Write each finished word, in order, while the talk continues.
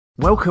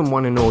Welcome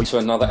one and all to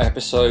another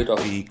episode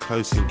of the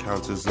Close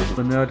Encounters of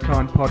the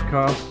Nerdkind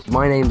podcast.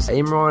 My name's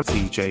Imran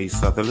TJ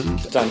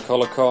Sutherland, Dan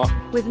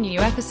Collicar, with new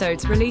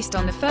episodes released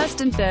on the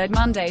first and third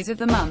Mondays of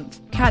the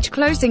month. Catch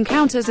Close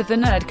Encounters of the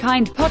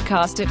Nerdkind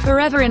podcast at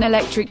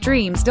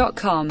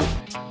foreverinelectricdreams.com.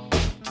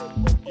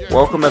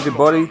 Welcome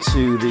everybody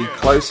to the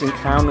Close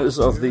Encounters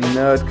of the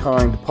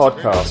Nerdkind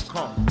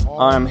podcast.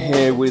 I'm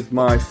here with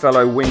my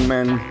fellow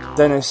wingmen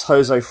Dennis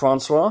Jose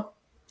Francois.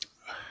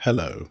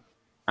 Hello.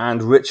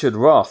 And Richard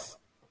Roth.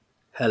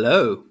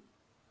 Hello.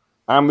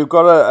 And we've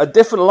got a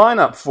different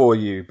lineup for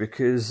you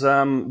because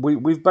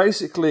we've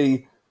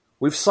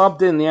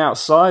subbed in the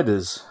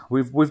outsiders.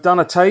 We've done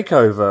a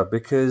takeover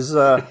because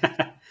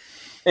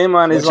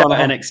Imran is on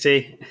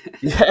NXT.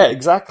 Yeah,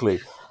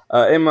 exactly.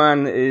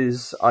 Imran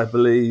is, I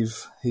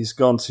believe, he's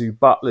gone to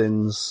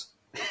Butlins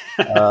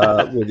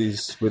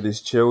with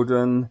his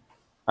children,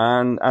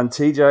 and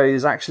TJ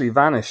is actually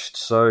vanished.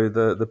 So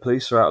the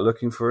police are out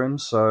looking for him.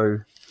 So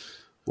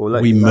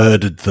we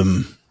murdered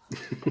them.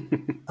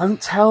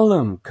 Don't tell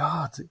them.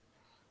 God,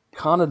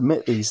 can't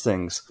admit these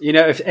things. You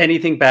know, if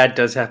anything bad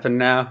does happen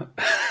now,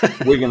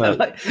 we're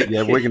gonna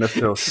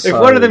feel. If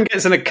one of them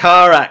gets in a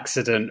car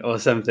accident or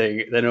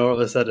something, then all of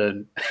a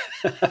sudden.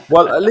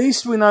 Well, at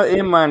least we know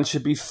Imran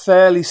should be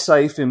fairly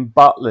safe in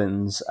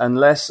Butlins,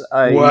 unless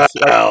a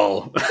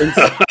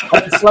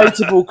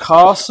inflatable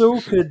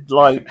castle could,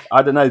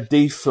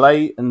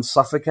 deflate and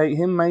suffocate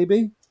him.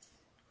 Maybe.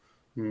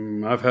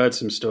 I've heard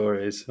some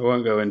stories. I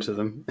won't go into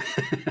them.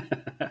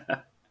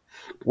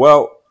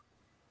 Well,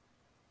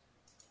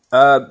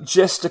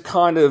 just to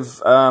kind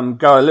of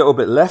go a little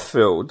bit left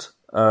field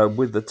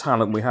with the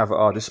talent we have at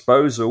our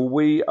disposal,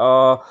 we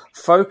are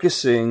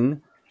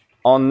focusing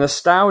on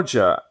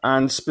nostalgia.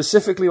 And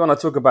specifically when I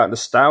talk about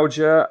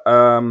nostalgia,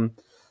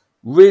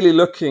 really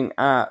looking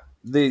at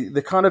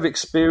the kind of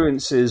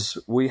experiences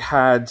we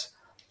had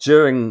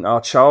during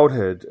our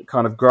childhood,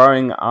 kind of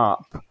growing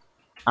up.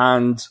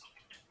 And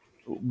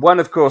when,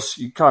 of course,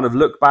 you kind of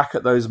look back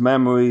at those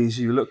memories,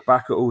 you look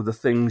back at all the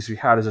things you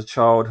had as a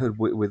childhood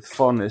with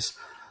fondness,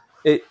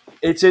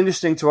 it's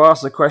interesting to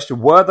ask the question,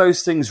 were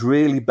those things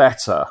really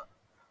better?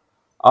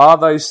 Are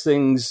those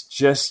things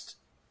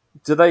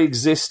do they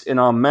exist in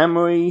our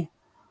memory?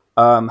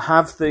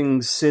 Have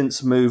things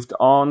since moved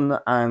on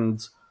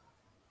and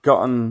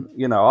gotten,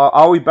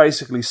 are we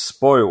basically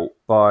spoiled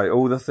by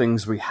all the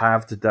things we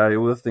have today,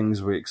 all the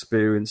things we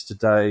experience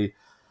today?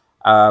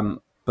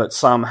 But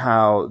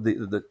somehow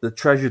the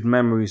treasured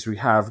memories we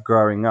have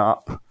growing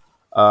up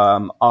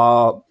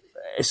are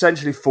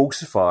essentially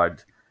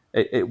falsified.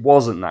 It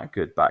wasn't that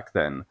good back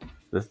then.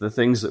 The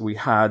things that we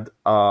had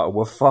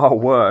were far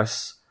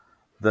worse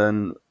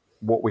than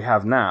what we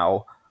have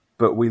now,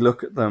 but we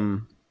look at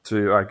them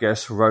through, I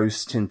guess,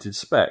 rose-tinted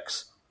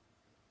specs.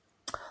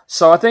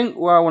 So I think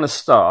where I want to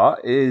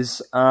start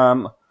is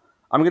I'm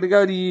going to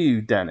go to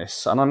you,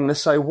 Dennis, and I'm going to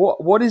say,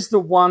 what is the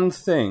one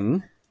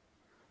thing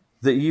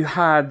that you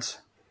had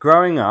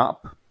growing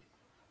up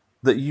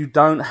that you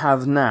don't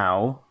have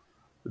now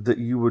that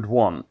you would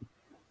want?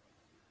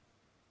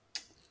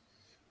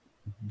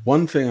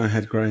 One thing I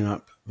had growing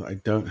up that I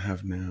don't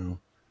have now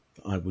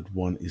that I would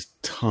want is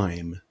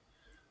time.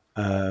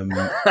 I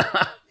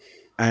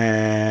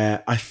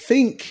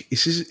think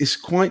it's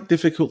quite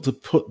difficult to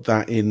put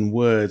that in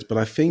words, but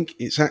I think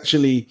it's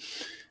actually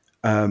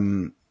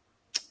the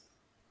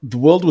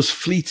world was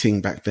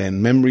fleeting back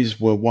then. Memories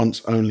were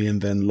once only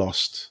and then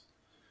lost.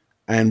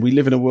 And we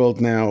live in a world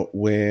now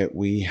where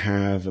we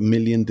have 1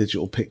 million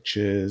digital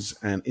pictures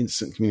and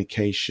instant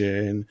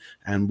communication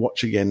and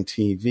watch again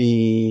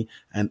TV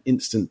and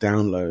instant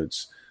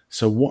downloads.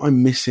 So what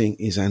I'm missing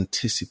is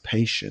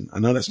anticipation. I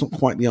know that's not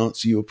quite the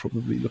answer you were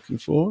probably looking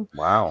for.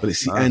 Wow. But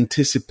it's the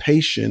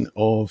anticipation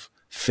of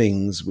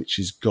things which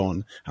is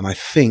gone. And I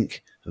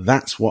think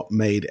that's what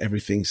made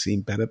everything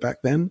seem better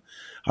back then.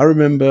 I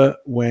remember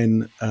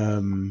when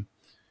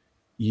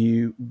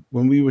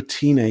we were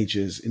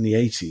teenagers in the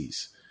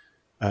 80s,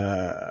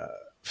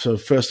 so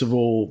first of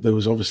all, there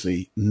was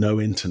obviously no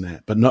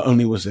internet, but not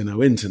only was there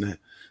no internet,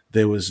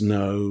 there was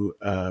no,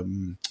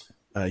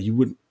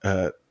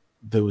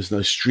 there was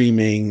no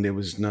streaming.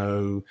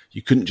 You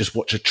couldn't just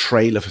watch a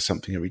trailer for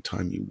something every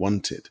time you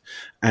wanted.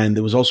 And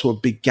there was also a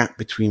big gap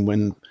between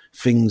when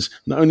things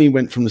not only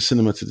went from the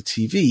cinema to the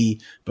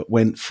TV, but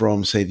went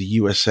from, say, the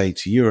USA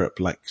to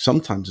Europe, like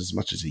sometimes as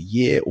much as a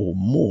year or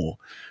more.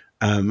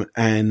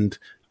 And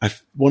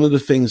one of the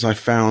things I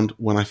found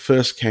when I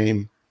first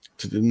came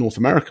to North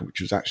America, which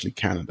was actually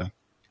Canada,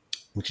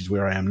 which is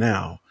where I am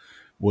now,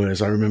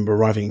 was I remember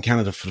arriving in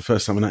Canada for the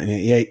first time in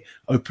 1988,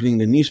 opening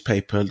the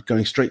newspaper,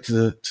 going straight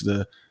to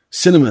the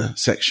cinema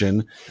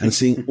section and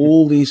seeing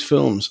all these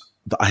films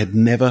that I had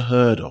never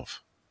heard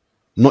of,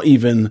 not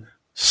even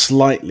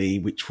slightly,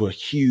 which were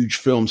huge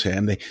films here,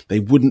 and they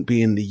wouldn't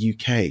be in the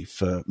UK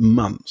for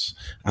months.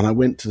 And I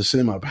went to the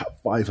cinema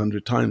about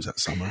 500 times that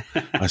summer.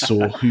 I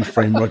saw Who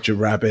Framed Roger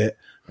Rabbit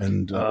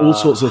and all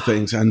sorts of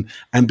things. And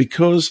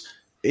because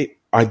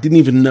I didn't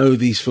even know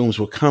these films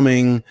were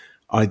coming,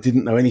 I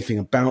didn't know anything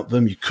about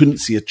them. You couldn't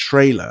see a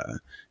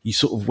trailer. you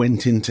sort of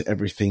went into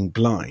everything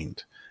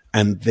blind,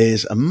 and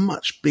there's a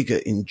much bigger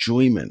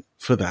enjoyment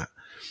for that.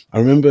 I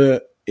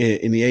remember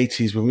in the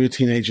 80s when we were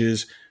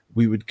teenagers,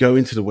 we would go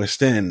into the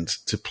West End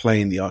to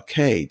play in the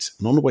arcades,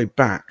 and on the way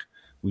back,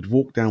 we'd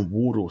walk down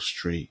Wardour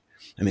Street,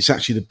 and it's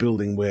actually the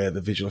building where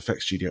the visual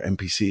effects studio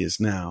MPC is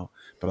now.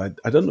 But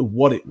I don't know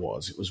what it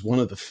was. It was one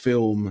of the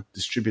film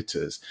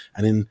distributors.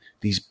 And in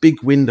these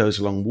big windows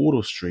along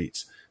Wardour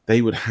Street,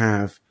 they would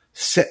have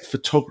set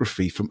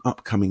photography from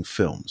upcoming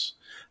films.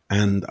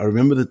 And I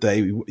remember the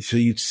day, so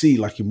you'd see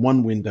like in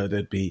one window,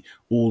 there'd be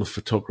all the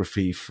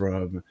photography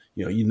from,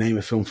 you name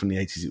a film from the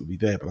 80s, it would be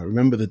there. But I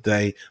remember the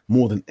day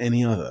more than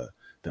any other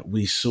that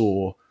we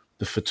saw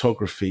the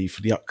photography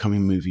for the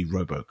upcoming movie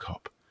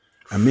RoboCop.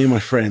 And me and my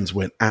friends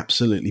went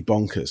absolutely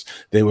bonkers.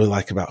 There were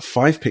like about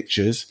 5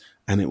 pictures,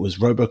 and it was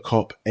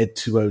RoboCop Ed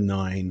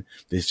 209.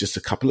 There's just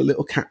a couple of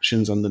little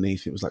captions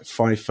underneath. It was like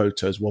 5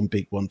 photos, 1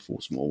 big one,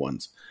 4 small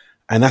ones.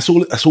 And that's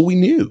all we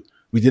knew.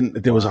 We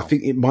didn't, there was, I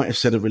think it might have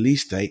said a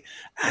release date,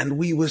 and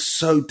we were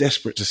so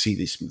desperate to see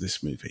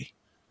this movie,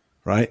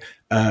 right?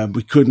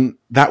 We couldn't,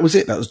 that was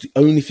it. That was the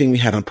only thing we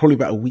had. And probably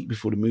about a week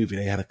before the movie,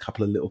 they had a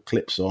couple of little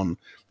clips on,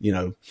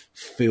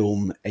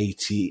 film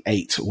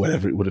 88 or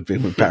whatever it would have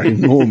been with Barry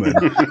Norman.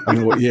 I don't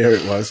know what year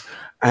it was.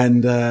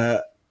 And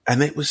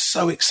it was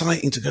so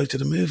exciting to go to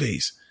the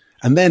movies.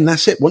 And then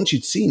that's it. Once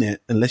you'd seen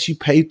it, unless you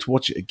paid to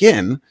watch it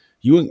again,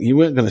 you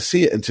weren't going to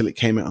see it until it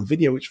came out on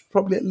video, which was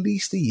probably at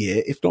least a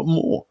year, if not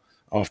more,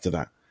 after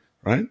that,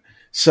 right?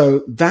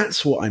 So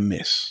that's what I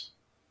miss.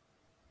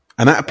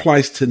 And that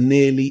applies to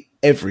nearly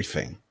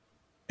everything,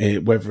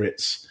 whether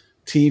it's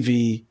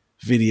TV,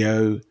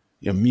 video,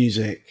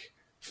 music,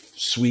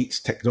 sweets,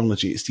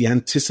 technology. It's the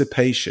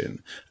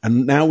anticipation.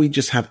 And now we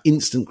just have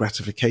instant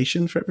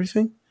gratification for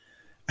everything.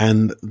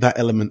 And that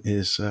element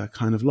is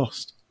kind of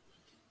lost.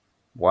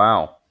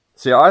 Wow.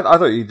 See, I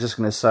thought you were just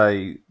going to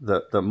say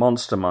that the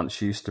Monster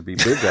Munch used to be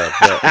bigger.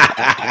 But,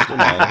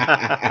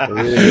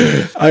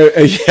 really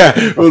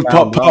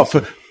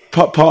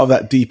part of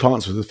that deep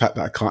answer was the fact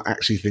that I can't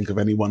actually think of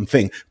any one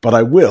thing, but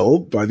I will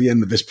by the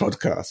end of this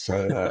podcast.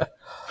 So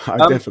I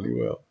definitely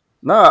will.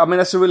 No, I mean,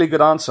 that's a really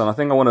good answer. And I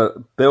think I want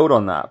to build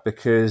on that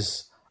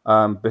because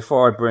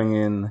before I bring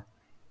in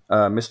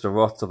Mr.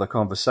 Roth to the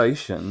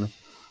conversation,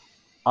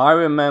 I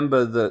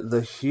remember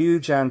the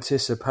huge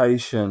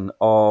anticipation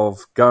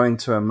of going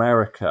to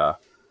America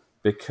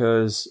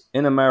because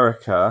in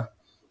America,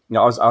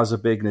 I was a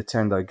big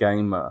Nintendo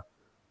gamer,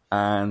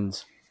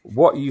 and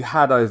what you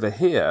had over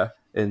here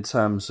in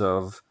terms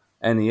of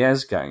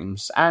NES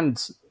games and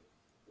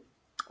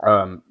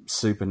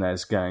Super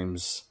NES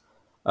games,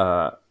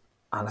 and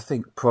I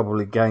think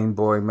probably Game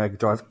Boy, Mega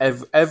Drive,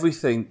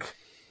 everything,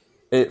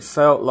 it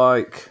felt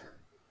like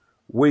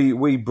we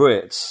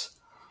Brits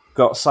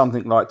got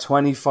something like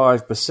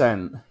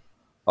 25%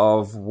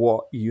 of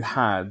what you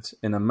had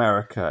in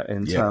America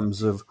in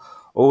terms of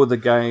all the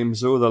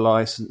games, all the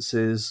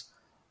licenses.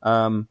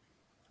 And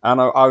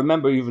I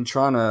remember even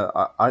trying to,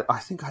 I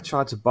think I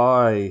tried to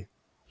buy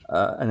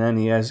an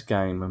NES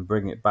game and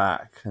bring it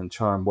back and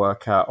try and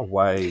work out a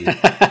way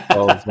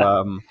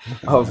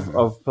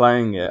of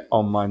playing it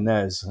on my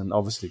NES, and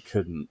obviously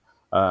couldn't.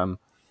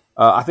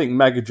 I think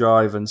Mega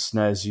Drive and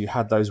SNES, you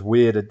had those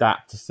weird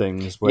adapter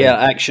things. Where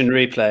Action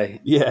Replay.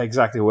 Yeah,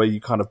 exactly, where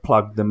you kind of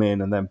plugged them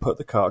in and then put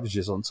the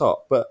cartridges on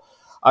top. But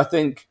I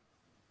think,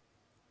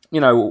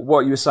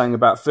 what you were saying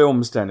about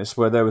films, Dennis,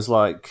 where there was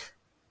like,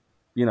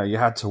 you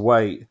had to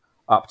wait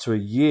up to a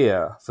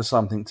year for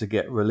something to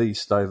get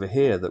released over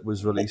here that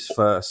was released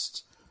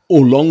first.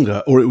 Or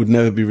longer, or it would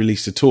never be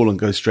released at all and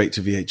go straight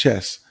to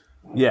VHS.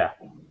 Yeah.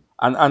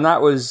 And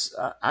that was,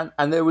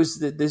 and there was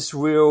this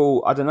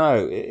real, I don't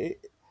know,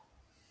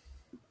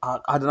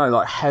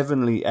 like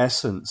heavenly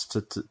essence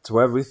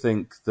to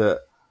everything that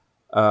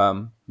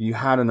you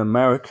had in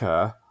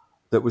America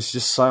that was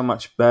just so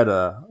much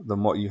better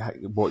than what you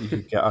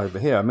could get over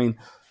here. I mean,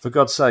 for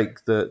God's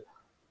sake, the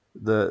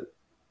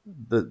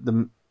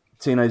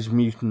Teenage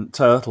Mutant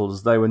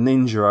Turtles, they were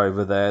ninja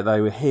over there,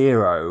 they were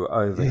hero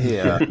over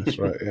here. That's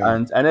right. Yeah.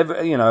 And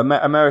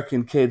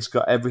American kids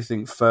got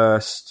everything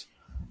first.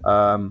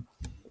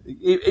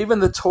 Even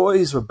the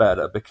toys were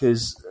better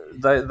because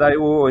they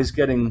were always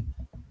getting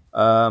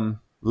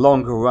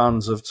longer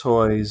runs of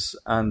toys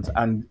and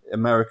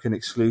American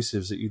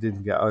exclusives that you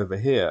didn't get over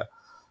here.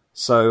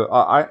 So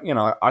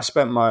I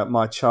spent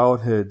my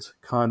childhood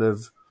kind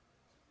of,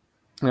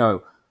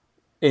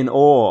 in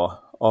awe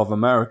of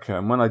America.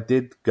 And when I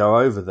did go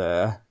over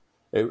there,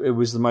 it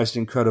was the most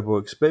incredible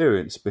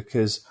experience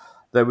because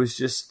there was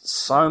just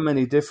so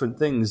many different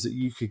things that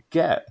you could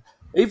get,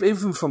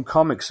 even from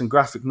comics and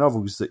graphic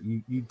novels that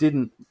you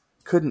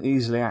couldn't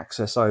easily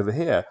access over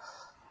here.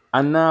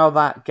 And now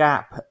that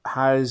gap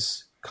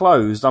has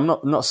closed. I'm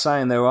not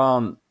saying there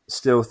aren't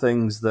still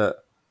things that,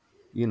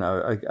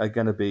 are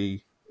going to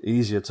be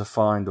easier to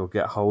find or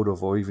get hold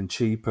of or even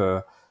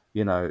cheaper,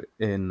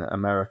 in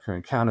America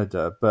and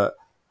Canada, but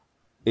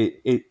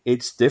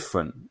it's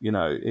different.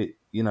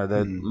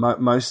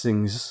 Most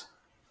things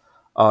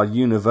are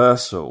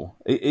universal.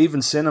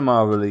 Even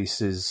cinema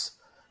releases,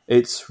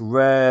 it's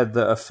rare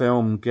that a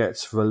film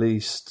gets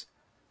released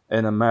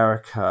in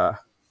America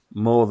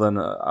more than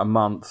a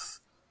month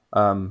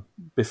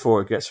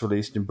before it gets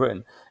released in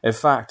Britain. In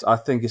fact, I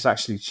think it's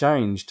actually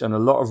changed, and a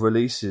lot of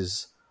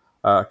releases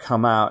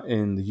come out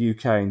in the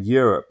UK and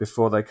Europe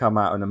before they come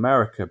out in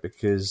America,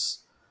 because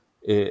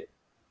it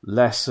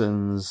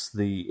lessens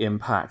the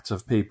impact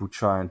of people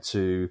trying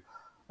to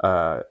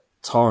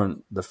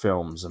torrent the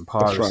films and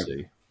piracy. That's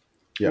right.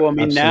 Yeah, well, I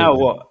mean, absolutely.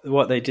 now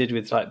what they did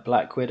with like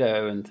Black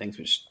Widow and things,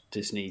 which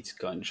Disney's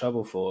got in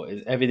trouble for,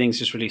 is everything's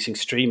just releasing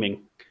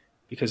streaming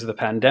because of the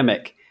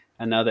pandemic.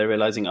 And now they're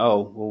realizing,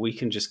 oh, well, we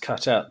can just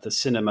cut out the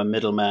cinema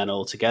middleman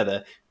altogether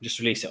and just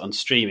release it on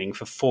streaming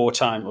for 4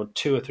 times or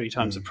 2 or 3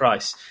 times the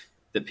price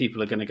that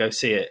people are going to go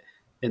see it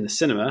in the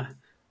cinema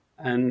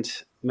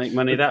and make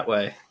money that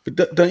way.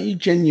 But don't you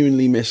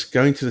genuinely miss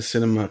going to the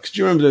cinema? Because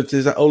do you remember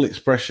there's that old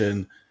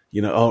expression,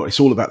 oh, it's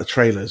all about the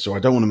trailers, or I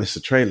don't want to miss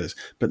the trailers.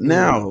 But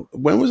now,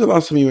 when was the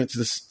last time you went to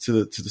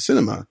the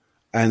cinema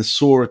and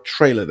saw a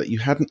trailer that you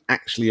hadn't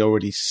actually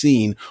already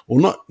seen, or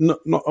not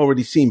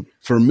already seen,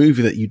 for a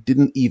movie that you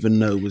didn't even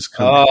know was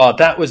coming? Oh,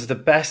 that was the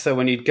best though,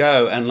 when you'd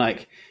go and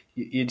like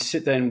you'd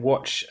sit there and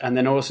watch, and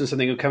then all of a sudden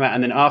something would come out,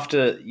 and then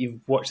after you've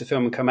watched the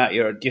film and come out,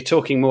 you're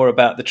talking more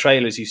about the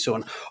trailers you saw,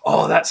 and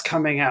oh, that's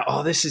coming out,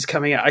 oh, this is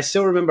coming out. I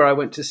still remember I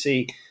went to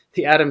see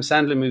the Adam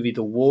Sandler movie,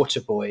 The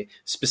Waterboy,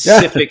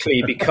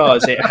 specifically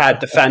because it had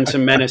the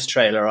Phantom Menace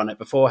trailer on it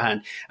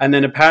beforehand. And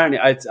then apparently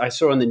I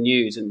saw on the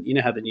news, and you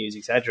know how the news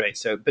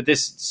exaggerates. But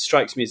this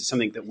strikes me as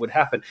something that would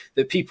happen,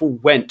 that people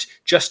went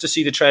just to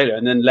see the trailer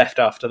and then left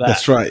after that.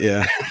 That's right.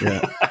 Yeah.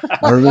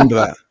 I remember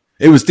that.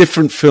 It was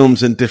different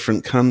films in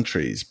different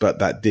countries, but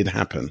that did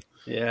happen.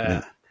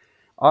 Yeah.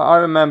 I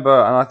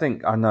remember,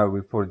 and I know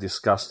we've probably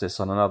discussed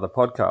this on another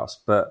podcast,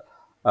 but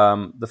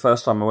the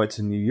first time I went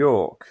to New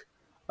York,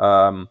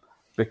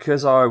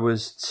 because I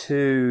was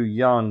too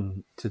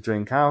young to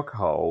drink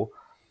alcohol,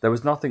 there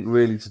was nothing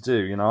really to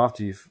do.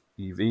 After you've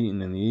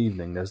eaten in the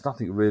evening, there's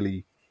nothing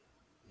really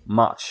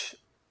much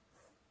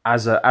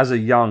as a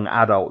young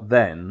adult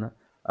then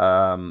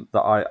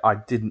that I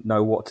didn't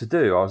know what to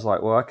do. I was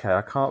like, well, okay,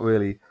 I can't.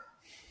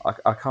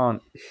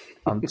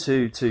 I'm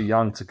too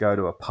young to go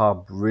to a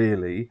pub,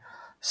 really.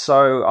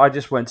 So I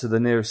just went to the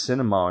nearest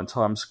cinema in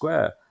Times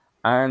Square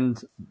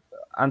and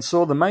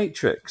saw The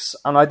Matrix,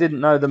 and I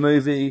didn't know the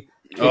movie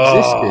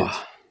existed.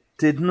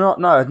 Did not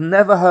know. I'd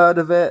never heard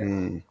of it.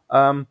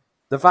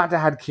 The fact it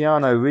had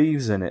Keanu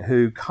Reeves in it,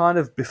 who kind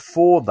of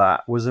before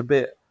that was a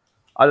bit,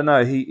 I don't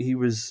know, he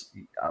was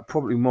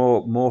probably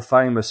more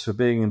famous for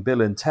being in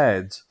Bill and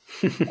Ted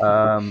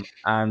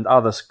and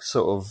other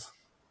sort of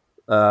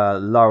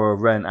lower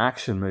rent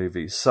action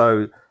movies.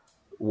 So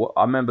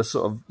I remember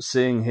sort of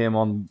seeing him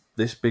on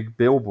this big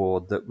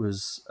billboard that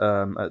was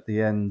at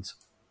the end,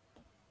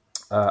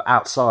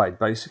 outside,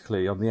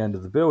 basically, on the end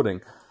of the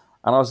building.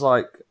 And I was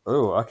like,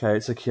 oh, okay,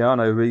 it's a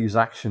Keanu Reeves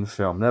action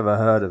film. Never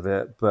heard of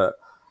it, but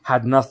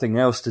had nothing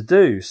else to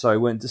do, so I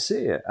went to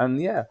see it.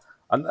 And yeah,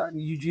 and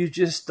you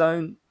just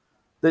don't.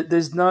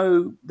 There's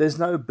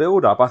no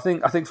build up. I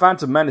think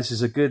Phantom Menace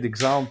is a good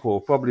example.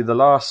 Probably the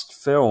last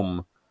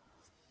film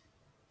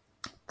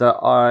that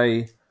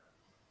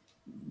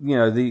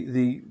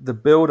the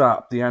build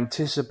up, the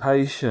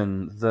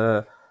anticipation,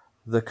 the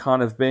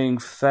kind of being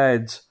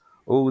fed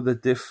all the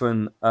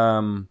different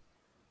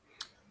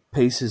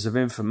pieces of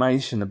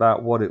information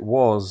about what it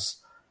was,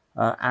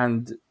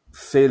 and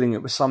feeling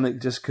it was something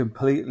just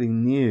completely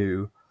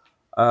new.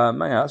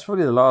 That's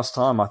probably the last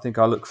time I think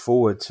I look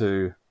forward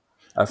to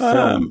a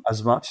film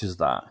as much as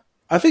that.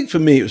 I think for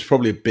me, it was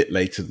probably a bit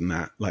later than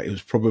that. Like, it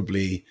was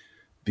probably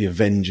the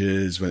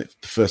Avengers, the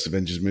first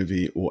Avengers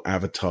movie, or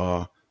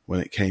Avatar when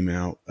it came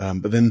out.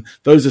 But then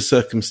those are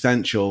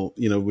circumstantial,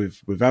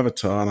 with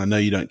Avatar. And I know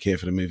you don't care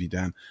for the movie,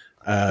 Dan.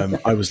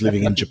 I was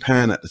living in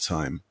Japan at the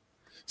time.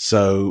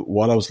 So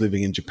while I was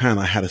living in Japan,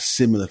 I had a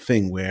similar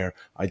thing where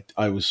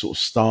I was sort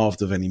of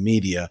starved of any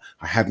media.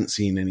 I hadn't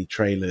seen any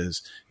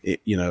trailers.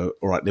 All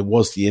right, there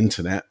was the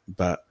internet,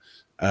 but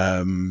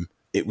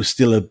it was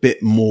still a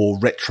bit more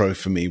retro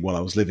for me while I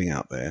was living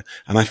out there.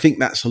 And I think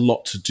that's a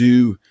lot to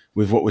do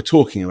with what we're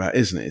talking about,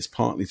 isn't it? It's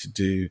partly to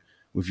do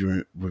with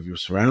your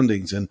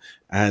surroundings. And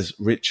as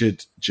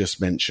Richard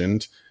just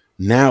mentioned,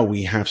 now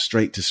we have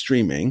straight to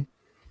streaming.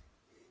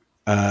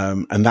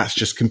 And that's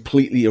just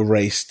completely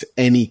erased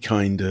any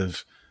kind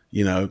of,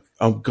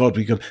 oh God,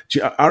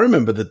 I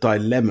remember the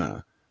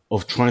dilemma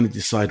of trying to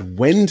decide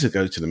when to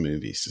go to the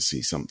movies to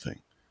see something.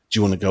 Do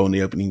you want to go on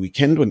the opening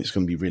weekend when it's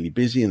going to be really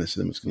busy and the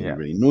cinema's going to be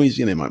really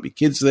noisy and there might be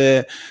kids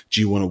there?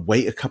 Do you want to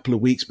wait a couple of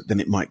weeks, but then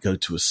it might go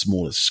to a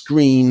smaller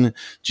screen?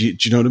 Do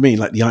you know what I mean?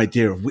 Like, the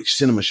idea of which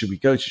cinema should we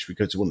go to? Should we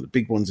go to one of the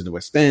big ones in the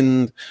West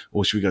End,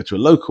 or should we go to a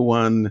local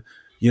one?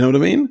 You know what I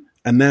mean?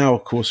 And now,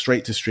 of course,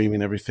 straight to streaming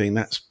and everything,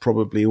 that's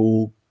probably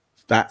all.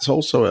 That's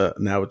also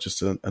now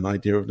just an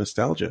idea of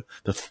nostalgia.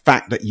 The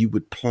fact that you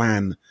would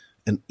plan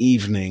an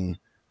evening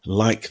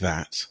like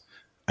that.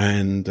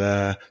 And,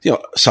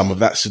 some of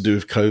that's to do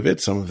with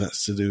COVID. Some of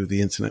that's to do with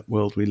the internet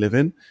world we live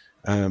in.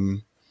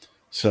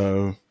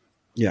 So,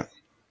 yeah.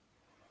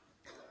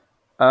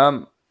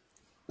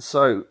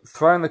 So,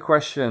 throwing the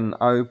question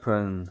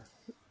open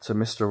to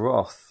Mr.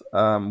 Roth,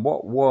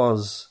 what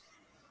was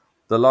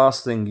the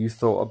last thing you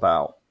thought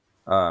about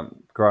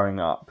growing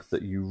up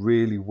that you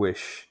really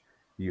wish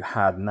you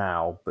had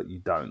now, but you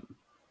don't?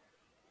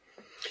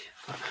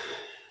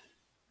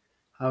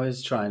 I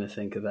was trying to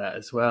think of that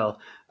as well.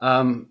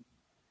 To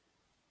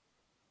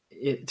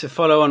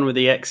follow on with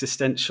the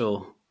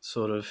existential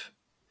sort of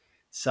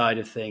side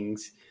of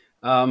things,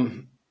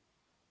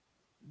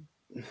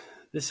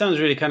 this sounds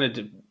really kind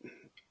of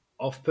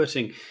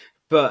off-putting,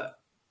 but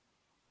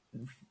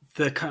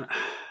the kind of,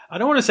 I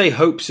don't want to say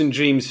hopes and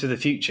dreams for the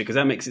future because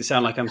that makes it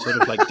sound like I'm sort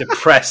of like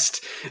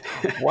depressed.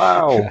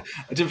 Wow.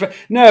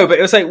 No, but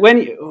it was like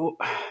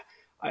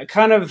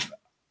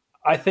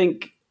I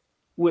think,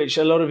 which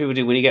a lot of people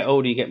do, when you get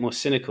older, you get more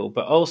cynical.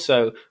 But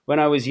also when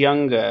I was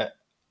younger,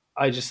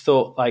 I just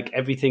thought like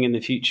everything in the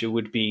future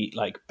would be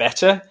like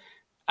better.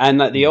 And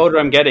like the older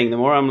I'm getting, the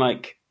more I'm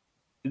like,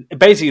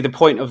 basically the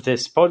point of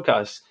this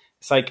podcast,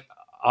 it's like,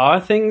 are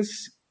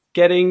things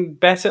getting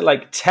better?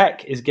 Like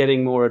tech is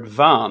getting more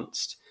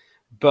advanced,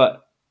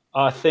 but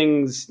are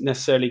things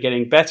necessarily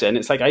getting better? And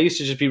it's like, I used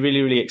to just be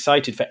really, really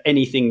excited for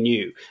anything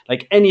new,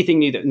 like anything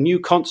new, that new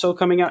console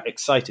coming out,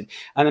 excited.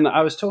 And then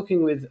I was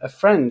talking with a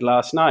friend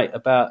last night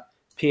about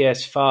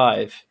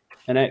PS5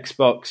 and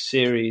Xbox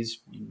Series,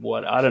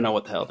 I don't know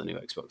what the hell the new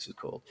Xbox is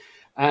called.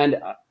 And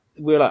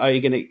we were like, are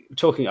you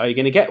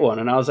going to get one?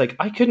 And I was like,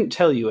 I couldn't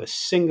tell you a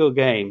single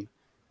game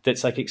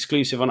that's like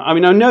exclusive on. I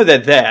mean, I know they're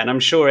there, and I'm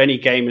sure any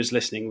gamers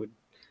listening would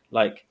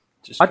like.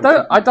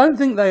 I don't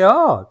think they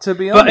are, to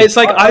be honest. But it's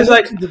like I was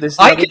like, to this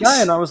the other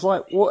day, and I was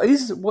like, what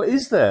is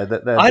there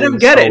that they're? I don't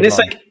get it. And it's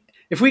like,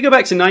 if we go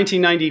back to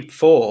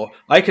 1994,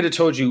 I could have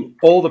told you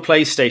all the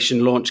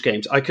PlayStation launch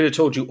games. I could have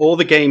told you all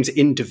the games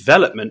in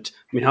development.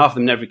 I mean, half of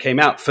them never came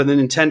out for the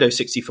Nintendo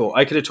 64.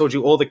 I could have told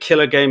you all the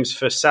killer games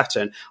for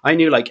Saturn. I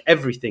knew like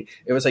everything.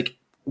 It was like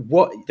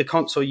what the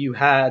console you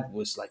had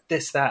was like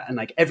this, that, and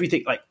like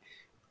everything. Like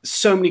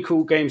so many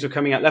cool games were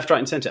coming out left, right,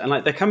 and center, and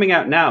like they're coming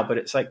out now. But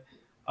it's like,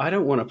 I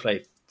don't want to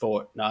play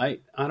Fortnite.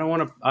 I don't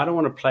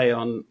want to play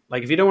on,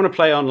 like, if you don't want to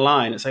play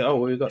online, it's like, oh,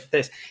 well, we've got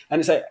this. And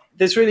it's like,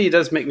 this really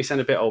does make me sound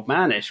a bit old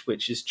manish,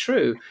 which is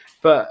true.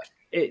 But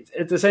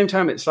at the same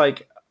time, it's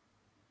like,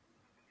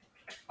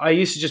 I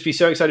used to just be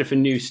so excited for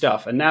new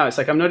stuff. And now it's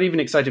like, I'm not even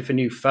excited for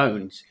new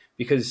phones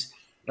because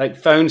like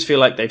phones feel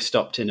like they've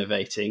stopped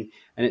innovating.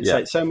 And it's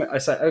like, so much,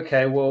 it's like,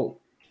 okay, well,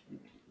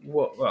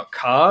 what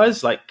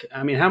cars? Like,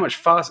 I mean, how much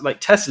fast?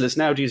 Like Teslas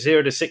now do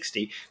 0 to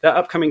 60. That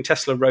upcoming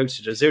Tesla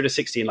Roadster does 0 to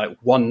 60 in like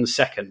 1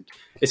 second.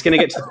 It's going to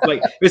get to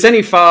like, if it's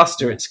any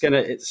faster, it's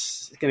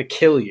gonna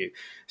kill you.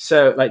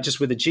 So like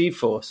just with the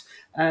G-force,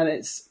 and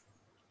it's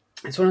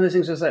one of those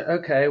things where it's like,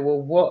 okay,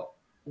 well,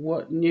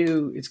 what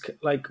new? It's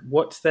like,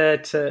 what's there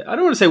to? I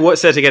don't want to say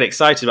what's there to get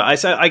excited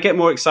about. I get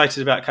more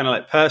excited about kind of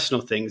like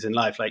personal things in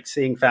life, like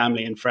seeing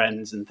family and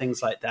friends and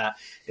things like that.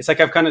 It's like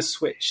I've kind of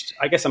switched.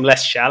 I guess I'm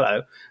less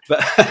shallow,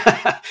 but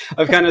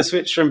I've kind of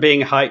switched from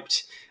being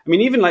hyped. I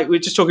mean, even like we're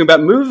just talking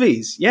about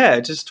movies. Yeah,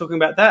 just talking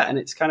about that. And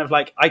it's kind of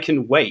like, I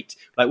can wait.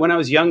 Like when I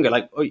was younger,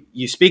 like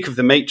you speak of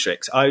The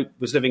Matrix. I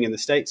was living in the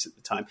States at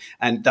the time,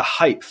 and the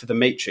hype for The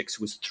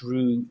Matrix was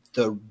through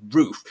the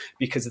roof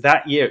because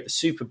that year at the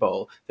Super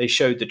Bowl, they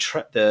showed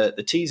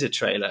the teaser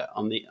trailer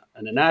on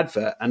an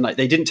advert, and like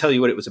they didn't tell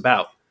you what it was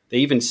about. They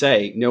even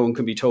say no one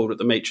can be told what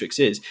The Matrix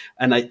is.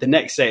 And like the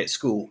next day at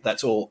school,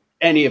 that's all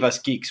any of us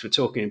geeks were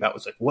talking about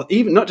was like, what,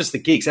 even not just the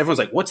geeks, everyone's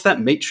like, what's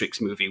that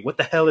Matrix movie? What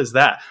the hell is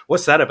that?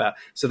 What's that about?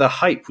 So the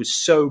hype was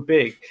so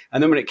big.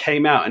 And then when it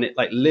came out and it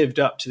like lived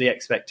up to the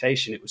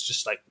expectation, it was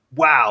just like,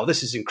 wow,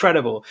 this is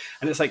incredible.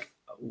 And it's like,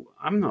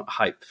 I'm not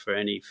hyped for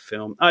any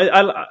film.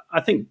 I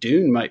think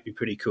Dune might be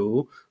pretty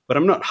cool, but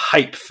I'm not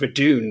hyped for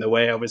Dune the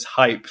way I was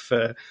hyped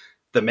for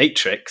The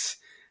Matrix.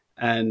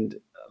 And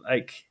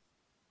like,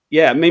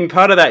 yeah, I mean,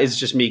 part of that is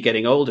just me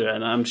getting older,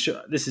 and I'm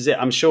sure this is it.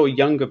 I'm sure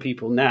younger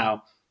people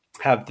now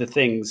have the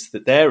things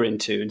that they're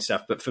into and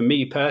stuff. But for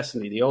me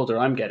personally, the older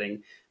I'm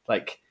getting,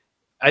 like,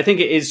 I think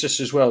it is just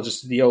as well,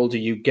 just the older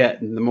you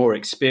get and the more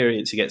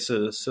experience you get,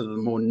 so the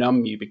more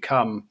numb you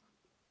become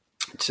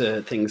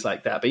to things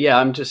like that. But yeah,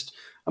 I'm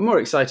more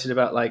excited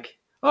about like,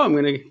 oh, I'm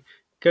going to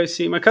go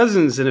see my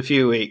cousins in a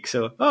few weeks,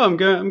 or oh, I'm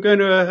going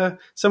to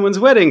someone's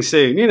wedding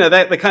soon. You know,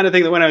 that the kind of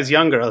thing that when I was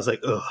younger, I was like,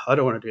 oh, I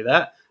don't want to do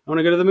that. I want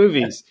to go to the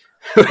movies.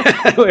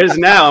 Whereas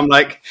now I'm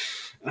like,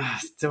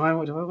 do I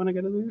want to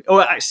go to the movie?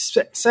 Oh,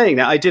 saying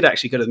that, I did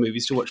actually go to the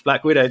movies to watch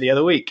Black Widow the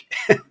other week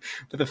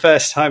for the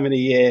first time in a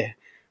year.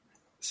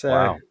 So,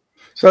 wow.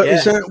 So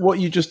is that what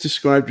you just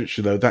described,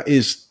 Richard, though? That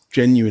is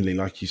genuinely,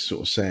 like you're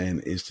sort of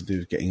saying, is to do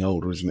with getting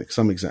older, isn't it?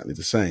 Some exactly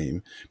the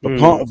same. But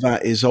part of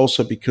that is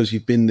also because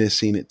you've been there,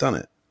 seen it, done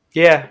it.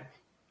 Yeah.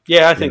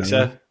 Yeah, I think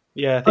so.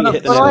 Yeah, I think you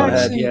hit the nail on the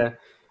head, yeah.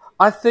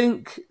 I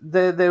think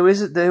there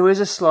is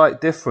a slight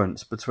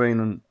difference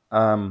between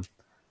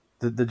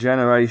the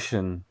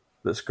generation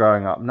that's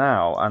growing up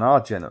now and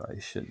our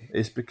generation,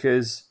 is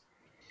because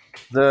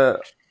the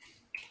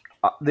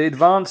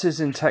advances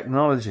in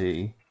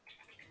technology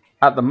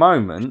at the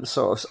moment,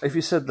 sort of, if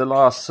you said the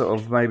last sort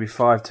of maybe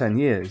 5-10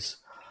 years,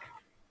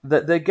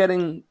 that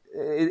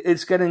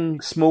it's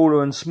getting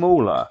smaller and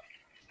smaller.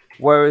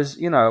 Whereas,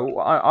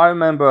 I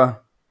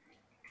remember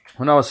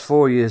when I was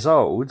 4 years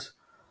old,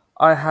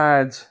 I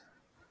had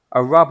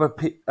a rubber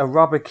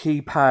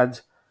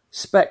keypad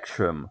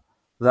Spectrum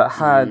that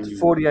had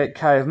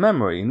 48K of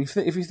memory. And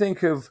if you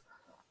think of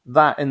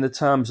that in the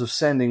terms of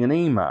sending an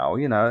email,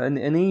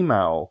 an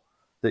email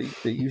that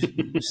you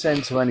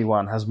send to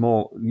anyone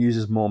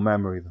uses more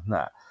memory than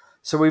that.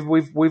 So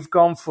we've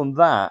gone from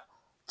that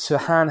to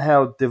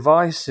handheld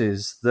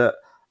devices that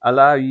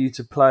allow you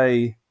to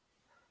play,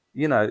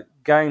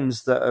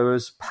 games that are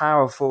as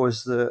powerful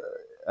as the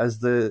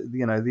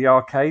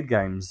arcade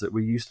games that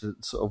we used to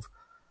sort of,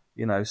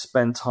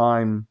 spend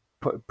time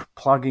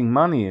plugging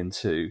money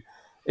into.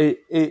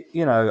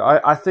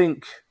 I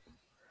think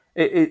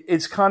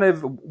it's kind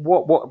of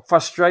what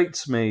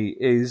frustrates me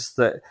is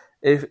that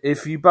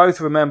if you both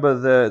remember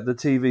the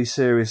TV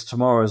series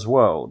Tomorrow's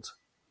World,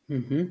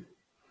 you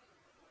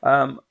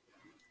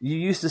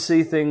used to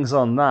see things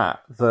on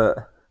that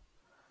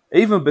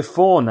even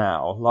before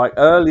now, like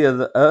earlier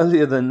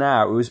than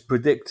now, it was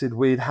predicted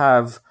we'd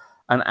have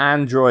an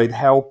Android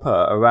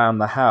helper around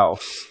the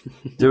house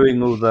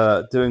doing all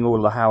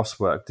the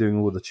housework, doing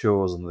all the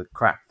chores and the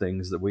crap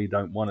things that we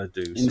don't want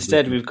to do.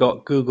 Instead, we've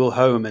got Google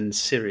Home and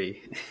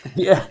Siri.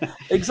 Yeah,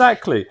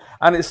 exactly.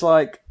 And it's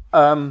like,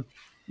 Back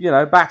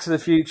to the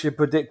Future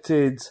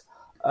predicted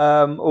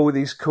all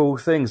these cool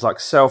things like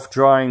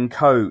self-drying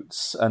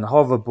coats and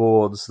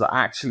hoverboards that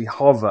actually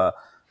hover,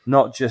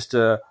 not just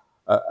a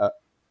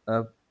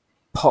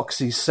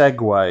poxy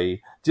Segway.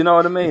 Do you know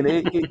what I mean?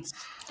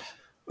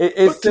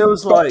 It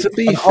feels like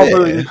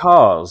hovering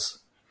cars.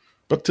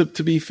 But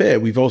to be fair,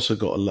 we've also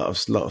got a lot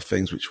of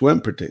things which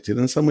weren't predicted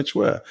and some which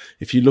were.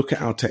 If you look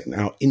at our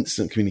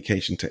instant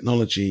communication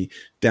technology,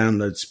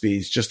 download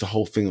speeds, just the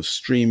whole thing of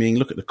streaming,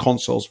 look at the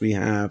consoles we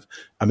have.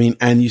 I mean,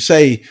 and you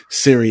say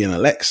Siri and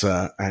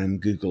Alexa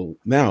and Google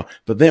now,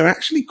 but they're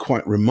actually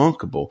quite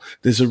remarkable.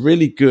 There's a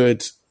really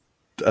good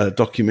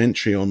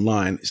documentary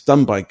online. It's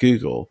done by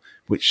Google,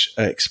 which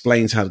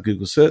explains how the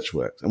Google search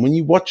works. And when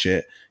you watch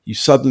it, you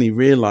suddenly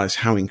realize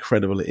how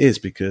incredible it is,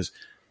 because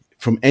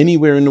from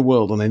anywhere in the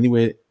world, on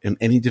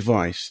any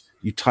device,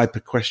 you type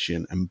a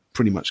question and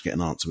pretty much get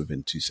an answer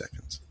within 2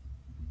 seconds.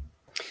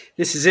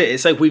 This is it.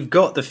 It's like we've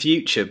got the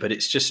future, but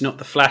it's just not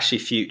the flashy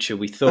future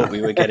we thought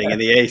we were getting in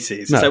the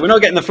 80s. No. So we're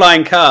not getting the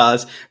flying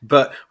cars,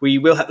 but we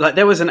will have, like,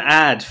 there was an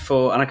ad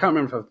for, and I can't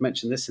remember if I've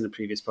mentioned this in a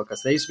previous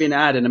podcast, there used to be an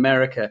ad in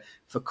America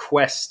for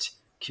Quest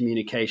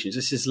Communications.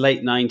 This is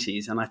late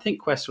 90s, and I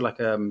think Quest were like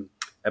a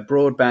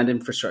broadband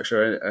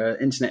infrastructure,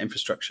 internet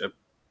infrastructure.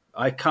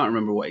 I can't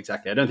remember what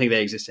exactly. I don't think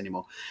they exist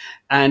anymore.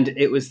 And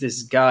it was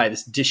this guy,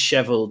 this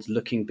disheveled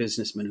looking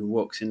businessman who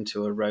walks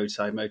into a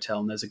roadside motel,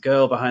 and there's a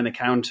girl behind the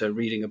counter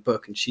reading a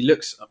book, and she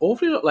looks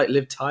awfully like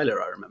Liv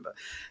Tyler, I remember.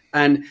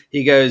 And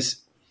he goes,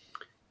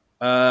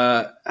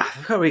 I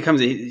forgot where he comes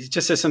in. He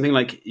just says something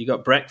like, "You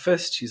got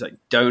breakfast?" She's like,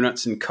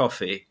 "Donuts and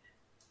coffee."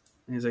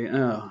 And he's like,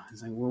 "Oh."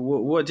 He's like, "Well,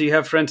 what do you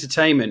have for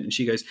entertainment?" And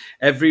she goes,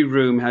 "Every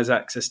room has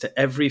access to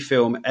every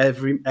film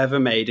ever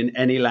made in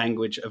any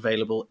language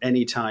available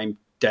anytime,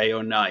 day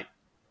or night."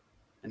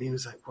 And he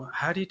was like, "Well,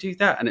 how do you do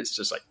that?" And it's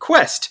just like,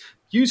 "Quest,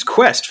 use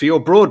Quest for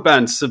your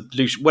broadband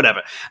solution,"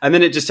 whatever. And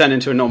then it just turned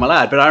into a normal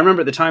ad. But I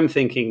remember at the time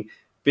thinking,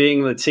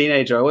 being the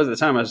teenager I was at the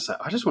time, I was just like,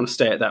 I just want to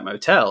stay at that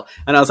motel.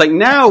 And I was like,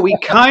 now we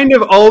kind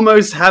of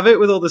almost have it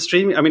with all the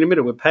streaming. I mean,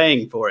 admittedly, we're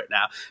paying for it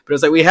now, but it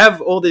was like, we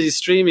have all these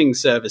streaming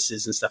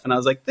services and stuff. And I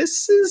was like,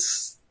 this,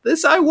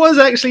 I was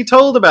actually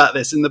told about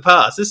this in the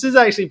past. This is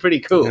actually pretty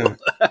cool.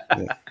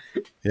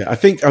 Yeah. I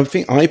think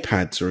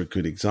iPads are a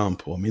good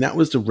example. I mean, that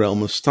was the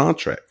realm of Star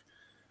Trek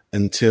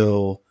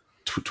until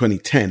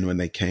 2010 when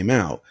they came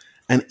out.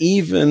 And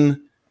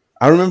even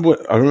I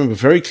remember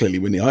very clearly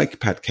when the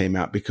iPad came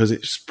out, because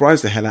it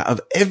surprised the hell out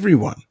of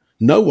everyone.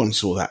 No one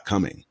saw that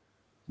coming.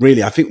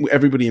 Really, I think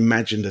everybody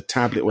imagined a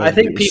tablet. I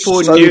think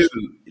people knew,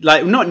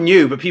 like, not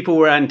new, but people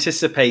were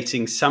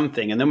anticipating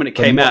something. And then when it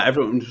came out,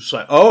 everyone was just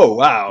like, "Oh,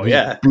 wow,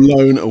 yeah."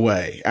 Blown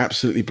away,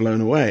 absolutely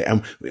blown away.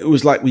 And it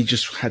was like we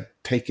just had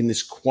taken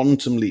this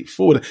quantum leap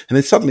forward. And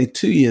then suddenly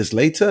 2 years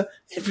later,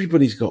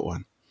 everybody's got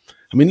one.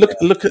 I mean,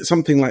 look at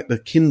something like the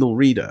Kindle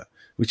Reader,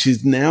 which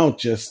is now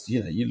just,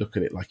 you look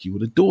at it like you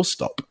would a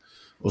doorstop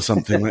or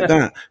something like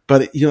that.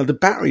 But, the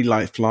battery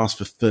life lasts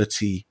for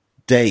 30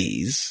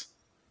 days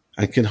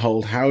and can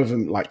hold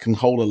can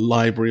hold a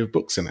library of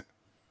books in it.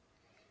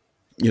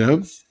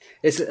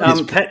 It's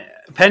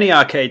Penny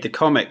Arcade, the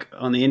comic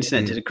on the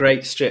internet, did a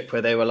great strip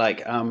where they were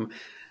like,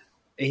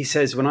 he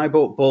says, when I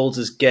bought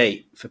Baldur's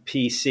Gate for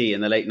PC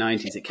in the late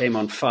 90s, it came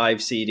on 5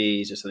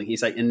 CDs or something.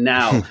 He's like, and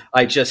now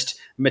I just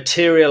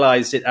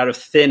materialized it out of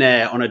thin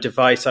air on a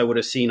device I would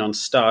have seen on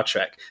Star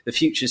Trek. The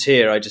future's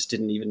here. I just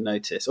didn't even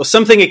notice, or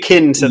something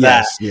akin to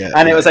that.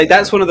 And it was like,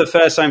 that's one of the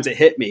first times it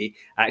hit me.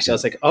 Actually, I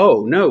was like,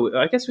 oh no,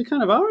 I guess we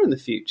kind of are in the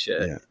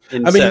future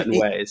in certain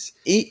ways.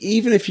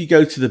 Even if you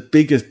go to the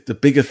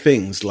bigger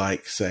things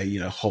like, say,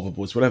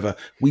 hoverboards, whatever,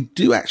 we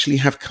do actually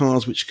have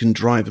cars which can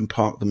drive and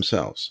park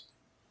themselves.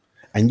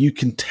 And you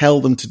can tell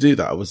them to do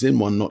that. I was in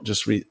one,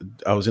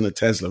 I was in a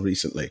Tesla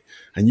recently,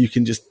 and you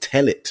can just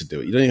tell it to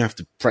do it. You don't even have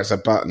to press a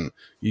button.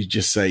 You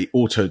just say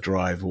auto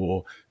drive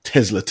or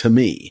Tesla to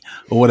me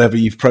or whatever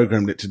you've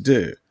programmed it to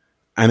do,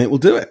 and it will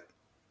do it.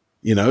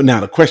 Now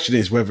the question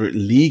is whether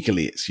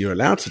legally you're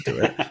allowed to do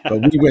it.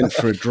 But we went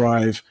for a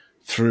drive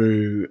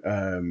through,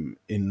 I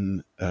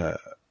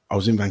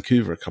was in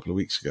Vancouver a couple of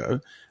weeks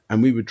ago,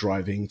 and we were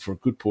driving for a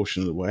good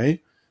portion of the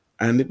way,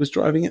 and it was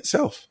driving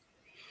itself.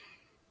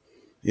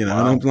 Wow.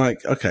 And I'm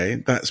like, okay,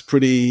 that's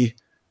pretty,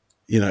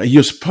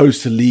 you're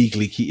supposed to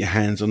legally keep your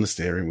hands on the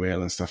steering wheel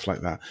and stuff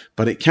like that,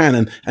 but it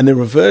can. And there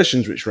are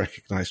versions which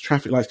recognize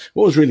traffic lights.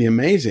 What was really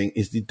amazing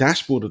is the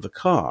dashboard of the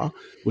car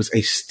was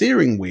a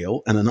steering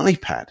wheel and an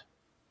iPad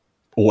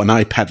or an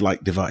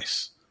iPad-like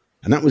device.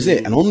 And that was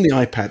it. And on the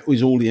iPad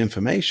was all the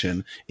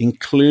information,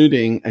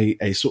 including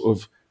a sort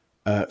of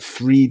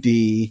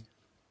 3D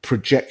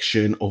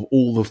projection of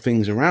all the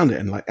things around it.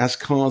 And like as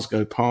cars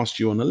go past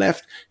you on the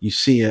left, you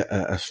see a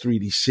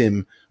 3D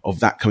sim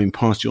of that coming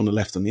past you on the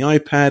left on the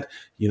iPad,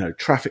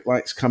 traffic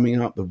lights coming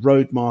up, the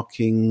road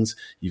markings,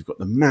 you've got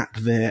the map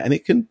there, and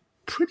it can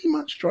pretty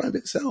much drive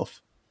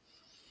itself.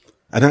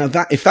 And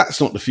if that's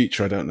not the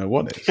future, I don't know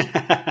what is.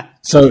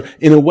 So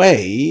in a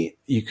way,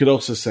 you could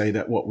also say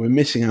that we're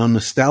missing our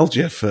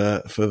nostalgia for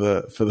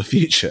the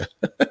future.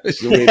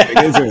 It's a weird thing,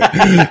 isn't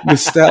it?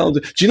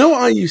 Nostalgia. Do you know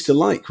what I used to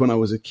like when I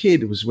was a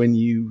kid? Was when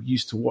you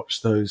used to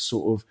watch those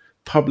sort of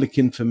public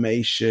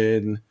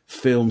information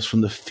films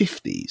from the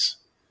 50s.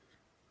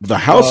 The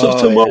House of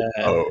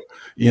Tomorrow,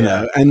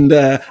 and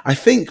I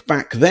think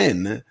back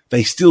then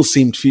they still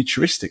seemed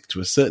futuristic to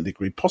a certain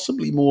degree,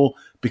 possibly more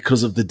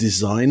because of the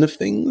design of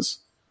things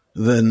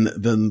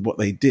than what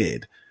they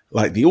did.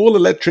 Like the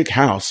all-electric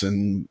house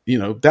and,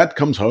 dad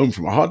comes home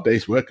from a hard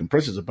day's work and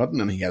presses a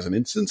button and he has an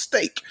instant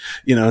steak,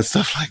 and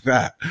stuff like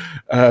that.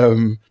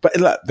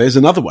 But there's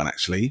another one,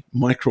 actually,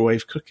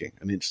 microwave cooking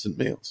and instant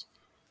meals.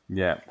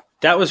 Yeah.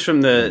 That was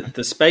from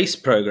the space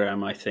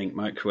program, I think,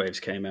 microwaves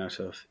came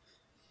out of.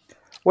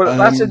 Well,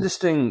 that's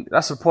interesting.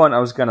 That's the point I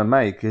was going to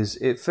make, is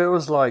it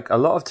feels like a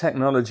lot of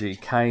technology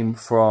came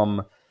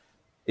from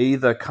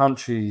either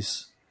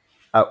countries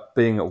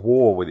being at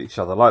war with each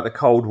other, like the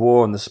Cold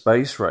War and the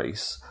space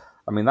race.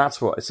 I mean,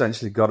 that's what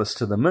essentially got us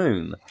to the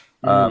moon.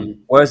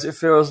 Whereas it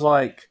feels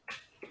like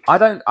I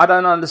don't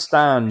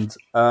understand.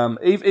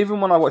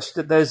 Even when I watched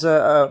it, there's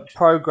a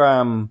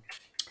program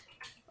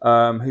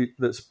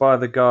that's by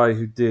the guy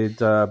who did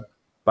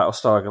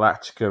Battlestar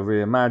Galactica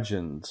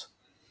Reimagined.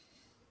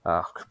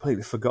 I've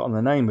completely forgotten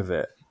the name of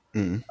it.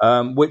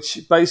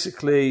 Which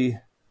basically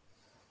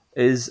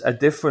is a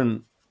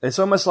different. It's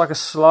almost like a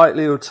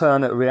slightly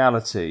alternate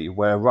reality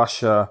where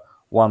Russia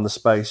won the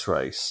space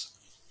race,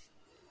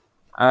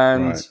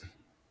 and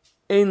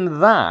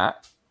in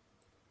that,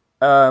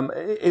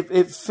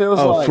 it feels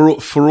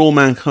like for all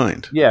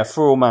mankind. Yeah,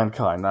 for all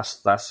mankind.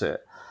 That's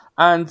it,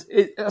 and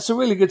it's a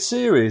really good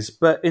series.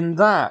 But in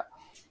that,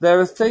 there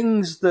are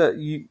things that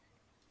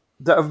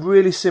are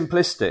really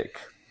simplistic.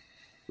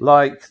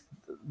 Like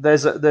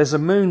there's a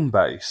moon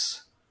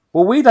base.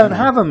 Well, we don't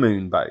have a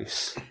moon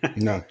base.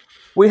 No,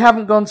 we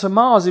haven't gone to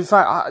Mars. In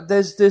fact,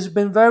 there's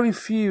been very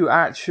few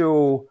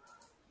actual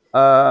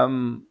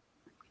manned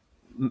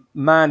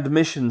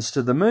missions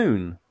to the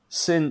moon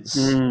since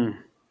since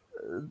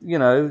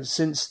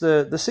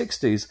the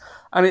 60s,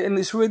 and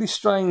it's really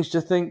strange to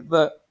think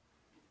that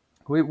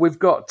we've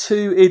got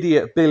two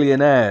idiot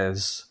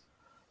billionaires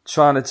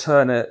trying to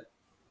turn it,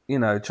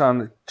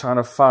 trying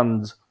to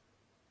fund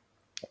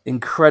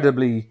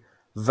incredibly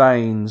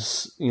vain,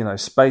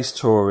 space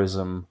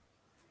tourism,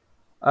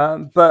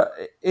 but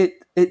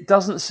it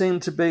doesn't seem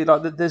to be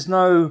like that. There's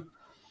no,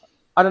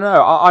 I don't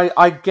know.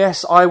 I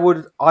guess I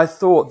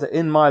thought that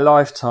in my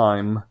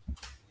lifetime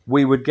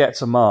we would get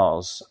to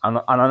Mars, and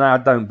I now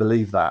don't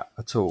believe that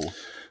at all.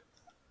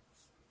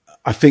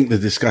 I think the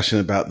discussion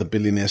about the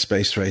billionaire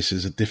space race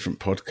is a different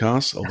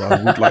podcast. Although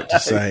I would like to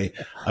say,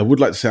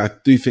 I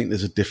do think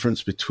there's a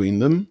difference between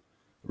them.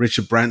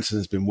 Richard Branson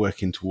has been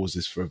working towards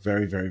this for a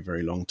very, very,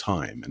 very long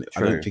time. And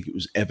I don't think it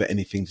was ever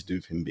anything to do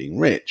with him being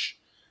rich.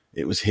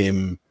 It was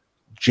him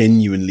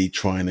genuinely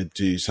trying to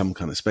do some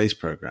kind of space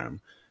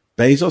program.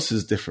 Bezos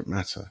is a different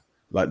matter.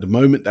 Like the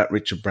moment that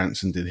Richard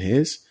Branson did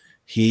his,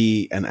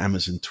 he and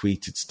Amazon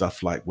tweeted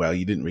stuff like, well,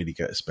 you didn't really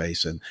go to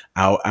space and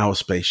our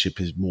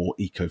spaceship is more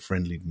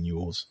eco-friendly than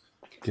yours.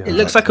 It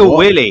looks like a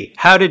willy.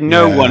 How did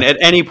no one at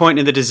any point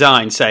in the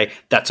design say,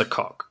 that's a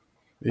cock?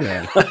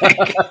 Yeah.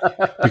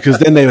 Because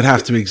then they would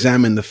have to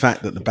examine the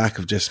fact that the back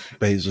of Jeff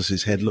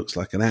Bezos' head looks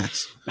like an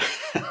ass.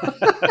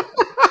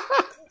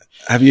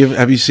 Have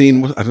you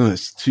seen? I don't know.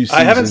 It's 2 seasons.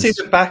 I haven't seen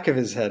the back of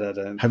his head. I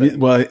don't. Have you?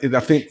 Well, I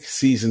think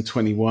season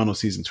 21 or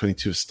season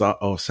 22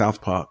 of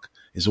South Park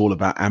is all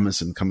about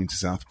Amazon coming to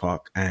South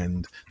Park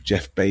and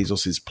Jeff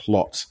Bezos'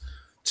 plot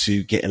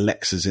to get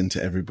Alexas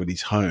into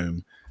everybody's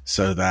home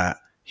so that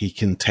he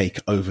can take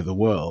over the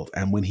world.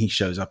 And when he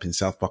shows up in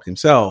South Park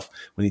himself,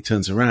 when he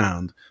turns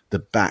around, the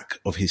back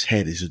of his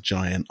head is a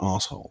giant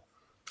arsehole.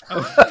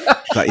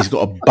 Like he's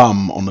got a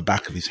bum on the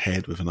back of his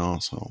head with an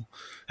arsehole.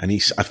 And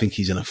I think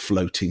he's in a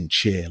floating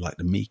chair like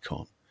the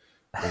Mekon.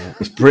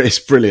 It's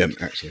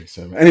brilliant, actually.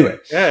 So anyway,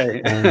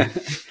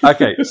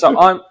 okay. So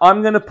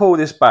I'm going to pull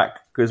this back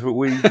because we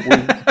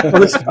pull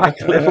this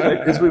back a little bit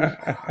because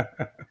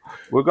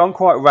we've gone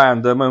quite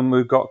random and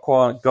we've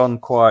gone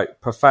quite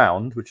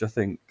profound, which I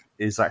think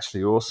is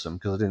actually awesome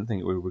because I didn't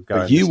think we would go.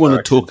 But you want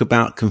to talk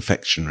about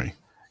confectionery?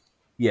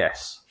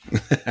 Yes.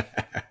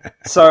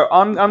 So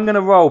I'm going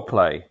to role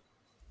play,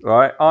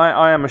 right?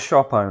 I am a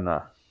shop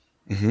owner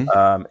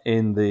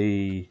in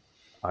the,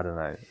 I don't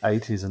know,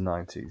 80s and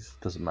 90s.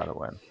 Doesn't matter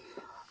when.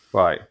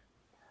 Right.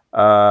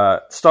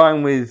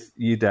 Starting with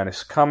you,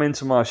 Dennis. Come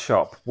into my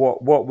shop.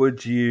 What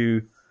would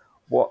you,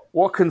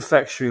 what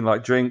confectionery,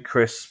 like drink,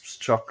 crisps,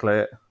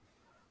 chocolate,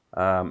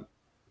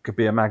 could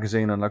be a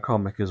magazine and a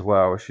comic as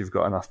well if you've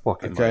got enough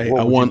pocket money. Okay,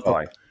 What would you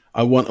buy?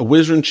 I want a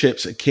Whizzer and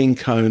Chips, a King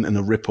Cone, and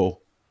a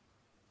Ripple.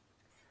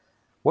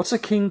 What's a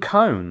King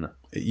Cone?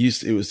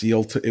 It was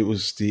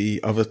the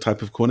other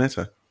type of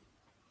cornetto.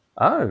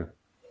 Oh.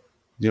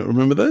 You don't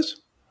remember those?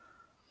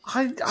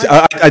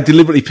 I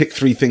deliberately picked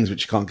 3 things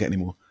which you can't get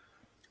anymore.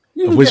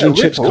 you A can Whizzer get and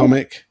Chips Ripple.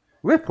 comic.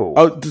 Ripple.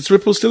 Oh, does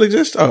Ripple still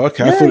exist? Oh,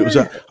 okay. Yeah, I thought it was.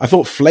 yeah. I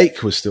thought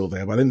Flake was still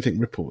there, but I didn't think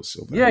Ripple was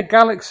still there. Yeah,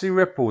 Galaxy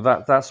Ripple.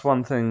 That's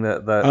one thing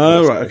that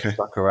Oh, that's right, okay.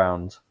 stuck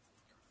around.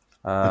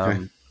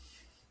 Okay.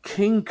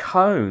 King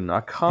Cone. I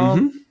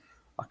can't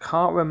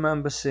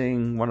remember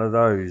seeing one of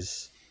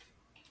those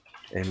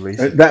in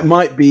recent. That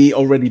might be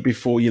already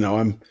before.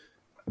 I'm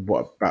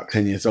about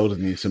 10 years older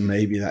than you, so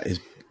maybe that is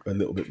a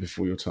little bit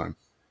before your time.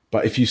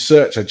 But if you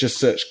search, I just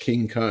searched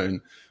King Cone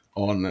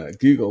on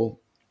Google.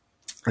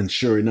 And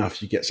sure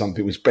enough, you get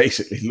something which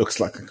basically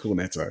looks like a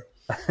cornetto.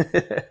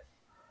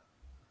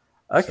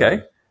 Okay.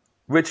 So.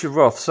 Richard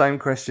Roth, same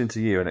question to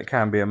you, and it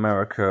can be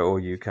America or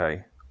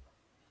UK.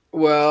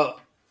 Well,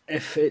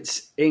 if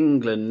it's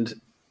England,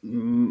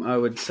 I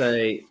would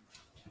say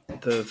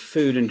the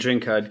food and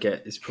drink I'd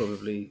get is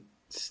probably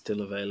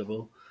still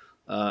available.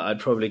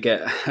 I'd probably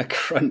get a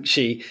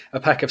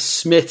pack of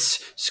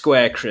Smith's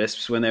Square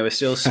Crisps when they were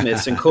still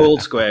Smith's and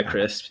called Square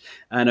Crisps,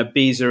 and a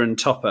Beezer and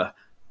Topper.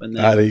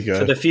 There you go.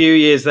 For the few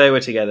years they were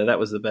together, that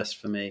was the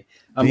best for me.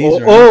 And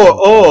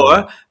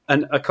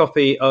a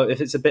copy of,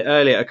 if it's a bit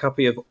earlier, a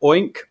copy of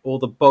Oink or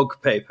the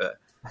Bog Paper.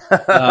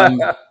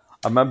 I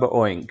remember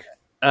Oink.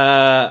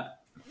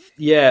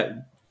 Yeah.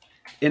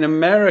 In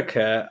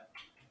America,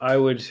 I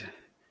would...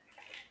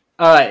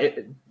 All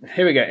right,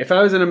 here we go. If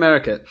I was in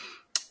America,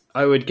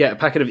 I would get a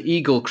packet of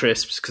Eagle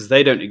Crisps because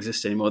they don't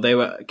exist anymore. They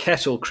were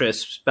Kettle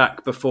Crisps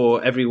back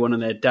before everyone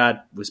and their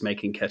dad was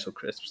making Kettle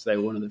Crisps. They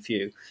were one of the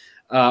few.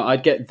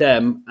 I'd get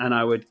them, and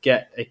I would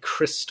get a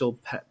Crystal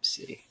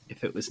Pepsi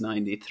if it was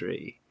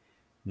 93.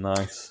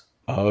 Nice.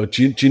 Oh,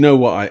 do you know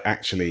what I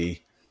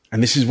actually...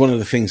 And this is one of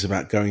the things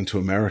about going to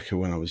America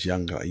when I was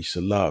younger I used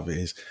to love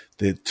is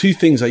the 2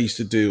 things I used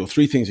to do, or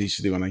 3 things I used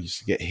to do when I used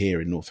to get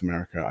here in North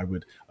America. I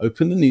would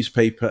open the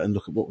newspaper and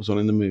look at what was on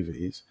in the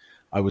movies.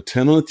 I would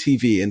turn on the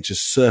TV and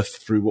just surf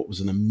through what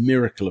was a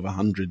miracle of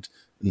 100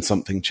 and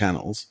something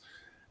channels.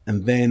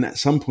 And then at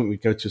some point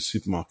we'd go to a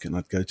supermarket and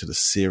I'd go to the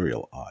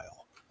cereal aisle.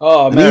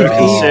 Oh,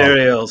 American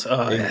cereals.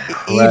 Oh, yeah.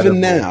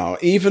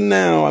 Even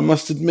now, I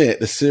must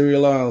admit, the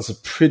cereal aisles are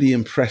pretty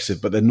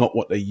impressive, but they're not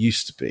what they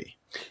used to be.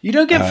 You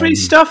don't get free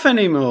stuff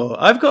anymore.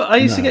 I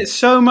used to get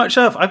so much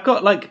stuff. I've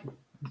got like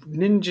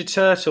Ninja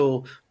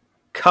Turtle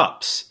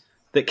cups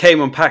that came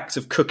on packs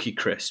of Cookie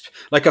Crisp,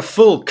 like a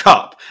full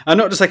cup, and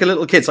not just like a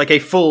little kid's, like a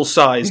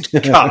full-sized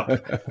cup.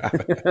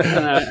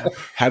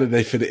 How did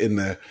they fit it in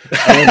there?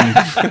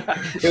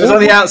 It was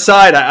on the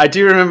outside. I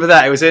do remember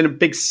that. It was in a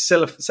big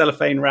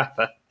cellophane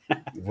wrapper.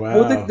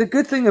 Wow. Well, the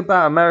good thing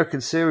about American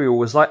cereal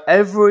was like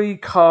every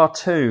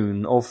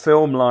cartoon or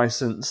film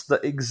license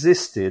that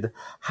existed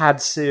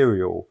had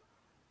cereal.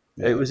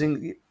 Yeah. It was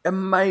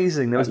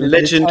amazing. There was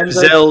Legend Nintendo. of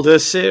Zelda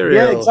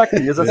cereal. Yeah,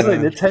 exactly. As I say,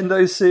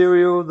 Nintendo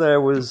cereal.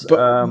 There was.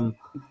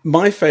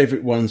 My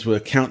favourite ones were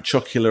Count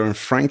Chocula and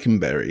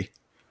Frankenberry.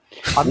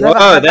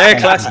 Whoa,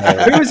 they're classic.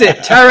 Who was it?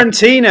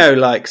 Tarantino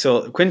likes,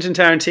 or Quentin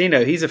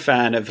Tarantino. He's a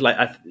fan of like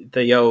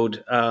the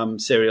old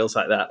cereals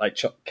like that, like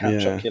Count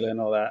Chocula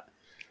and all that.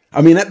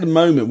 I mean, at the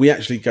moment, we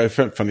actually go,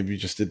 funny, we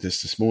just did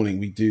this morning.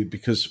 We do,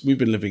 because we've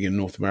been living in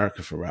North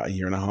America for about 1.5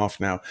 years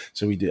now.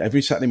 So we do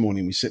every Saturday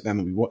morning, we sit down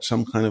and we watch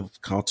some kind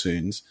of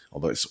cartoons,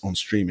 although it's on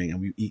streaming,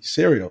 and we eat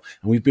cereal.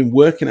 And we've been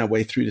working our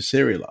way through the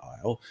cereal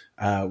aisle.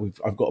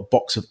 I've got a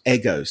box of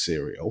Eggo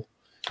cereal.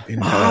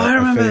 I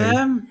remember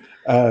them.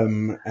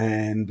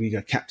 And we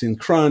got Captain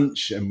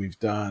Crunch, and we've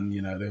done,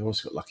 they've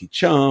also got Lucky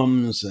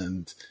Charms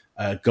and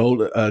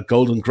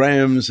Golden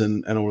Grahams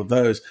and all of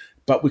those.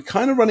 But we're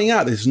kind of running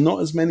out. There's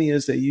not as many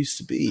as there used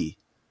to be,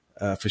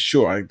 for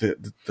sure. They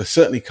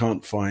certainly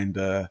can't find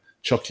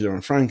Chocula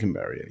and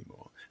Frankenberry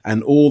anymore.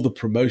 And all the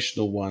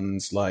promotional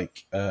ones,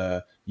 like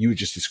you were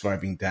just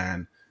describing,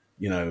 Dan,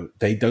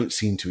 they don't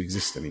seem to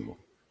exist anymore.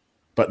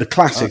 But the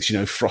classics,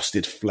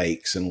 Frosted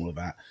Flakes and all of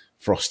that,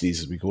 Frosties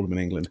as we call them in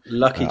England,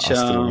 Lucky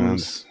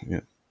Charms,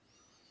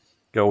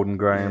 Golden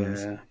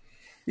Grahams.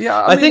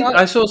 Yeah, I think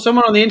I saw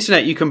someone on the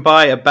internet. You can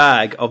buy a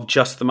bag of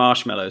just the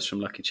marshmallows from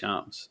Lucky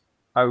Charms.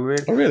 Oh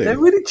really? They're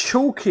really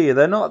chalky.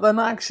 They're not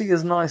actually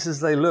as nice as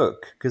they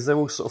look because they're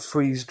all sort of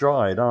freeze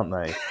dried, aren't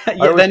they?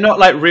 They're not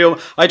like real.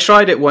 I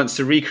tried it once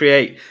to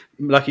recreate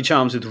Lucky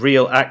Charms with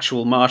real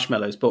actual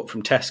marshmallows bought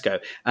from Tesco,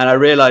 and I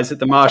realized that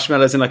the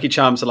marshmallows in Lucky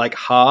Charms are like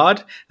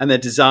hard and they're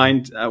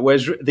designed,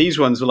 whereas these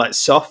ones were like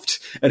soft,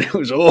 and it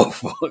was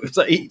awful. It was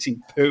like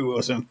eating poo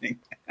or something.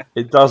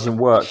 It doesn't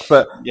work,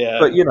 but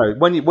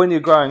when you're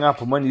growing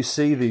up and when you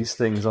see these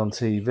things on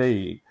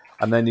TV.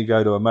 And then you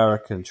go to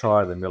America and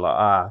try them. You're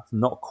like,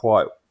 not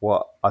quite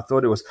what I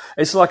thought it was.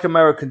 It's like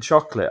American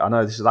chocolate. I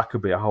know that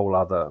could be a whole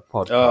other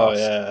podcast. Oh,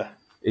 yeah.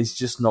 It's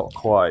just not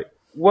quite.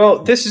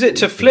 Well, this is it.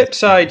 To flip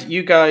side,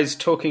 you guys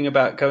talking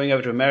about going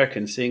over to America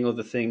and seeing all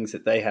the things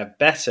that they have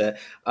better.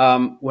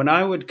 When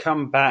I would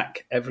come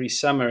back every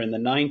summer in the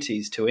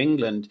 90s to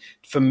England,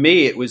 for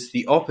me, it was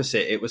the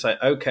opposite. It was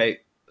like,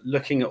 okay,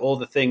 looking at all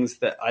the things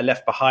that I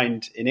left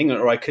behind in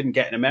England or I couldn't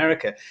get in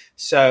America.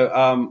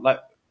 So,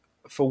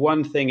 for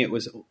one thing, it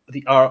was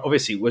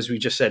obviously, as we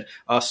just said,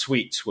 our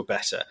sweets were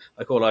better.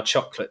 Like all our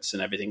chocolates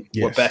and everything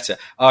were better.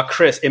 Our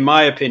in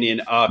my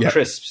opinion,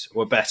 crisps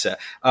were better.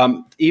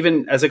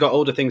 Even as I got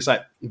older, things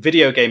like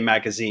video game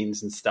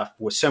magazines and stuff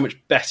were so much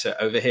better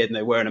over here than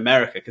they were in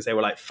America because they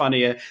were like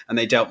funnier and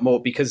they dealt more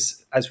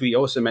because, as we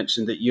also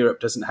mentioned, that Europe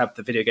doesn't have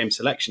the video game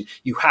selection.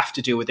 You have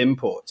to deal with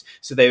imports.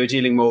 So they were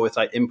dealing more with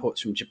like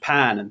imports from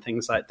Japan and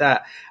things like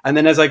that. And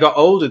then as I got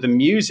older, the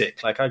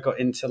music, like I got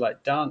into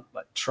like dance,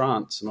 like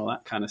trance and all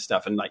that kind of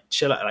stuff and like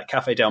chill out, like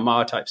Cafe Del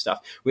Mar type stuff,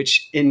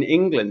 which in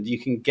England you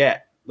can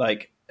get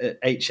like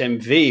at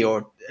HMV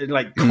or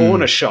like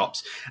corner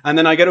shops. And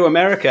then I go to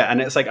America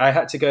and it's like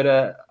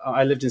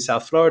I lived in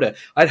South Florida.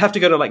 I'd have to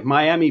go to like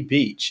Miami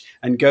Beach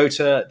and go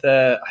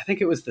to I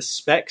think it was the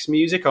Specs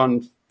Music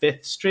on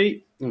 5th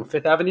Street, or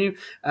 5th Avenue.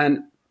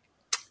 And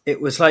it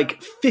was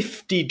like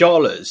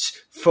 $50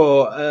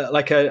 for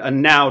like a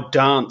now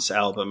dance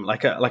album,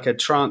 like a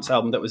trance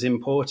album that was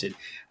imported.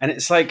 And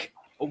it's like,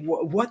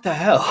 what the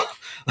hell?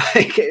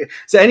 Like,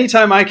 so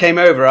anytime I came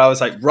over, I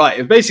was like,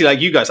 right, basically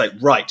like you guys, like,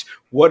 right,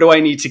 what do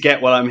I need to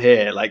get while I'm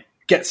here? Like,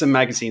 get some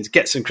magazines,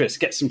 get some crisps,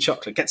 get some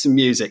chocolate, get some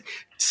music,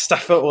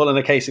 stuff it all in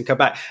a case and come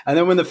back. And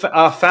then when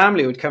our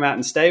family would come out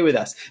and stay with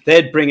us,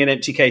 they'd bring an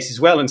empty case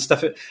as well and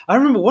stuff it. I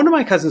remember one of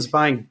my cousins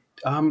buying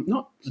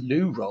not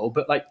loo roll,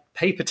 but like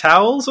paper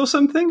towels or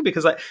something,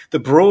 because like the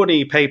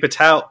Brawny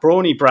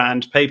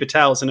brand paper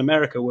towels in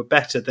America were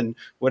better than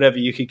whatever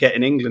you could get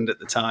in England at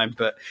the time.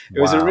 But it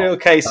was a real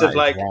case of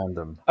like,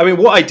 random. I mean,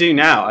 what I do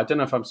now, I don't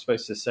know if I'm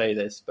supposed to say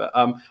this, but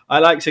I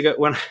like to go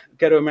when I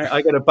go to America,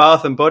 I go to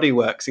Bath and Body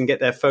Works and get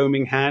their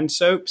foaming hand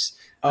soaps.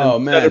 Oh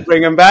man! To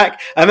bring them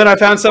back, and then I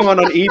found someone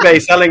on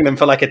eBay selling them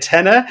for like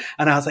 $10,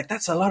 and I was like,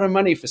 "That's a lot of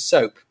money for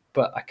soap."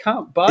 But I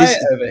can't buy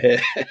it over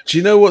here. Do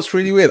you know what's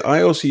really weird?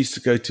 I also used to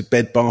go to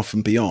Bed Bath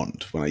 &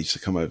 Beyond when I used to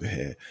come over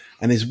here.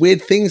 And there's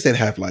weird things they'd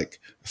have like,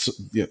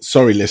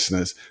 sorry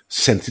listeners,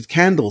 scented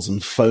candles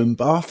and foam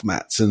bath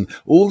mats and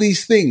all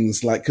these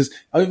things. Like, because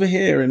over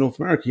here in North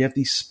America, you have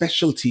these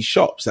specialty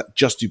shops that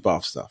just do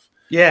bath stuff.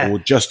 Yeah. Or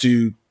just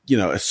do,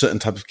 a certain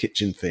type of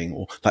kitchen thing,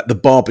 or like the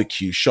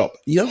barbecue shop.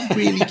 You don't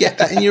really get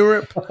that in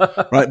Europe,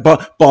 right?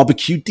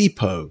 Barbecue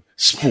Depot,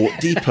 Sport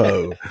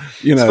Depot,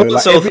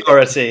 Sports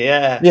Authority,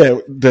 yeah.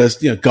 There's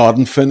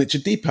Garden Furniture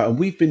Depot, and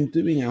we've been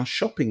doing our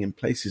shopping in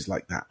places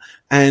like that.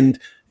 And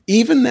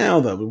even now,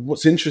 though,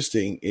 what's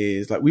interesting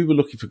is like we were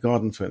looking for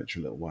garden furniture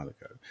a little while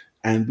ago,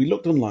 and we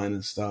looked online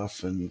and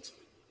stuff, and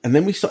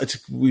then we started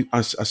to. I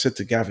said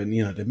to Gavin,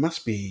 there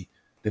must be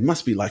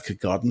like a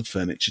Garden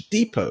Furniture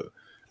Depot.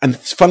 And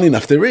funnily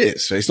enough, there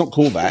is. So it's not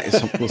called that. It's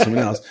called something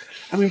else.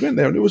 And we went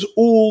there and it was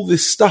all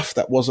this stuff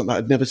that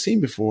I'd never seen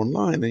before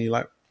online. And you're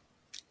like,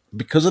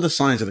 because of the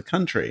size of the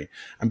country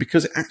and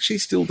because it actually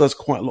still does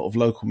quite a lot of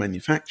local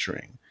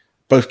manufacturing,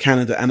 both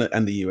Canada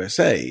and the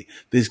USA,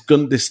 there's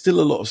still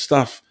a lot of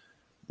stuff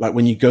like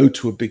when you go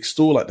to a big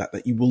store like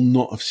that you will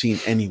not have seen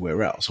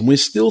anywhere else. And we're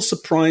still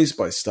surprised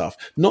by stuff,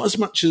 not as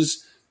much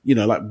as,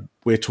 like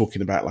we're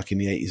talking about like in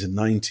the 80s and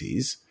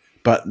 90s.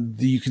 But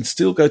you can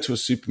still go to a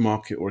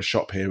supermarket or a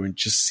shop here and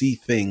just see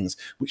things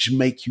which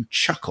make you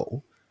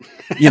chuckle.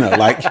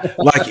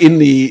 Like in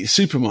the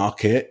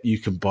supermarket, you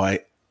can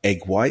buy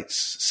egg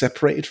whites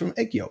separated from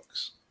egg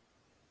yolks,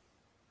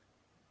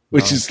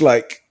 which is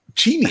like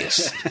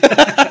genius.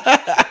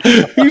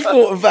 Who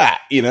thought of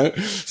that?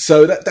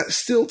 So that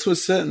still to a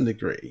certain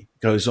degree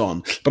goes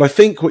on. But I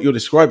think what you're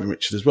describing,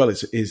 Richard, as well,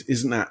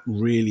 isn't that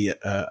really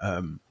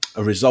a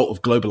result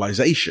of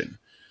globalization?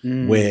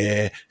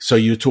 Where, so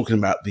you're talking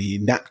about the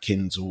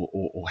napkins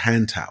or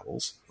hand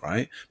towels,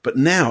 right? But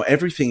now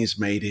everything is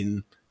made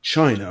in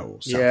China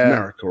or South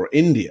America or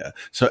India.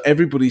 So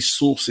everybody's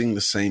sourcing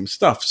the same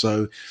stuff.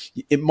 So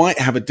it might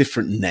have a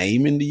different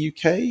name in the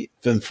UK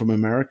than from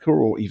America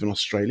or even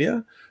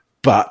Australia,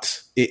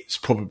 but it's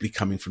probably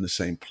coming from the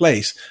same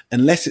place,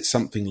 unless it's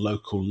something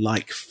local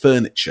like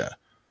furniture.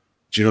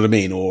 Do you know what I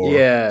mean?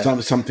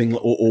 Or something,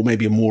 or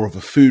maybe more of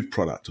a food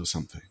product or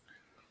something.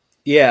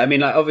 Yeah, I mean,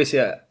 like,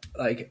 obviously,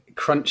 like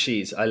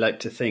Crunchies, I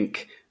like to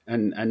think,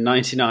 and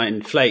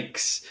 99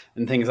 Flakes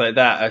and things like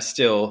that are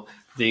still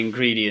the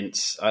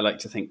ingredients I like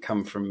to think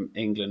come from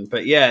England.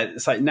 But yeah,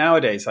 it's like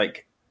nowadays,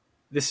 like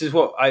this is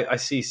what I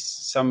see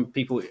some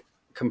people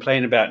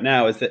complain about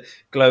now, is that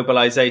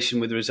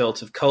globalization with the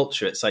result of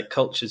culture. It's like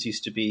cultures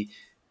used to be,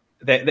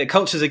 their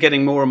cultures are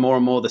getting more and more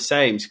and more the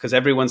same because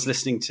everyone's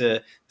listening to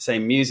the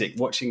same music,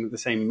 watching the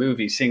same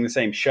movies, seeing the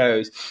same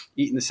shows,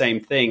 eating the same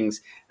things.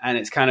 And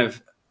it's kind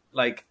of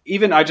like,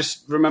 even I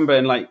just remember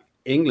in like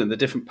England, the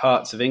different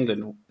parts of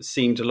England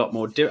seemed a lot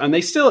more different, and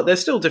they're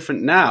still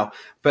different now.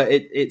 But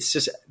it's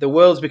just the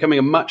world's becoming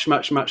a much,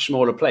 much, much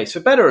smaller place, for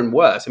better and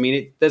worse. I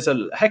mean, there's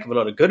a heck of a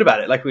lot of good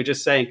about it. Like we were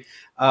just saying,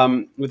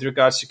 with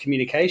regards to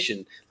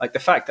communication, like the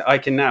fact that I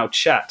can now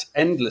chat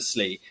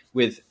endlessly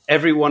with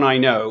everyone I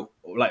know,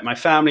 like my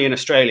family in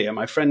Australia,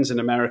 my friends in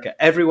America,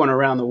 everyone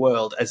around the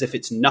world, as if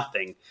it's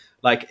nothing.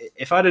 Like,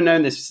 if I'd have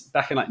known this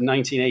back in like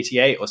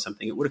 1988 or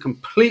something, it would have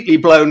completely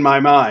blown my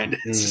mind.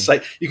 It's just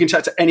like, you can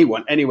chat to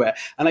anyone, anywhere.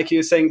 And like you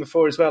were saying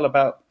before as well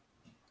about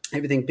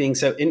everything being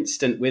so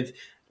instant with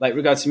like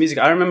regards to music.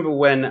 I remember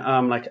when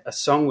like a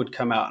song would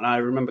come out, and I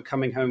remember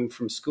coming home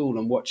from school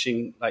and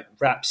watching like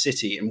Rap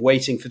City and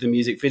waiting for the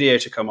music video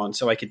to come on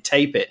so I could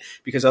tape it,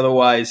 because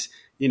otherwise,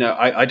 you know,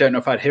 I don't know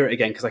if I'd hear it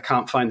again because I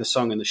can't find the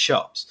song in the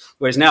shops.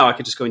 Whereas now I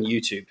could just go on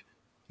YouTube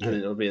and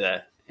it'll be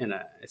there. You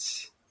know,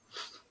 it's...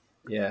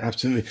 Yeah,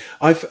 absolutely.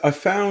 I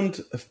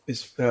found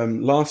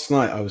last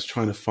night I was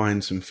trying to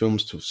find some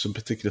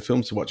particular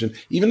films to watch, and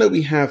even though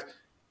we have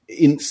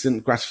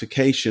instant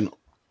gratification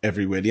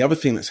everywhere, the other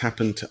thing that's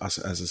happened to us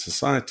as a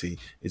society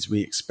is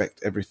we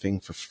expect everything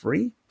for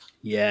free.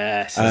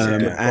 Yes, that's a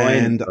good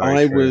point.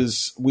 And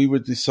we were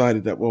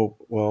decided that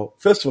well,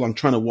 first of all, I'm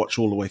trying to watch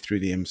all the way through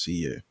the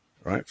MCU.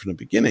 Right from the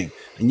beginning,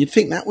 and you'd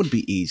think that would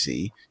be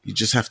easy. You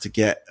just have to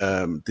get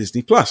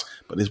Disney Plus,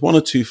 but there's one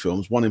or two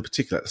films, one in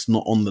particular that's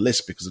not on the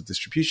list because of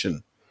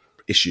distribution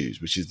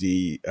issues, which is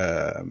the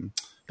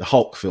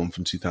Hulk film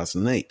from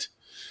 2008.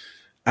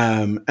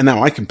 And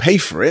now I can pay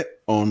for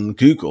it on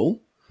Google,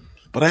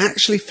 but I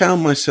actually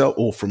found myself,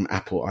 or from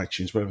Apple,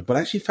 iTunes, whatever, but I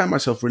actually found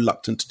myself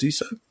reluctant to do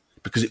so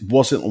because it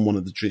wasn't on one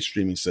of the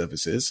streaming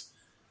services.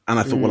 And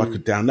I thought, well, I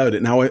could download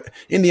it. Now,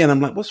 in the end, I'm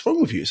like, what's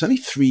wrong with you? It's only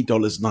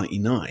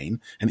 $3.99,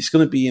 and it's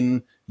going to be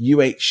in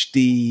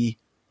UHD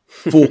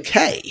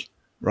 4K,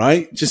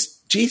 right?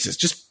 Just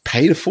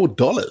pay the $4.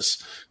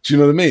 Do you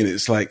know what I mean?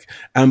 It's like,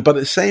 but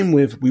the same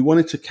with, we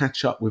wanted to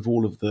catch up with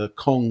all of the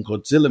Kong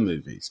Godzilla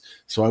movies.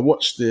 So I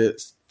watched the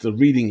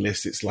reading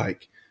list. It's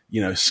like,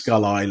 you know,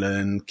 Skull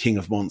Island, King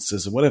of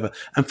Monsters, or whatever.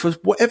 And for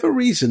whatever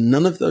reason,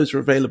 none of those are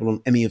available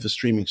on any of the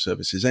streaming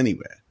services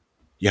anywhere.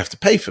 You have to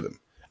pay for them.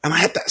 And I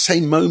had that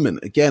same moment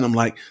again. I'm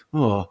like,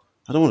 oh,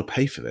 I don't want to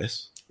pay for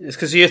this. It's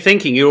because you're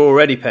thinking you're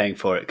already paying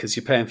for it because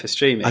you're paying for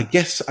streaming. I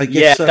guess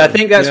yeah, so. I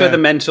think that's where the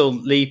mental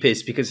leap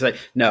is, because like,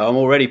 no, I'm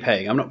already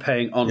paying. I'm not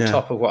paying on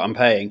top of what I'm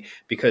paying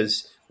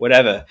because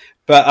whatever.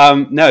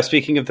 But no,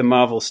 speaking of the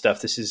Marvel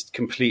stuff, this is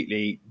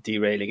completely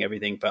derailing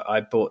everything. But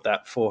I bought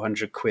that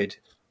 400 quid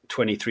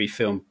 23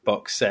 film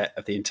box set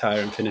of the entire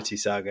Infinity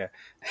Saga.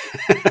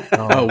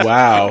 Oh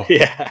wow.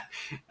 Yeah.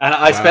 And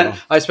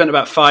I spent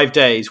about 5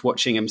 days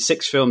watching him,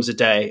 6 films a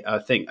day. I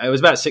think it was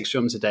about 6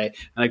 films a day,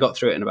 and I got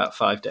through it in about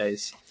 5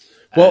 days.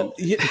 Well,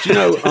 do you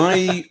know,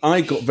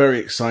 I got very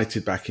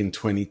excited back in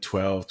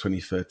 2012,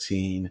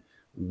 2013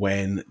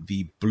 when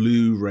the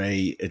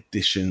Blu-ray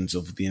editions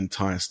of the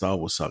entire Star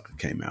Wars saga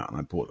came out, and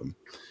I bought them.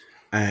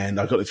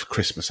 And I got it for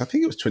Christmas. I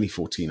think it was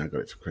 2014 I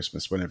got it for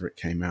Christmas, whenever it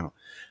came out.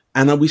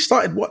 And we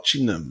started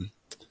watching them.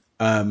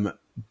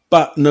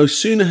 But no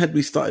sooner had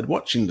we started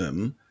watching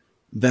them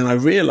than I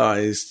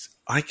realized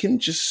I can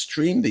just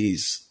stream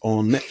these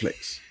on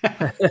Netflix.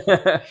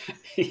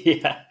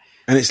 Yeah.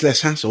 And it's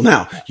less hassle.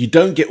 Now, you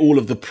don't get all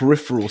of the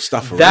peripheral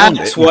stuff around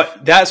it.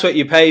 That's what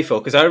you pay for.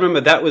 Because I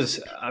remember that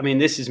was, I mean,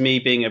 this is me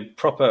being a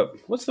proper,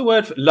 what's the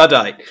word for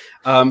Luddite,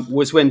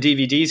 was when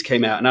DVDs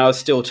came out, and I was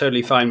still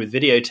totally fine with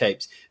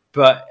videotapes.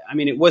 But, I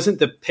mean, it wasn't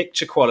the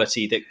picture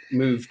quality that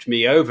moved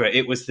me over.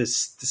 It was the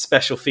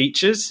special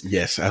features.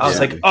 Yes, absolutely. I was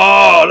like,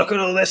 oh, look at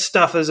all this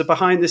stuff. There's a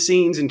behind the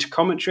scenes and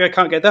commentary. I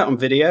can't get that on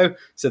video.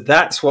 So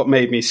that's what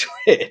made me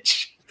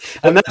switch.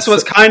 And that's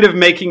what's kind of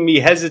making me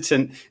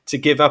hesitant to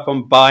give up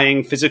on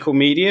buying physical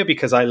media,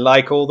 because I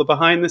like all the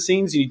behind the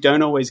scenes. You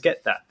don't always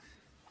get that.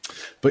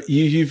 But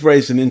you've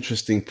raised an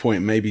interesting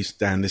point. Maybe,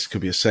 Dan, this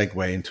could be a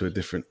segue into a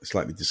different,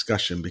 slightly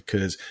discussion,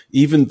 because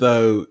even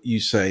though you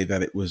say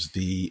that it was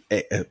the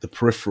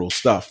peripheral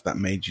stuff that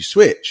made you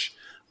switch,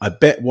 I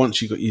bet once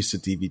you got used to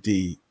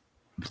DVD,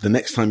 the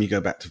next time you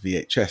go back to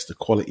VHS, the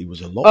quality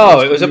was a lot worse.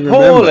 Oh, it was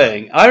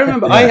appalling. I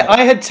remember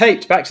I had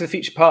taped Back to the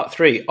Future Part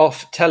 3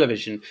 off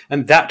television,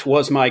 and that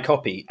was my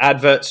copy,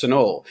 adverts and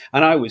all.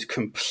 And I was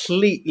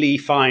completely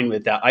fine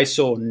with that. I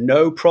saw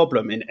no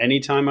problem in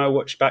any time I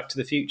watched Back to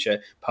the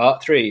Future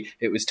Part 3.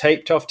 It was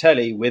taped off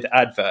telly with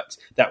adverts.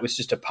 That was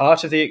just a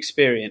part of the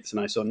experience,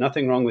 and I saw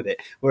nothing wrong with it.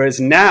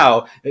 Whereas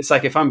now, it's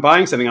like if I'm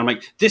buying something, I'm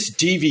like, this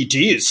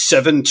DVD is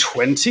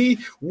 720?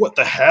 What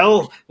the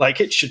hell?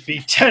 Like, it should be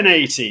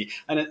 1080.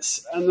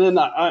 It's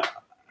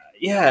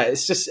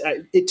just,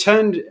 it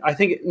turned, I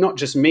think, not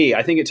just me,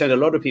 I think it turned a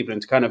lot of people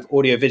into kind of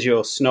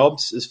audiovisual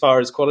snobs as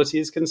far as quality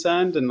is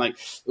concerned. And like,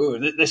 oh,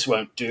 this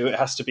won't do. It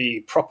has to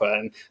be proper.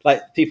 And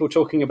like people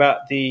talking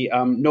about the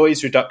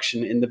noise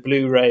reduction in the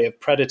Blu-ray of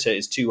Predator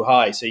is too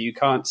high, so you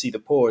can't see the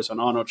pores on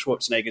Arnold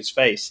Schwarzenegger's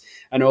face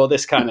and all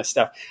this kind of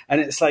stuff. And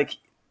it's like,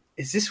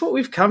 is this what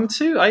we've come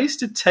to? I used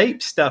to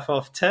tape stuff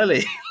off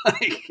telly.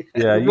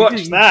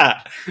 Watch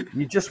that.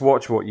 You just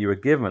watch what you were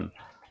given.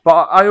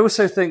 But I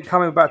also think,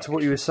 coming back to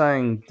what you were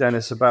saying,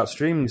 Dennis, about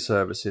streaming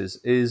services,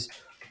 is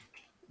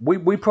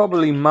we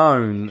probably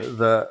moan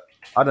that,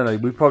 I don't know,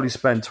 we probably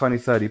spend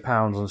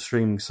 £20-30 on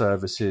streaming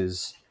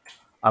services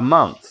a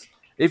month.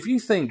 If you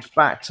think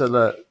back to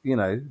the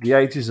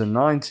 80s and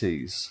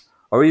 90s,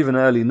 or even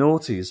early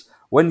noughties,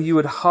 when you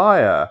would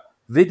hire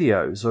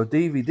videos or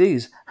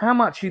DVDs, how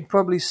much you'd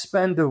probably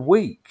spend a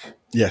week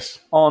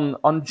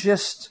on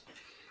just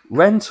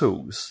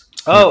rentals.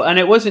 Oh, and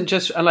it wasn't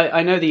just, like,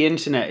 I know the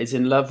internet is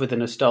in love with the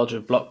nostalgia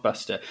of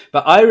Blockbuster,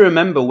 but I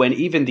remember when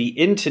even the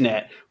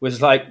internet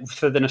was like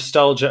for the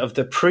nostalgia of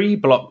the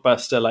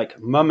pre-Blockbuster,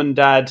 like mum and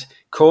dad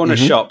corner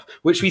shop,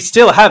 which we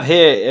still have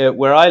here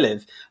where I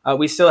live.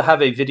 We still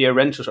have a video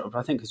rental shop,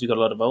 I think, because we've got a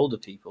lot of older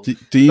people.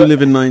 Do you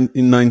live in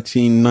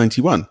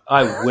 1991?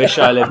 I wish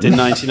I lived in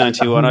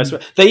 1991. I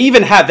swear. They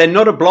even have, they're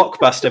not a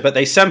Blockbuster, but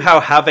they somehow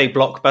have a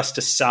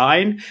Blockbuster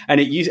sign. And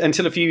it used,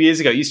 until a few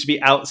years ago, it used to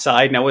be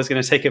outside, and I was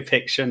going to take a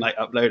picture and like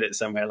upload it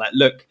somewhere. Like,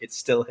 look, it's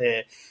still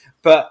here.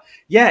 But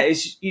yeah,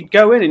 you'd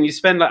go in and you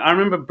spend, like, I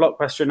remember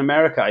Blockbuster in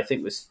America, I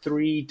think was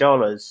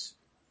 $3.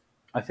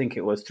 I think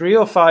it was $3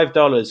 or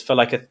 $5 for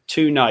like a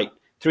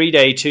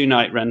 3-day,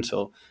 2-night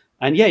rental.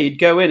 And yeah, you'd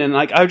go in and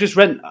like, I would just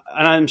rent,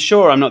 and I'm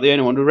sure I'm not the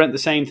only one who rent the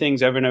same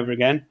things over and over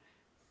again.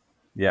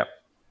 Yeah.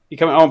 You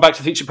come, oh, Back to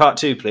the Future Part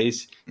 2,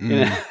 please.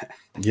 You know?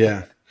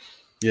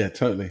 Yeah,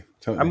 totally.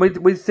 And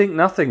we'd think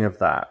nothing of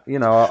that. You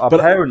know, our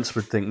parents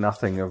would think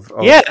nothing of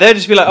yeah, they'd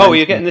just be like, oh,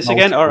 you're getting this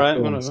again? All right,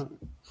 whatever.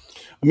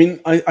 I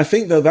mean, I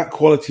think, though, that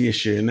quality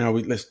issue, and now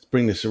let's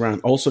bring this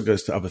around, also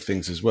goes to other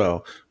things as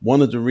well.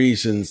 One of the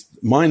reasons,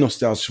 my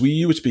nostalgia,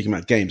 you were speaking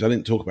about games, I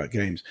didn't talk about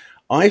games.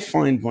 I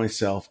find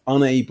myself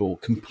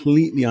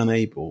completely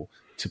unable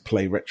to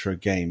play retro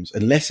games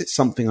unless it's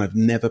something I've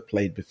never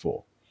played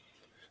before.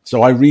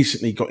 So I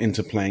recently got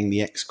into playing the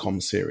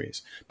XCOM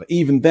series. But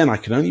even then, I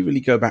could only really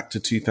go back to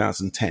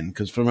 2010,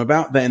 because from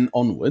about then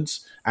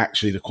onwards,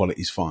 actually, the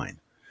quality's fine.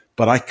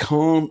 But I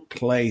can't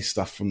play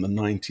stuff from the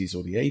 90s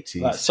or the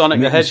 80s. Like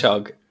Sonic the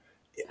Hedgehog?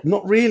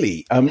 Not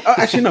really.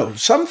 Actually, no.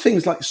 Some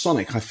things like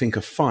Sonic I think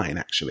are fine,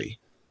 actually.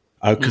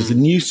 Because the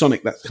new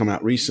Sonic that's come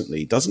out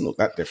recently doesn't look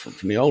that different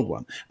from the old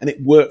one. And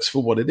it works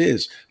for what it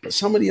is. But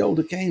some of the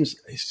older games,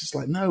 it's just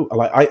like, no.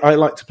 I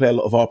like to play a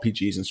lot of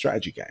RPGs and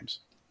strategy games.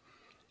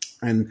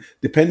 And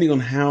depending on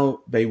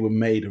how they were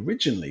made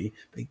originally,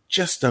 they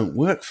just don't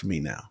work for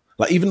me now.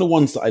 Like even the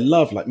ones that I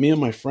love, like me and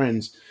my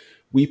friends,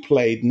 we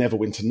played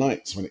Neverwinter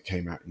Nights when it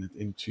came out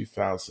in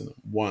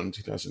 2001,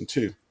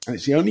 2002. And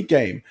it's the only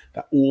game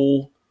that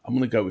I'm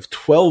going to go with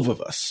 12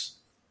 of us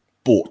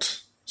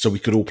bought so we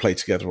could all play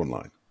together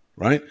online,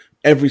 right?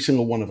 Every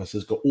single one of us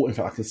has got in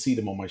fact, I can see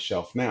them on my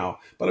shelf now,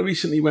 but I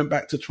recently went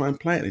back to try and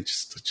play it. I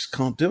just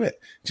can't do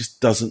it. It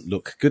just doesn't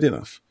look good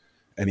enough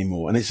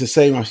anymore. And it's the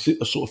same, I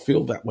sort of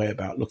feel that way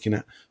about looking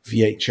at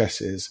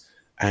VHSs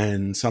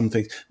and some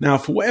things. Now,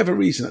 for whatever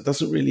reason, that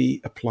doesn't really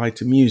apply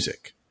to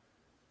music.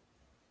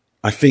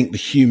 I think the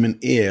human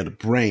ear, the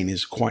brain,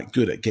 is quite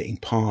good at getting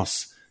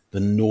past the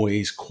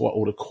noise,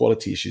 all the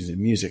quality issues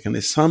in music. And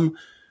there's some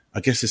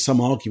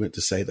argument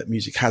to say that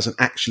music hasn't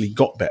actually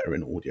got better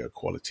in audio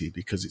quality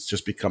because it's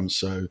just become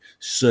so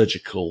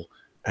surgical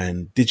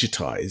and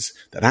digitized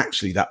that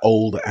actually that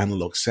older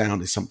analog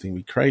sound is something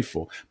we crave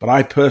for. But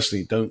I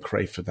personally don't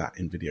crave for that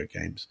in video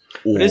games.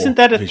 But isn't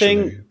that a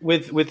thing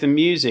with the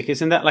music?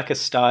 Isn't that like a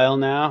style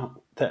now?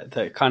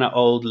 That kind of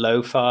old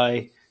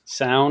lo-fi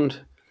sound?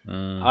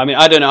 I mean,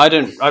 I don't know.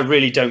 I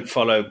really don't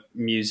follow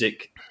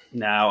music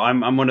now.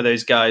 I'm one of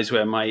those guys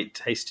where my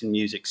taste in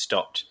music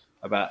stopped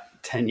about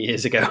 10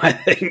 years ago, I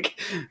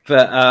think.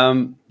 But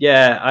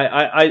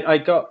I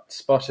got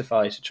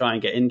Spotify to try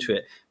and get into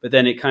it, but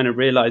then it kind of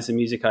realized the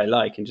music I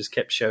like and just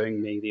kept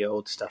showing me the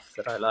old stuff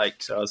that I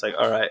liked. So I was like,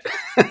 all right,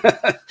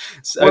 okay,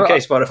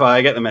 Spotify,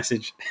 I get the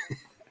message.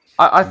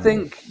 I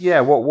think,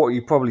 what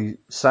you're probably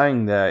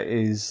saying there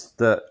is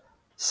that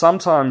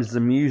sometimes the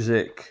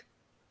music,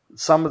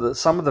 some of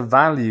the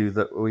value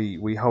that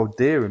we hold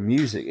dear in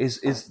music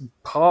is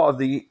part of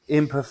the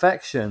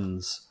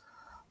imperfections,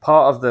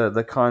 part of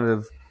the kind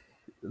of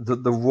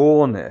the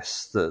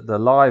rawness, the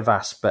live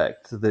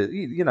aspect,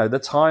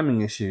 the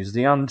timing issues,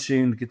 the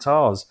untuned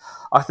guitars.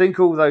 I think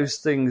all those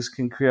things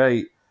can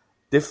create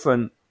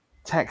different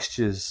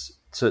textures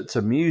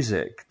to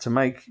music to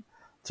make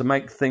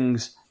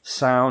things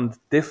sound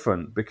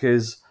different,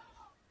 because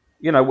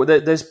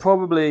there's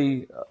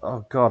probably,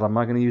 oh God, am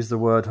I going to use the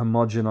word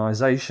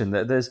homogenization?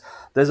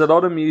 There's a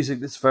lot of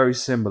music that's very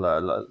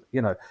similar.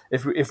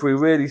 If we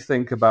really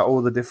think about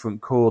all the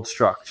different chord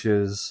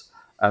structures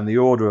and the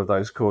order of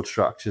those chord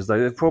structures,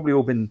 they've probably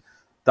all been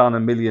done a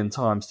million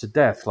times to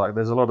death. Like,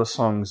 there's a lot of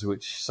songs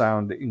which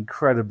sound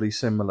incredibly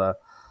similar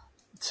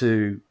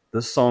to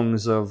the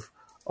songs of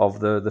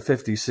the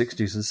 50s,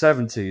 60s, and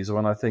 70s,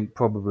 when I think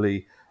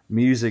probably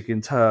music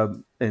in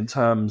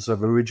terms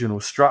of original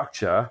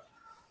structure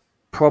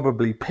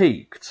probably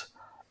peaked.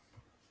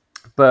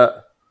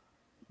 But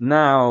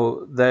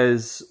now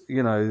there's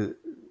the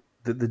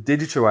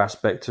digital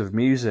aspect of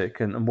music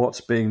and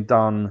what's being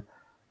done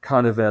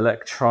kind of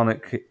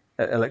electronically,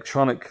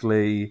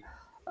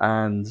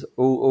 and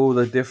all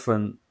the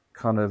different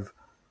kind of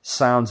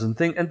sounds and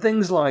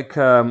things like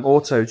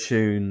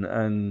auto-tune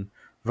and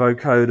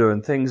vocoder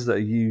and things that are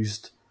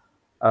used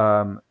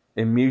in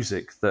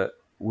music that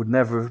would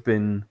never have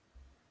been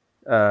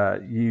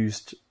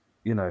used,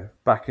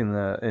 back in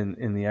the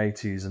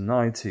 80s and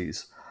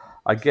 90s.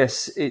 I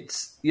guess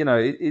it's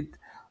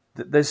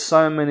there's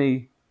so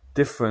many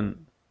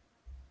different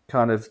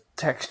kind of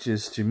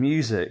textures to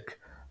music,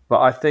 but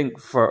I think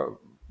for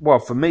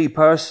me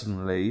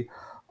personally,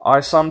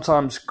 I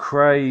sometimes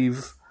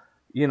crave,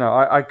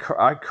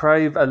 I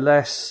crave a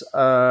less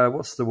a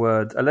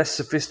less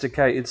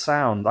sophisticated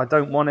sound. I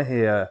don't want to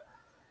hear,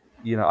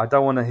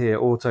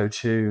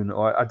 auto-tune,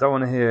 or I don't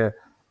want to hear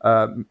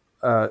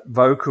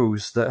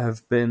vocals that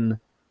have been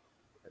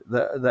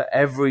that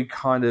every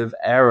kind of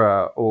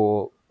error,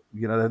 or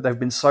they've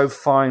been so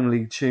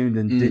finely tuned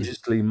and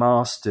digitally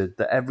mastered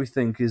that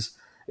everything is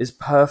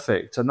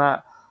perfect, and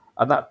that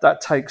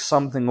takes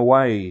something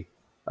away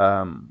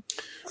from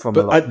a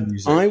lot of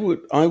music.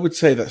 I would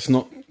say that's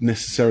not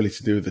necessarily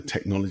to do with the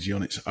technology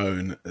on its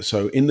own.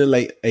 So in the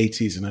late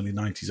 80s and early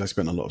 90s, I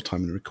spent a lot of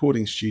time in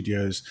recording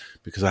studios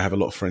because I have a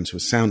lot of friends who are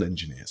sound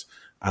engineers.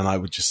 And I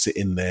would just sit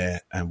in there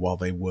and while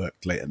they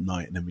worked late at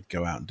night, and then we'd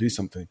go out and do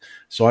something.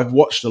 So I've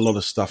watched a lot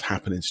of stuff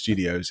happen in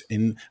studios,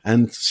 and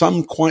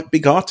some quite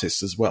big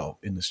artists as well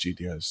in the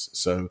studios.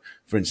 So,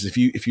 for instance,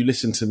 if you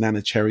listen to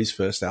Nana Cherry's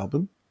first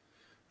album,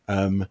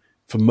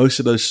 for most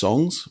of those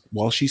songs,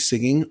 while she's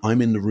singing,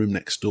 I'm in the room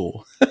next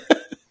door.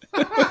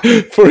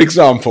 For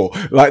example,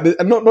 like,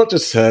 and not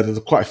just her. There's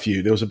quite a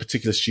few. There was a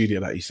particular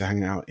studio that I used to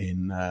hang out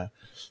in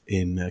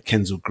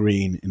Kensal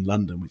Green in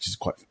London, which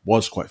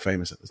was quite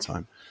famous at the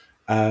time.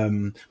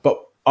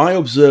 But I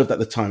observed at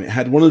the time, it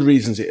had one of the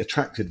reasons it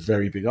attracted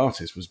very big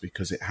artists was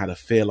because it had a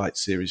Fairlight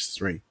Series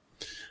 3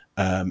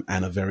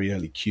 and a very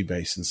early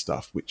Cubase and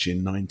stuff, which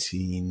in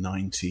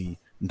 1990,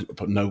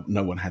 but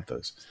no one had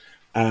those.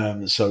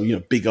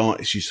 So, big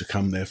artists used to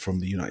come there from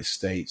the United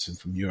States and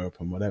from Europe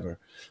and whatever.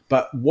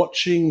 But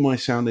watching my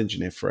sound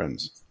engineer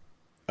friends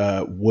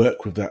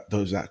work with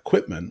that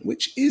equipment,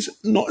 which is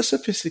not as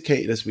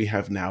sophisticated as we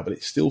have now, but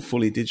it's still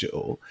fully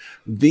digital.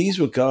 These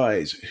were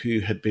guys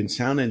who had been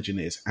sound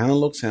engineers,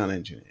 analog sound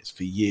engineers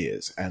for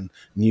years, and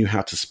knew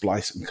how to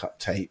splice and cut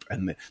tape,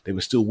 and they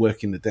were still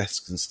working the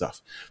desks and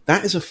stuff.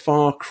 That is a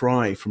far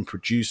cry from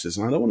producers,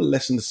 and I don't want to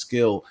lessen the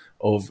skill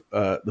of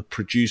the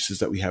producers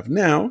that we have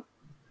now,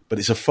 but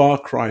it's a far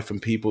cry from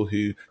people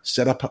who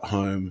set up at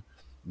home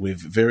with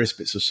various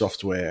bits of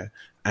software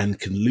and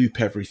can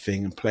loop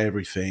everything and play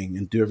everything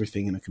and do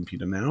everything in a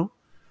computer now,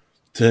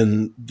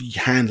 to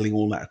handling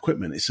all that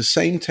equipment. It's the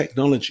same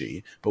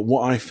technology, but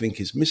what I think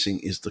is missing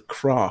is the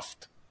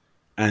craft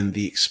and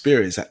the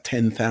experience, that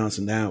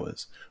 10,000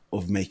 hours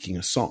of making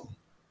a song.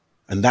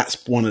 And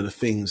that's one of the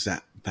things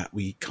that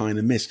we kind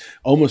of miss.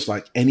 Almost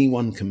like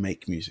anyone can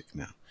make music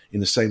now, in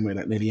the same way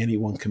that nearly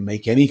anyone can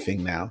make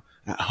anything now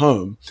at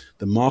home.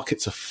 The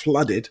markets are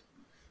flooded,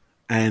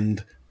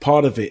 and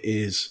part of it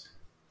is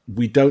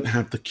we don't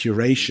have the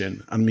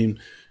curation. I mean,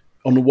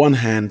 on the one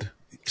hand,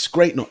 it's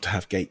great not to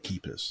have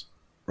gatekeepers,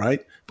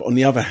 right? But on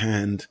the other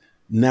hand,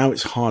 now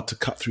it's hard to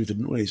cut through the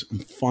noise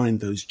and find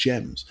those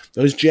gems.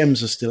 Those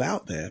gems are still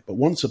out there, but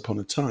once upon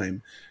a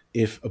time,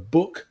 if a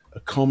book, a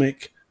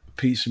comic, a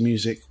piece of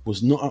music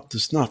was not up to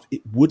snuff,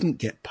 it wouldn't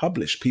get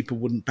published. People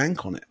wouldn't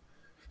bank on it.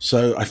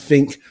 So I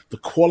think the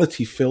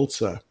quality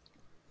filter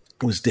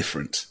was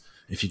different,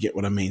 if you get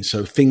what I mean.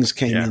 So things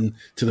came in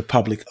to the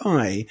public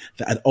eye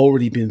that had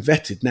already been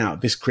vetted. Now,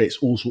 this creates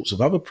all sorts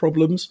of other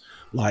problems,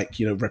 like,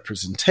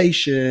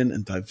 representation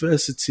and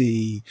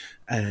diversity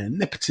and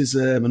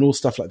nepotism and all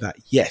stuff like that.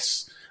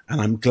 Yes. And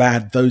I'm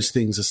glad those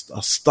things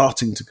are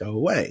starting to go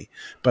away.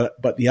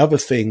 But the other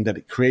thing that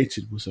it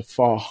created was a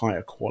far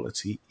higher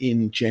quality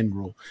in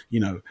general.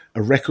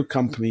 A record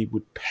company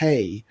would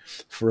pay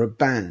for a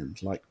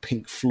band like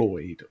Pink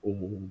Floyd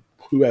or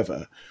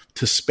whoever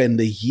to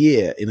spend a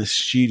year in a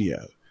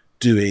studio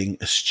doing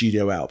a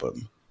studio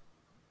album,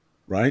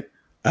 right?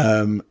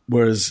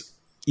 Whereas,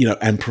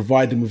 and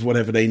provide them with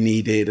whatever they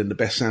needed and the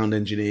best sound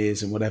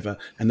engineers and whatever,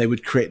 and they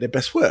would create their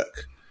best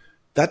work.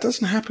 That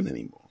doesn't happen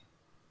anymore.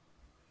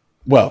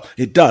 Well,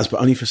 it does, but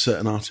only for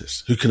certain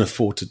artists who can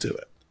afford to do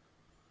it.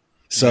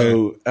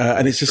 So,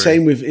 and it's the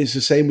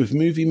same with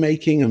movie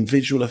making and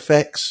visual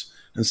effects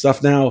and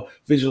stuff. Now,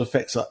 visual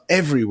effects are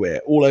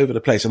everywhere, all over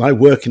the place. And I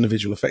work in the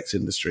visual effects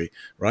industry,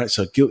 right?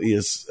 So guilty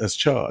as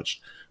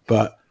charged.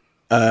 But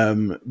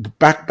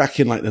back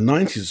in like the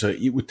 90s or so,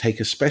 it would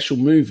take a special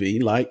movie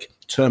like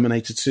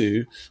Terminator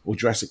 2 or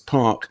Jurassic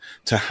Park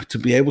to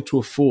be able to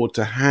afford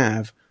to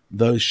have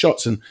those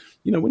shots. And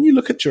when you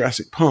look at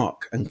Jurassic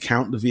Park and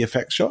count the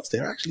VFX shots,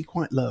 they're actually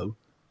quite low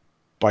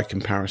by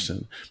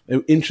comparison.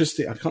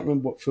 Interesting. I can't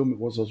remember what film it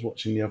was I was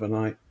watching the other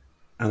night,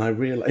 and I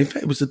realized, in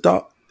fact, it was The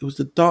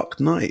Dark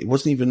Knight. It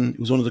was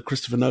one of the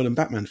Christopher Nolan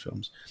Batman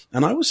films,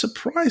 and I was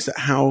surprised at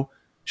how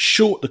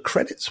short the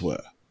credits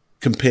were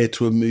compared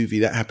to a movie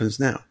that happens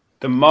now.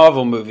 The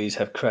Marvel movies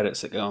have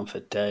credits that go on for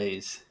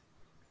days.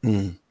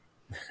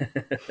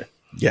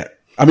 Yeah.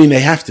 I mean, they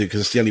have to, because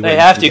it's the only way. They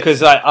have to,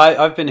 because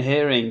I've been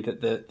hearing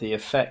that the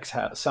effects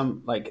house,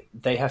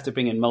 they have to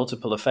bring in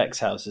multiple effects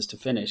houses to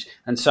finish,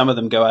 and some of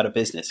them go out of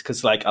business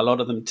because a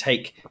lot of them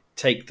take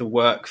the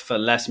work for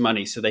less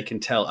money, so they can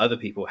tell other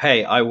people,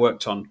 "Hey, I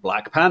worked on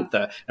Black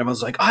Panther." And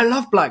everyone's like, "I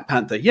love Black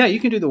Panther. Yeah, you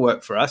can do the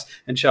work for us,"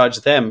 and charge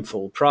them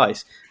full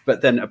price.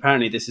 But then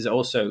apparently, this is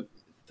also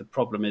the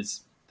problem: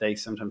 is they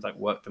sometimes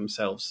work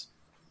themselves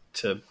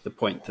to the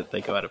point that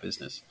they go out of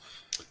business.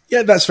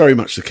 Yeah, that's very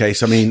much the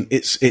case. I mean,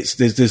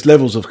 there's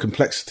levels of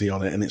complexity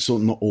on it, and it's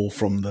not all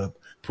from the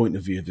point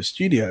of view of the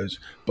studios,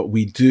 but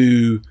we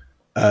do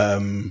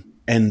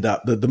end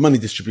up the money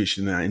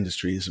distribution in our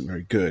industry isn't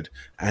very good,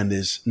 and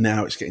it's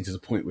getting to the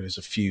point where there's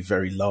a few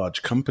very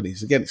large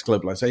companies. Again, it's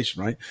globalization,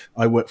 right?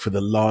 I work for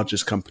the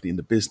largest company in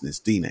the business,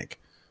 DNEG.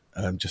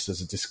 Just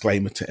as a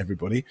disclaimer to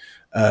everybody,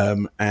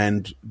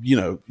 and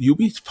you'll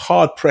be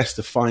hard pressed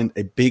to find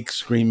a big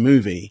screen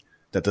movie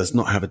that does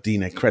not have a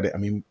DNEG credit. I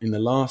mean, in the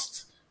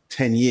last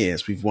 10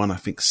 years, we've won, I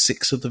think,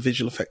 6 of the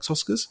visual effects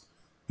Oscars.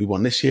 We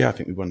won this year. I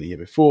think we won the year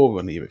before. We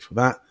won the year before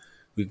that.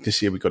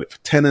 This year we got it for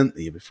Tenet.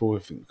 The year before, I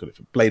think we got it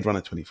for Blade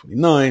Runner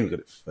 2049. We got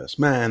it for First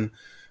Man.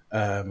 We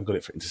got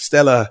it for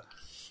Interstellar.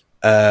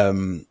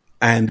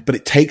 But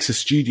it takes a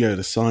studio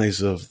the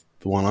size of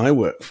the one I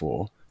work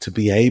for to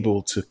be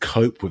able to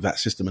cope with that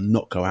system and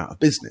not go out of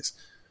business.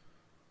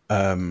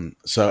 And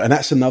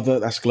that's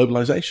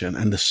globalization.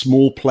 And the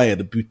small player,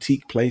 the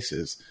boutique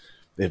places,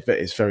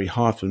 it's very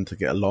hard for them to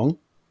get along.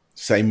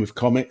 Same with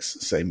comics,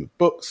 same with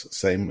books,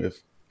 same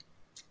with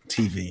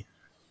TV.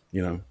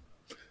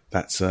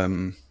 That's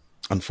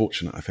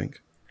unfortunate, I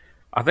think.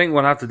 I think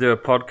we'll have to do a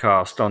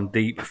podcast on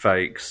deep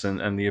fakes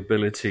and the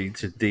ability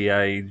to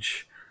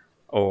de-age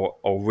or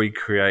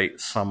recreate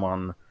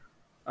someone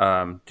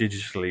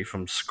digitally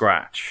from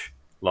scratch,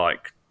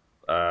 like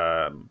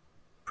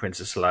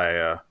Princess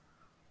Leia,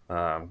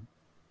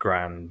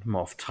 Grand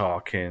Moff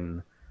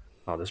Tarkin.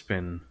 There's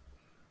been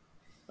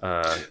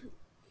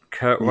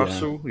Kurt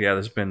Russell. Yeah,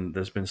 there's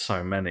been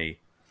so many.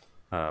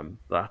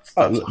 That's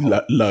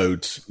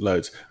loads.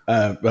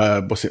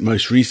 What's it?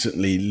 Most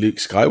recently, Luke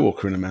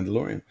Skywalker in The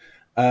Mandalorian,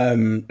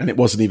 and it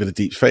wasn't even a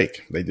deep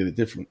fake. They did it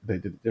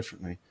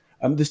differently.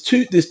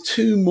 There's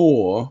two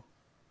more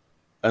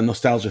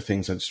nostalgia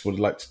things I just would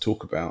like to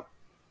talk about.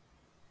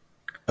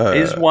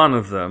 Is one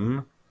of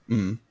them?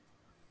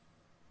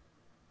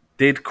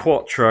 Did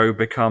Quattro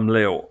become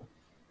Lilt?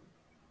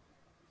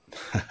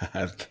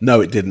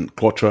 No, it didn't.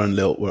 Quattro and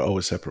Lilt were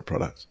always separate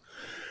products.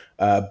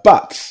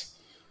 But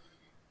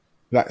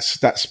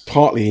that's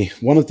partly,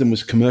 one of them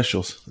was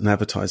commercials and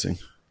advertising.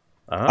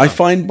 I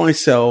find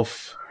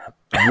myself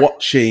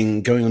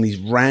going on these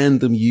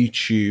random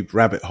YouTube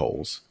rabbit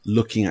holes,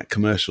 looking at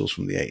commercials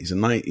from the 80s and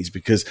 90s,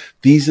 because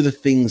these are the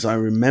things I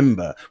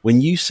remember.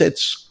 When you said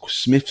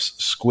Smith's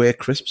Square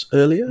Crisps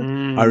earlier,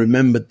 I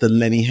remembered the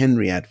Lenny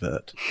Henry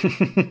advert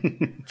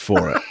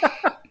for it.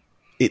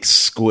 It's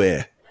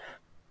square,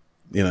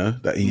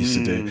 that he used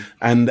to do.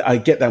 And I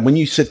get that. When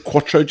you said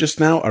Quattro just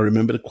now, I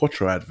remember the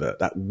Quattro advert,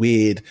 that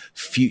weird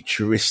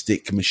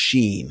futuristic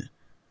machine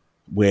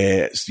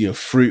where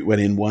fruit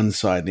went in one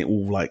side and it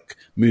all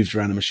moved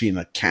around the machine.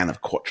 A can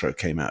of Quattro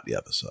came out the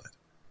other side.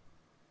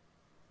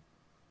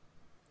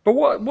 But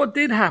what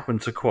did happen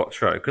to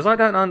Quattro? Because I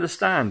don't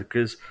understand.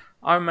 Because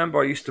I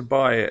remember I used to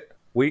buy it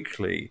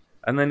weekly,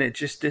 and then it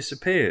just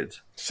disappeared.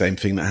 Same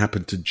thing that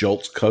happened to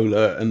Jolt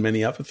Cola and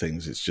many other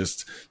things. It's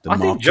just the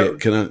market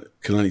can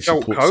only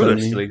support Jolt Cola so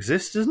many. Still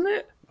exists, doesn't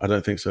it? I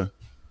don't think so.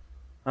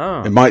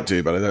 Oh, it might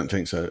do, but I don't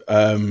think so.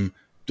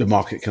 The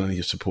market can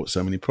only support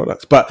so many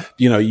products. But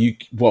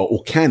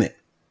or can it?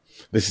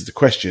 This is the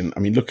question. I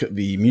mean, look at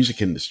the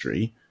music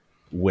industry.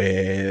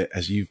 where,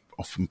 as you've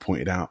often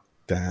pointed out,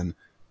 Dan,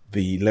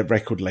 the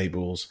record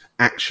labels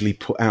actually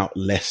put out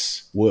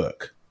less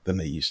work than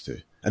they used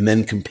to, and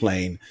then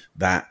complain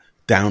that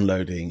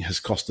downloading has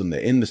cost them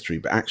their industry.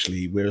 But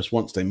actually, whereas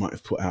once they might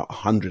have put out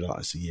 100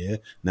 artists a year,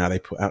 now they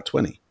put out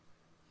 20.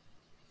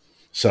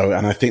 So,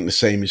 and I think the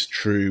same is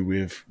true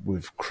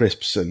with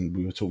crisps, and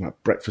we were talking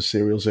about breakfast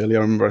cereals earlier.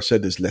 I remember I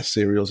said there's less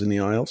cereals in the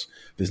aisles.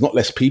 There's not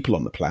less people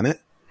on the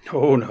planet.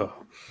 Oh, no.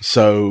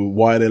 So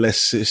why are there less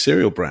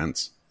cereal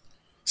brands?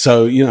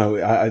 So,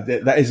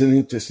 that is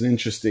an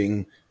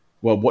interesting...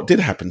 Well, what did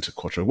happen to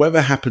Quattro?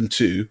 Whatever happened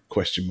to ?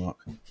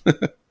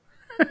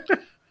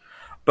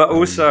 But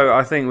also,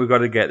 I think we've got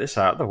to get this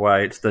out of the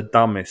way. It's the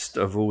dumbest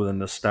of all the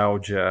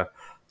nostalgia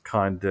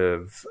kind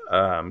of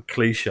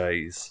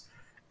cliches.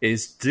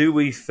 Is, do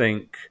we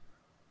think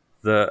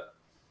that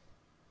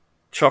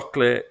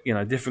chocolate,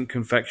 different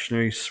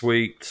confectionery,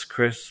 sweets,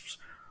 crisps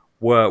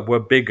were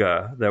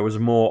bigger? There was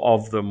more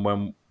of them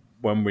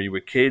when we were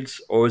kids,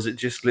 or is it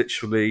just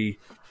literally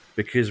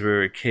because we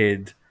were a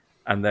kid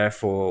and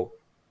therefore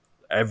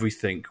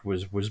everything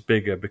was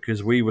bigger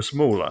because we were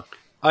smaller?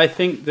 I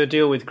think the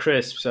deal with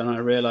crisps, and I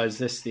realised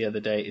this the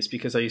other day, is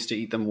because I used to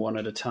eat them one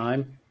at a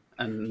time,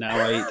 and now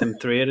I eat them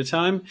three at a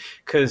time.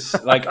 Because,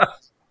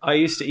 I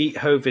used to eat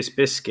Hovis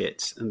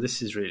biscuits, and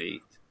this is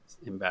really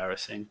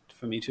embarrassing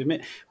for me to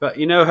admit, but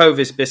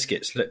Hovis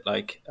biscuits look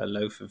like a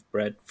loaf of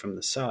bread from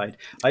the side.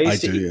 I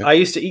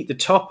used to eat the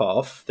top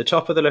of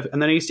the loaf,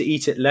 and then I used to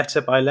eat it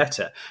letter by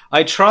letter.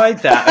 I tried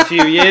that a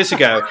few years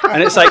ago,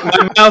 and it's like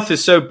my mouth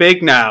is so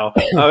big now.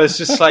 I was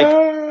just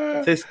like,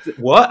 this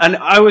what? And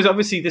I was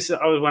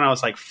when I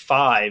was like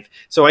 5,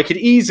 so I could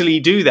easily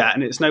do that,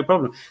 and it's no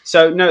problem.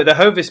 So no, the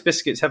Hovis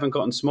biscuits haven't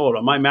gotten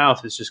smaller. My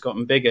mouth has just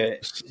gotten bigger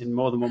in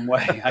more than one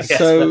way, I guess.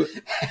 So,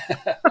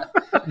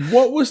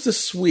 what was the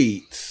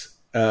sweet?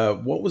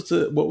 What was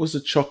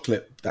the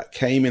chocolate that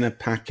came in a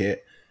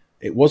packet?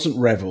 It wasn't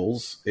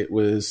Revels. It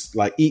was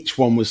like each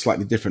one was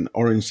slightly different.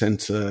 Orange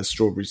center,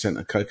 strawberry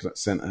center, coconut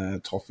center,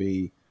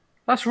 toffee.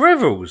 That's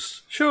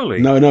Revels,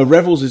 surely. No,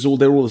 Revels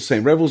they're all the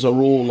same. Revels are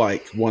all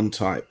like one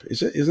type.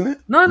 Isn't it?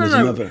 No.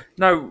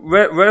 No,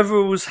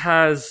 Revels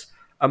has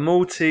a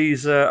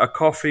Malteser, a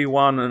coffee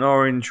one, an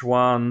orange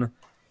one.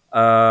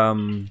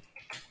 I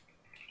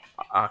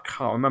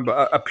can't remember.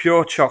 A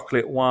pure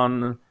chocolate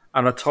one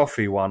and a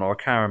toffee one or a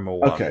caramel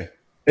one. Okay.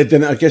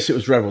 Then I guess it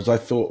was Revels. I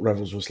thought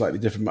Revels was slightly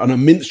different. I know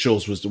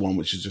Minstrels was the one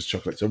which is just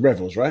chocolate. So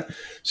Revels, right?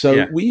 So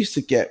yeah.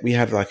 We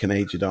had like an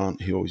aged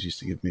aunt who always used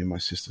to give me and my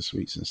sister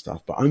sweets and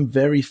stuff. But I'm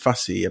very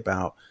fussy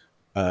about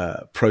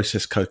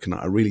processed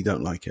coconut. I really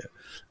don't like it.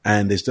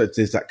 And there's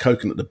that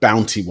coconut, the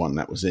Bounty one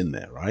that was in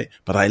there, right?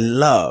 But I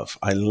love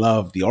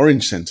the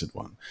orange scented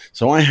one.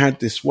 So I had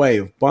this way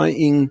of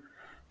biting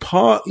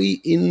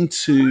partly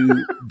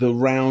into the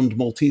round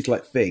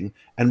Maltese-like thing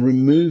and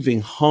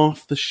removing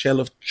half the shell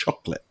of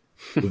chocolate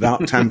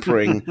without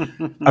tampering.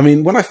 I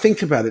mean, when I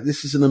think about it,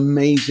 this is an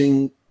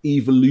amazing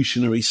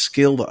evolutionary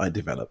skill that I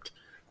developed,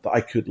 that I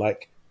could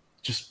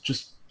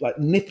just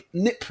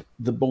nip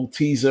the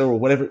Malteser or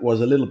whatever it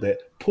was a little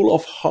bit, pull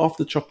off half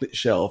the chocolate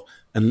shell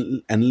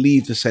and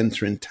leave the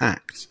center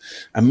intact.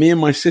 And me and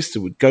my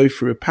sister would go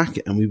through a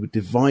packet and we would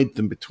divide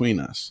them between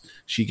us.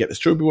 She'd get the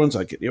strawberry ones,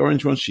 I'd get the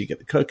orange ones, she'd get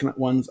the coconut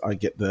ones,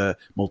 I'd get the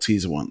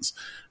Malteser ones.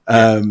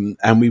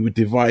 And we would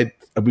divide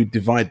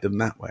them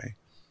that way.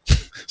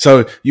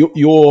 So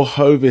your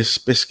Hovis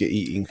biscuit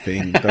eating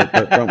thing,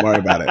 don't worry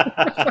about it.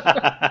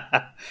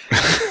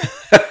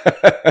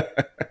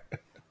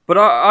 But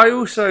I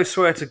also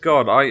swear to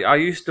God, I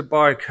used to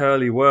buy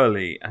Curly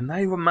Whirly, and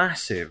they were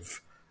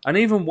massive, and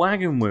even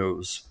Wagon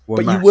Wheels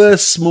were massive. You were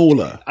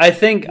smaller. I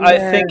think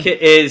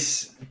it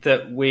is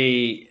that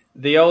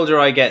the older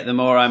I get, the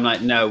more I'm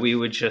like, no, we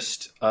were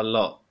just a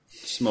lot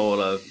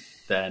smaller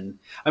then.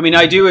 I mean,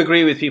 I do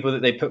agree with people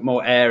that they put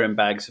more air in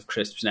bags of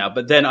crisps now,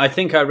 but then I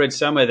think I read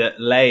somewhere that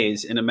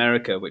Lay's in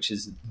America, which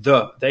is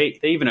they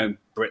even own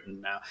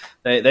Britain now.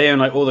 They own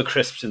like all the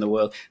crisps in the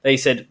world. They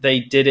said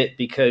they did it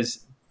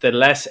because the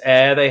less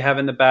air they have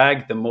in the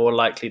bag, the more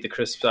likely the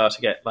crisps are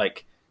to get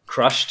like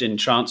crushed in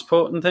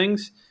transport and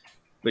things.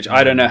 Which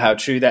I don't know how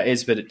true that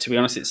is, but to be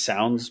honest, it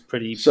sounds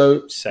pretty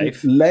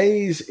safe.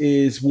 Lay's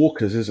is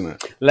Walker's, isn't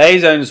it?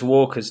 Lay's owns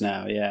Walker's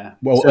now, yeah.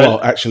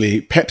 Well,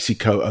 actually,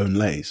 PepsiCo own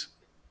Lay's.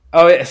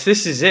 Oh,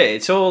 this is it.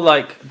 It's all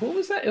like, what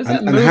was that? Was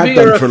that a movie? And had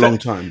done for a long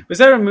time. Was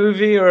there a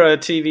movie or a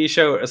TV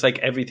show where it was like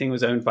everything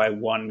was owned by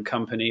one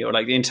company, or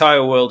like the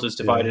entire world was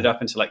divided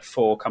up into like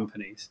 4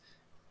 companies?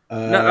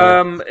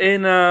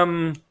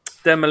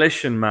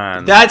 Demolition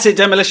Man. That's it,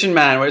 Demolition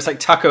Man, where it's like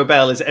Taco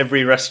Bell is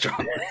every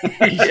restaurant.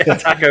 Yeah,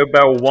 Taco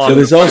Bell 1. So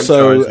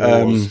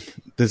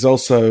there's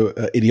also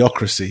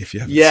Idiocracy, if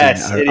you haven't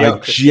seen it. I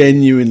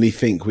genuinely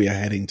think we are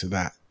heading to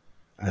that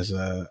as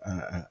a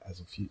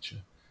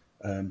future.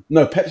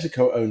 No,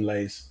 PepsiCo own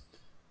Lay's.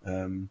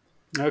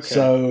 Okay.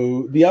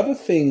 So the other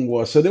thing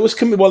was, there was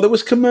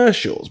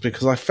commercials,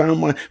 because I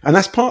found and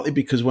that's partly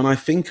because when I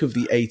think of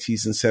the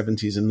 80s and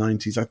 70s and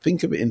 90s, I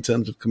think of it in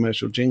terms of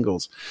commercial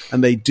jingles,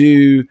 and they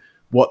do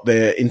what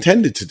they're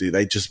intended to do.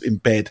 They just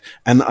embed.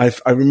 And I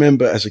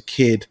remember as a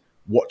kid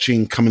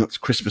watching coming up to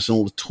Christmas and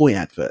all the toy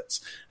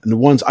adverts, and the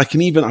ones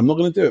I'm not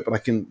going to do it, but I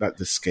can, like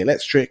the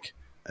Scalextric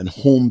and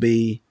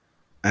Hornby,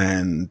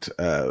 and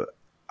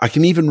I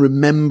can even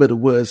remember the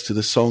words to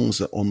the songs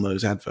that on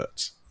those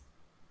adverts.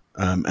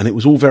 And it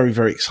was all very,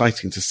 very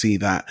exciting to see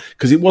that,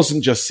 because it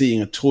wasn't just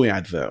seeing a toy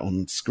advert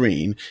on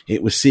screen,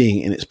 it was seeing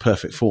it in its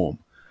perfect form.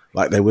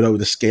 Like they would, over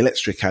the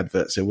Scalextric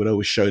adverts, they would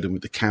always show them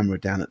with the camera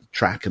down at the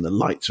track and the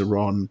lights are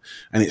on,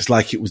 and it's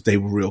like they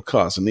were real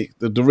cars, and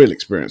the real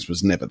experience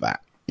was never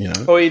that. You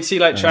know? Or you'd see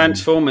like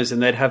Transformers,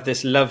 and they'd have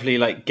this lovely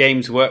like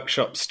Games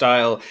Workshop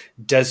style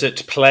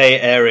desert play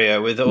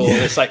area with all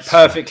this like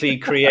perfectly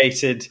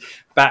created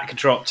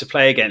backdrop to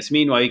play against.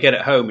 Meanwhile, you get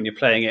it home and you're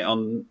playing it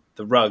on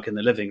the rug in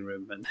the living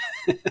room. And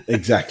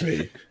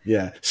Exactly.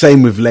 Yeah.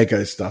 Same with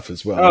Lego stuff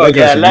as well. Oh,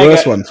 Lego's the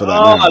worst one for that.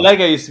 Oh,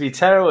 Lego used to be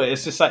terrible.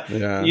 It's just like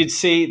you'd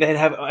see they'd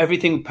have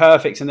everything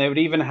perfect, and they would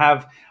even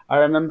have. I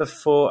remember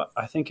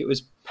I think it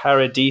was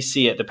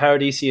Paradisia, the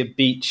Paradisia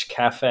Beach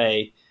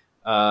Cafe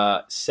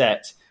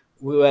set,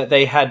 where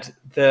they had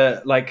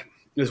the like.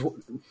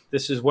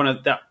 This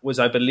was,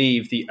 I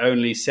believe, the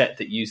only set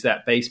that used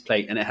that base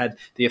plate, and it had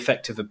the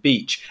effect of a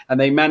beach, and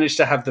they managed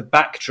to have the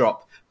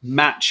backdrop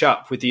match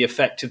up with the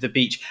effect of the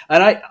beach.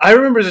 And I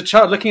remember as a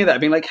child looking at that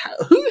being like,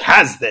 who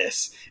has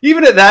this?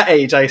 Even at that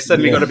age, I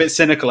suddenly got a bit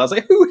cynical. I was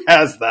like, who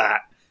has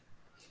that?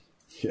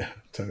 Yeah,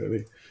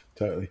 totally.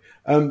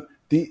 Are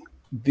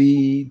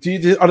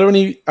there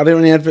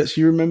any adverts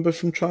you remember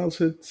from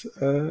childhood,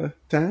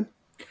 Dan,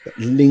 that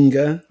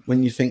linger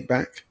when you think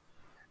back?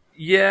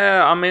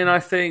 Yeah, I mean, I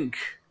think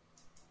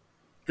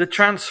the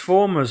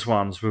Transformers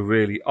ones were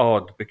really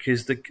odd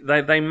because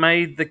they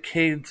made the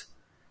kid.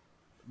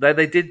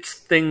 They did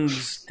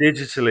things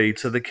digitally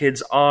to the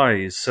kids'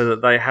 eyes so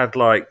that they had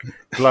like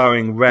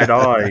glowing red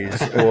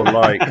eyes or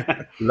like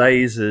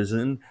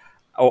lasers,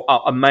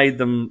 or made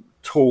them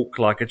talk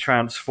like a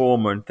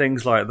transformer and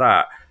things like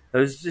that.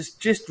 There was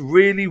just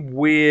really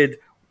weird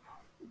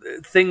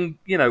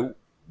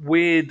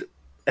weird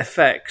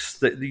effects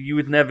that you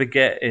would never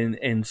get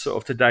in sort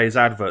of today's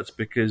adverts,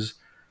 because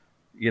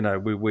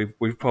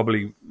we've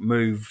probably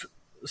moved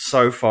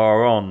so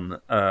far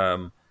on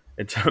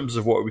in terms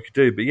of what we could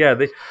do. But yeah,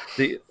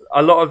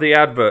 a lot of the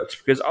adverts,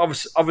 because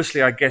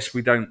obviously I guess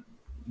I don't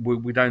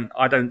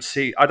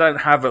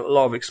have a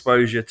lot of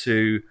exposure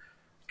to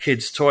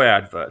kids' toy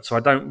adverts, so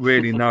I don't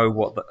really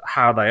know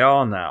how they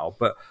are now.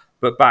 But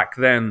back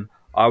then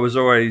I was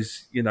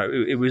always,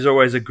 it was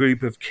always a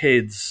group of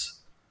kids,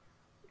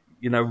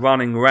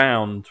 running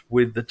around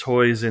with the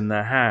toys in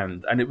their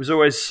hand, and it was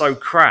always so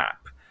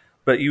crap,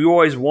 but you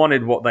always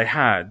wanted what they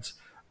had.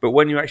 But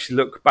when you actually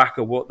look back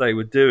at what they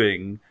were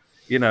doing,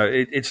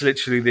 it's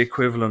literally the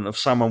equivalent of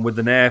someone with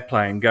an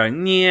airplane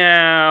going,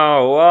 "Meow,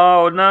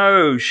 oh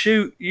no,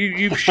 shoot,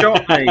 you've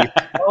shot me."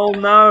 Oh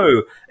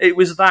no, it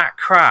was that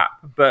crap.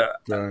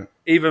 But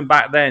even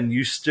back then,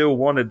 you still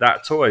wanted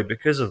that toy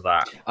because of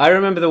that. I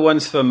remember the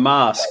ones for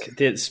Mask,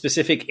 the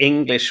specific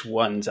English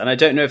ones, and I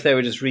don't know if they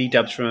were just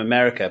redubs from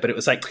America, but it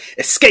was like,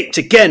 "Escaped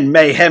again,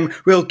 mayhem,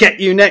 we'll get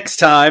you next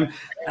time."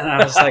 And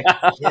I was like,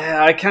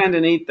 yeah, I kind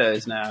of need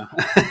those now.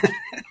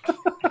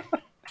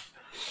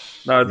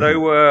 No, they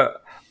were...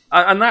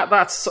 And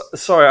that's...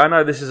 Sorry, I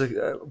know this is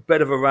a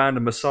bit of a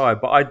random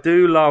aside, but I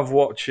do love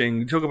watching...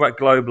 You talk about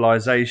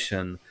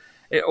globalization.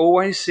 It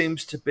always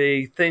seems to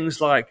be things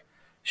like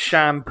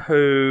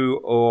shampoo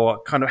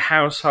or kind of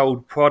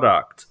household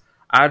product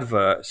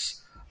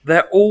adverts.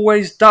 They're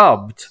always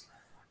dubbed.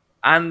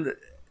 And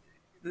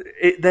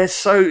they're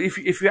so...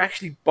 If you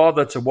actually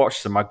bother to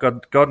watch them,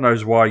 God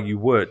knows why you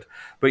would.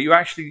 But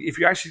if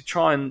you actually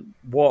try and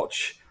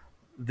watch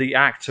the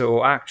actor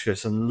or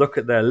actress and look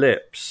at their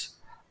lips,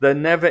 they're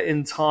never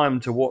in time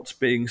to what's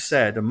being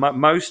said, and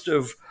most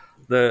of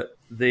the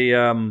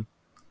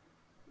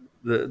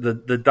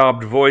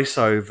dubbed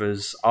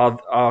voiceovers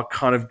are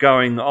kind of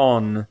going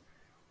on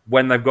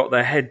when they've got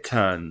their head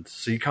turned,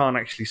 so you can't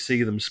actually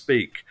see them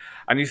speak.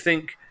 And you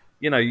think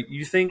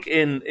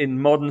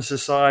in modern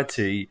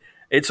society,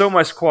 it's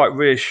almost quite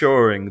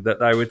reassuring that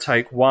they would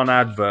take one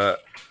advert,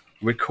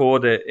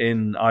 record it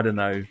in, I don't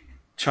know,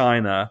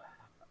 China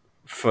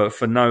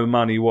for no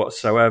money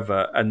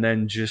whatsoever, and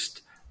then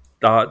just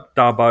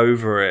dub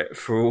over it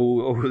for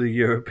all the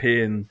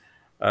European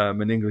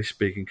and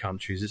English-speaking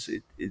countries.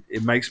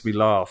 It makes me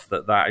laugh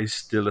that is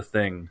still a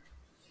thing.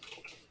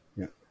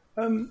 Yeah.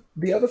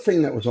 The other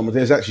thing that was on,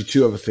 there's actually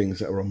two other things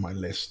that are on my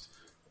list.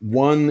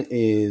 One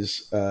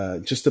is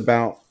just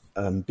about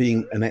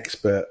being an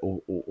expert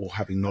or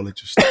having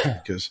knowledge of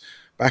stuff, because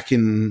back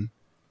in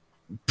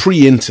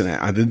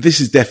pre-internet,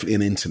 this is definitely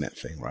an internet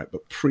thing, right?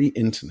 But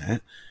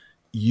pre-internet,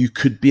 you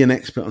could be an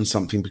expert on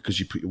something because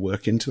you put your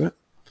work into it.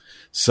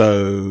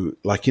 So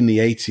like in the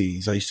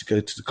 80s, I used to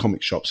go to the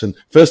comic shops. And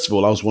first of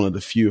all, I was one of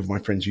the few of my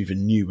friends who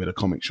even knew where the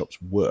comic shops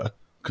were.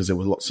 because there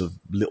were lots of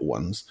little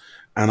ones.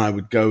 And I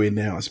would go in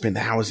there, I'd spend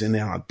hours in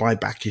there, I'd buy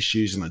back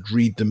issues and I'd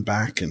read them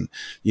back, and,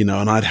 you know,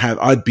 and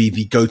I'd be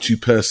the go-to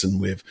person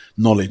with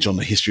knowledge on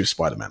the history of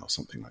Spider-Man or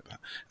something like that.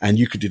 And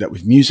you could do that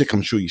with music.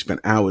 I'm sure you spent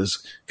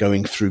hours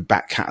going through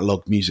back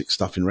catalog music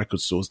stuff in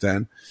record stores,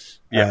 Dan.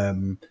 Yeah.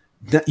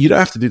 You don't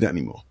have to do that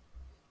anymore.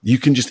 You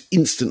can just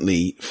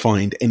instantly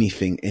find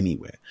anything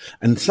anywhere.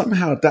 And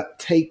somehow that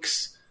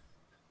takes,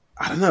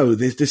 I don't know,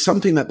 there's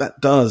something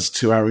that does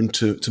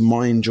to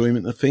my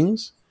enjoyment of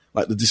things.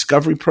 Like the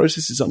discovery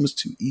process is almost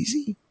too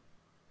easy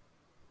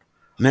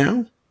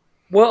now.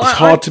 Well, it's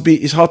hard to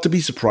be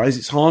surprised.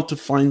 It's hard to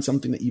find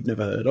something that you've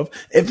never heard of.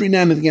 Every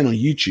now and again on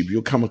YouTube,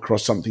 you'll come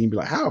across something and be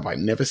like, how have I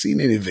never seen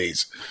any of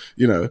these?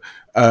 You know,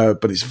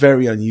 but it's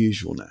very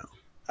unusual now.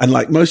 And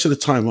like most of the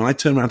time when I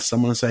turn around to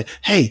someone and say,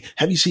 hey,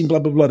 have you seen blah,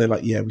 blah, blah? They're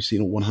like, yeah, we've seen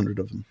all 100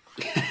 of them.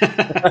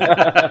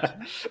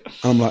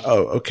 I'm like,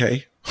 oh,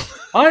 okay.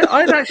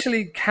 I'd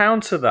actually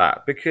counter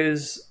that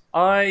because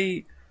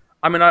I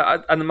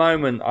at the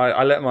moment,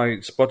 I let my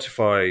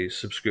Spotify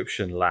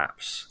subscription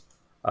lapse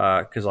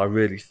because I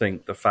really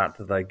think the fact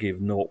that they give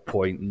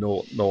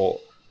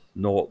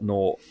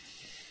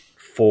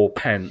 0.00004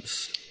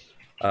 pence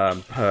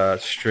per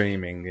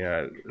streaming, you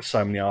know,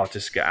 so many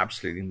artists get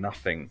absolutely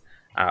nothing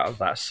out of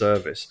that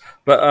service.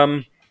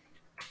 But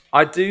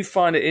I do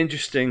find it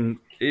interesting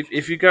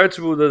if you go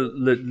to all the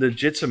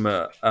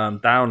legitimate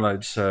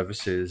download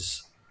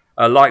services,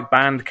 like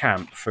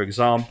Bandcamp, for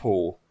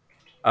example.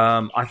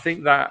 I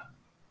think that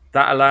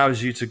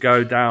allows you to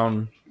go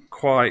down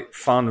quite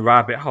fun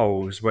rabbit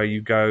holes where you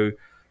go,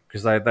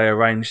 because they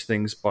arrange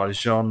things by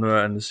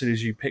genre, and as soon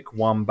as you pick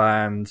one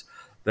band,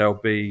 there'll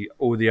be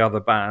all the other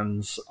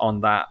bands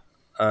on that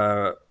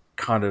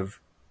kind of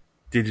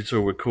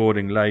digital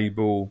recording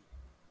label,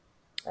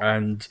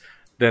 and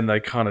then they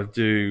kind of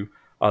do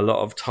a lot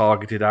of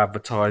targeted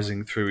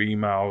advertising through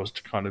emails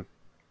to kind of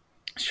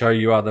show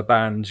you other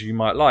bands you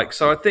might like.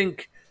 So I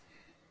think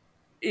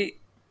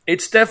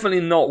it's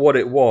definitely not what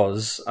it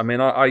was. I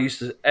mean, I used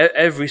to,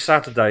 every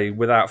Saturday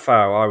without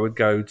fail, I would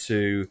go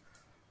to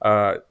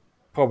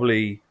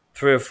probably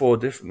 3 or 4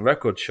 different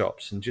record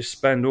shops and just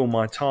spend all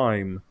my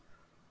time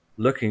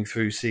looking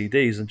through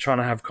CDs and trying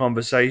to have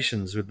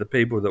conversations with the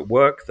people that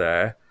work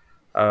there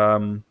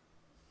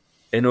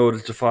in order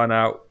to find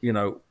out, you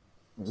know,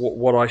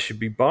 what I should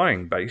be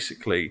buying,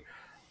 basically.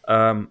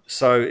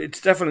 So it's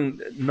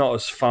definitely not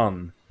as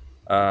fun.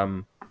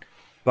 But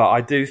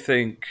I do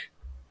think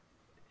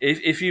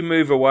if you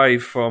move away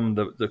from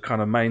the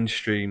kind of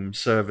mainstream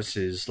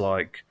services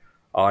like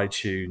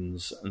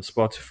iTunes and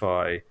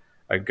Spotify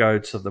and go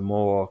to the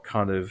more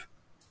kind of,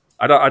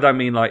 I don't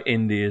mean like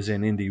indie as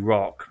in indie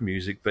rock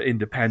music, but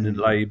independent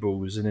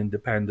labels and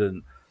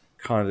independent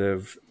kind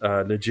of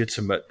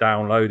legitimate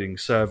downloading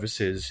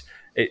services,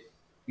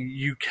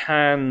 you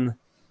can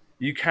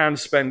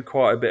spend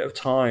quite a bit of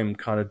time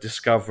kind of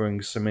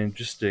discovering some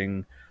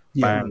interesting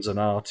bands and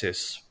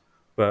artists.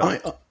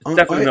 But it's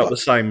definitely not the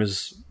same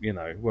as, you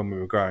know, when we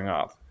were growing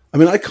up. I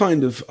mean, I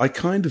kind of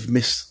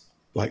miss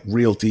like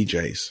real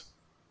DJs,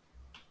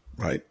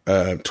 right?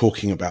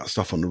 Talking about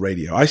stuff on the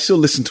radio. I still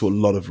listen to a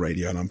lot of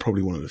radio, and I'm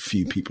probably one of the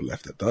few people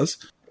left that does.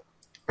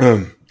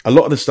 A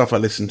lot of the stuff I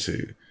listen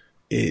to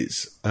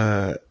is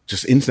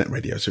just internet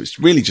radio, so it's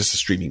really just a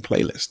streaming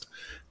playlist.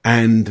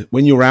 And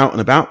when you're out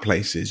and about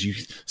places, you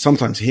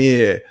sometimes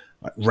hear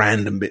like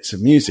random bits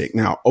of music.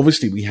 Now,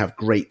 obviously, we have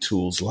great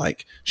tools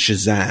like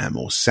Shazam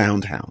or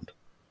SoundHound,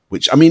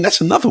 which, I mean, that's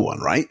another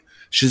one, right?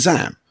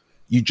 Shazam.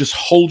 You just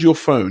hold your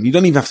phone. You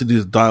don't even have to do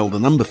the dial the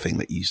number thing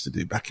that you used to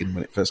do back in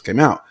when it first came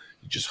out.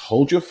 You just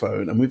hold your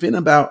phone, and within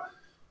about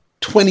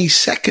 20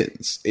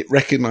 seconds, it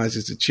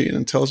recognizes the tune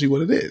and tells you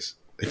what it is.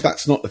 If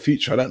that's not the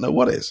future, I don't know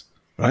what is,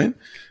 right?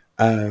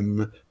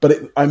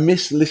 But I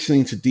miss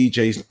listening to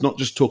DJs not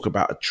just talk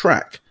about a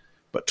track,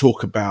 but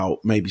talk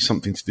about maybe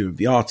something to do with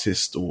the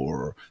artist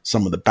or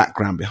some of the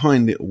background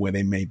behind it, or where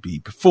they may be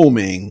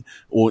performing,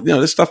 or, you know,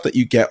 the stuff that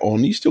you get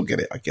on, you still get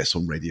it, I guess,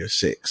 on Radio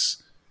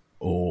 6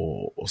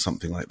 or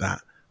something like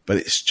that. But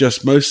it's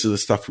just most of the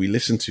stuff we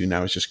listen to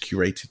now is just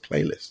curated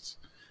playlists.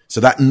 So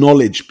that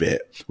knowledge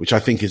bit, which I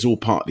think is all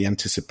part of the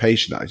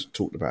anticipation that I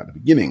talked about at the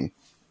beginning,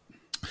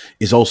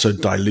 is also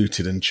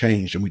diluted and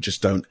changed, and we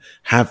just don't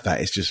have that.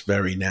 It's just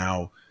very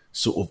now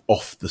sort of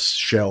off the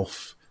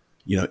shelf,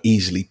 you know,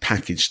 easily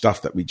packaged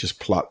stuff that we just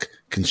pluck,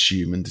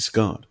 consume, and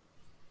discard.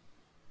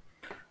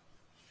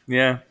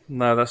 Yeah,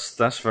 no,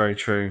 that's very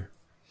true.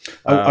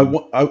 I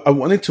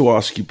wanted to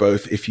ask you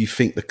both if you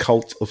think the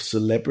cult of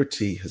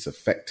celebrity has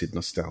affected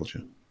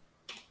nostalgia.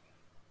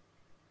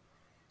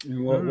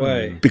 In what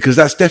way? Because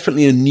that's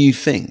definitely a new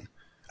thing.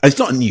 It's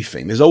not a new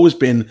thing. There's always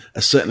been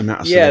a certain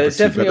amount of celebrity. Yeah, there's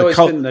definitely always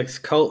been the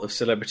cult of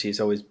celebrity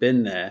has always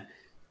been there.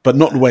 But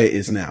not the way it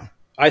is now.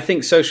 I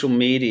think social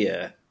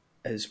media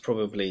has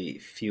probably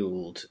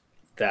fueled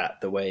that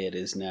the way it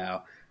is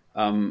now.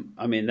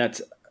 I mean,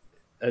 that's,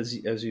 as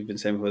you've been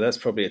saying before, that's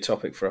probably a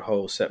topic for a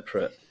whole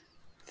separate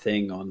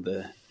thing on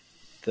the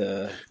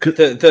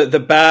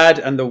the bad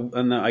and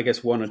the I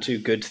guess one or two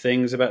good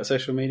things about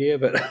social media,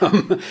 but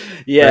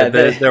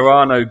there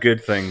are no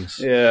good things.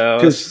 Yeah,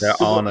 there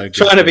are no. Good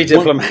trying to be things.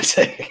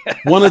 diplomatic.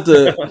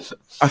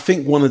 I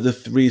think one of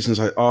the reasons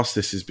I asked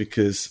this is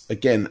because,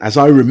 again, as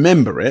I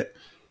remember it,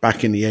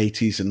 back in the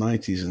 80s and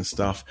 90s and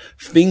stuff,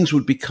 things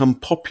would become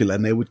popular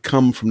and they would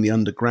come from the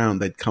underground.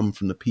 They'd come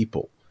from the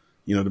people.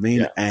 You know what I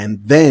mean? Yeah.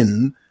 And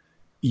then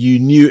you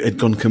knew it had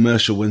gone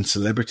commercial when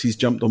celebrities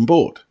jumped on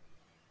board.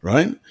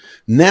 Right?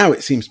 Now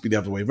it seems to be the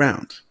other way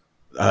around.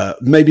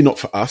 Maybe not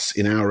for us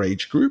in our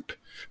age group,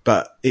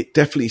 but it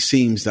definitely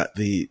seems that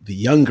the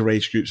younger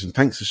age groups, and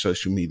thanks to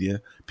social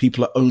media,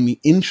 people are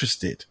only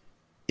interested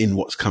in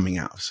what's coming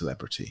out of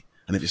celebrity.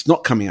 And if it's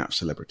not coming out of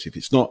celebrity, if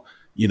it's not,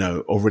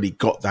 already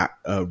got that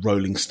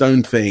Rolling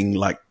Stone thing,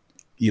 like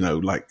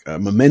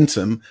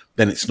momentum,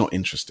 then it's not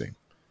interesting.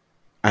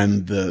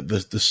 And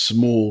the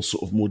small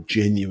sort of more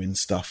genuine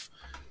stuff,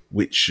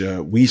 which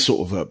we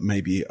sort of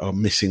maybe are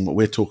missing, what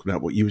we're talking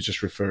about, what you were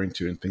just referring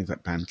to, and things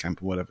like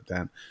Bandcamp or whatever,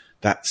 Dan,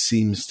 that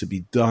seems to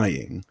be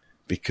dying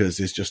because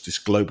there's just this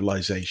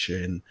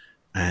globalization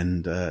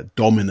and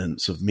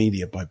dominance of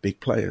media by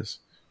big players.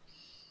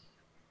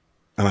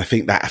 And I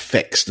think that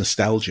affects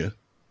nostalgia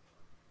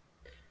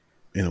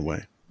in a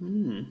way.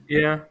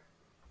 Yeah.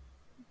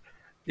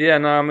 Yeah,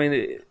 no, I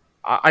mean,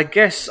 I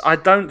guess I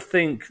don't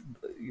think...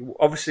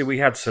 Obviously, we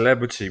had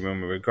celebrity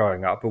when we were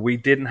growing up, but we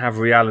didn't have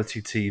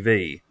reality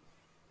TV.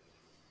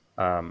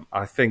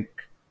 I think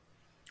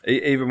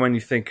even when you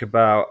think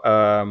about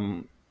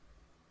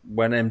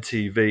when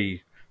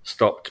MTV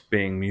stopped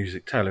being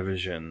music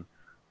television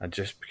and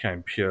just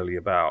became purely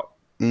about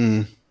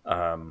reality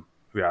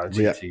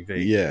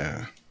TV.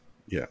 Yeah.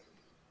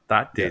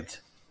 That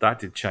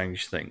did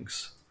change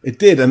things. It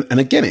did. And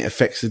again, it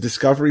affects the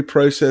discovery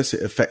process.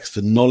 It affects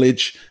the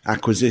knowledge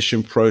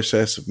acquisition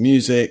process of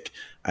music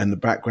and the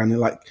background.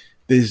 Like,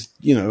 there's,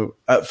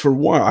 for a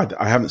while,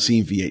 I haven't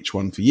seen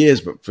VH1 for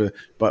years, but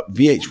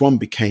VH1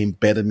 became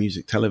better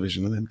music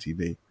television than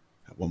MTV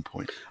at one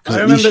point. Because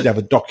at least you'd have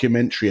a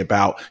documentary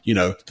about,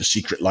 the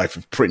secret life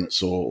of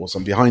Prince or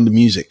some behind the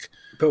music.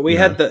 But we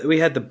had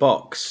the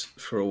box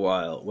for a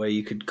while where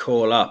you could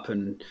call up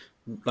and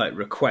like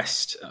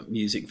request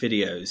music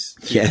videos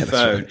through the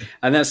phone. Right.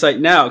 And that's like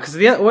now, because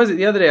the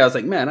other day I was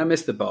like, man, I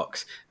missed the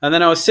box. And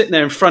then I was sitting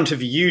there in front of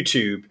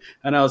YouTube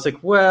and I was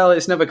like, well,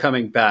 it's never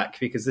coming back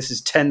because this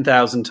is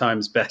 10,000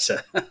 times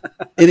better.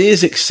 It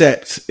is,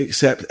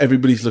 except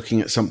everybody's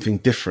looking at something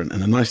different.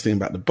 And the nice thing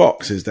about the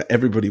box is that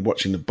everybody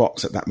watching the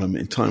box at that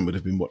moment in time would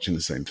have been watching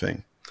the same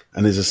thing.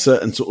 And there's a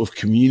certain sort of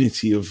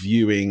community of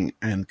viewing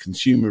and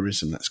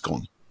consumerism that's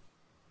gone.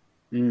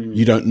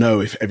 You don't know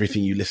if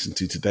everything you listen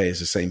to today is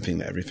the same thing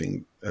that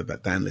everything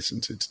that Dan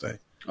listened to today.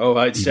 Oh,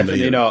 it's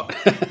definitely not.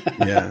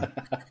 Yeah.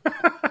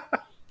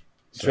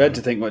 Dread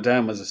to think what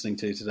Dan was listening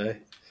to today.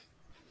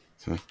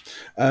 So,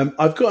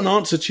 I've got an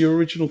answer to your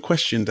original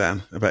question,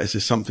 Dan, about is there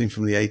something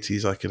from the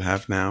 80s I could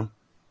have now?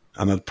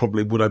 And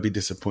would I be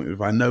disappointed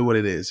if I know what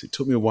it is? It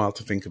took me a while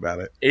to think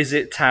about it. Is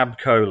it Tab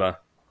Cola?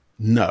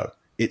 No.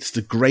 It's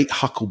the Great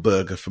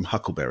Huckleburger from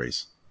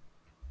Huckleberries.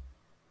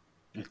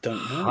 I don't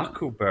know.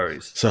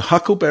 Huckleberries. So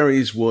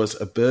Huckleberries was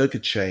a burger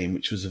chain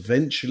which was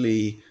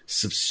eventually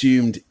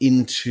subsumed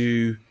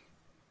into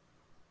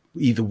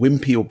either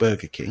Wimpy or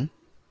Burger King.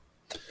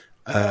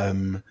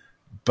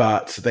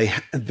 But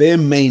their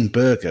main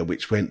burger,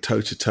 which went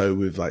toe-to-toe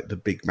with like the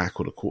Big Mac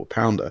or the Quarter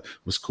Pounder,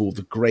 was called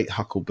the Great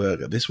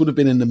Huckleburger. This would have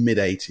been in the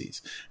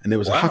mid-'80s. And there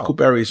was a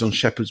Huckleberries on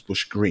Shepherd's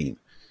Bush Green.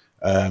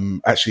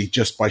 Actually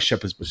just by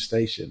Shepherd's Bush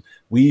Station.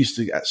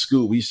 At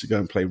school, we used to go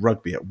and play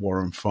rugby at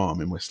Warren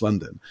Farm in West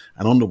London.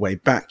 And on the way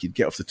back, you'd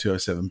get off the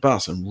 207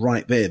 bus and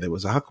right there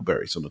was a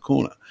Huckleberries on the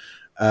corner.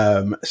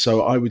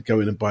 So I would go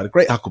in and buy the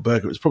Great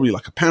Huckleburger. It was probably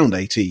like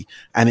 £1.80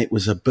 and it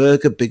was a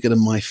burger bigger than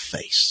my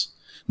face.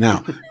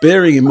 Now,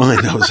 bearing in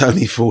mind I was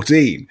only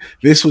 14,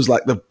 this was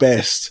like the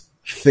best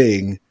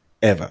thing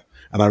ever.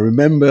 And I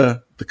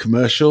remember the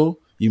commercial,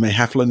 you may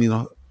have flown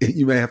a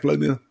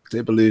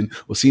balloon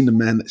or seen the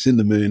man that's in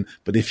the moon,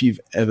 but if you've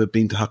never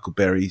been to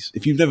Huckleberries,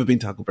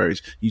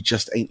 you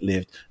just ain't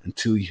lived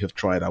until you have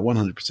tried our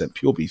 100%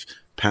 pure beef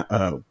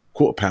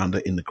Quarter Pounder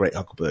in the Great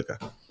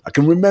Huckleburger. I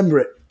can remember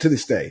it to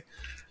this day.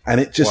 And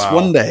it just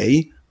one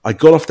day I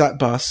got off that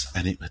bus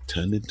and it had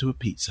turned into a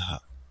Pizza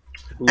Hut.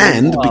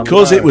 And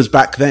because it was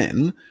back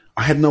then,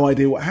 I had no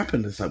idea what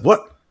happened. It's like,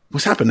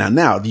 what's happened now?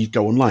 Now you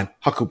go online,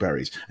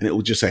 Huckleberries, and it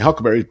will just say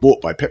Huckleberries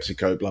bought by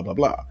PepsiCo, blah, blah,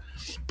 blah.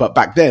 But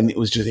back then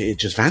it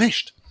just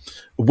vanished.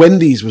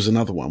 Wendy's was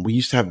another one. We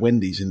used to have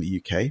Wendy's in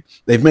the UK.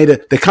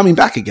 They're coming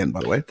back again,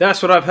 by the way.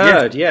 That's what I've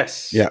heard.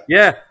 Yes.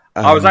 Yeah.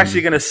 I was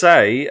actually going to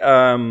say,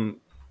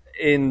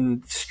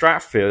 in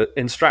Stratford,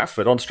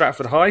 on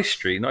Stratford High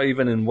Street, not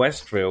even in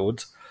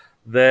Westfield,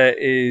 there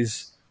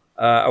is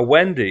a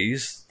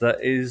Wendy's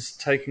that is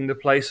taking the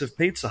place of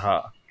Pizza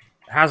Hut.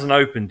 It hasn't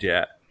opened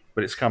yet,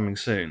 but it's coming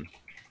soon.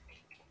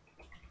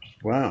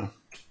 Wow.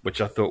 Which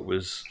I thought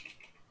was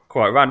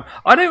quite random.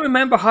 I don't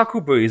remember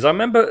Huckleberries. I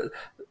remember,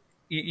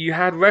 you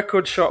had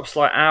record shops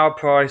like Our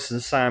Price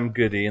and Sam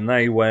Goody, and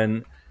they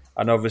went,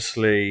 and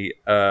obviously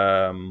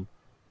Woolworths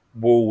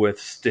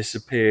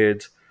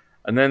disappeared,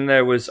 and then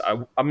there was,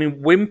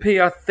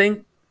 Wimpy, I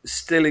think,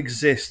 still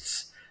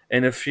exists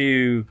in a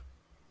few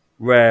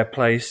rare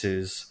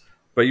places,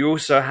 but you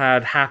also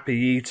had Happy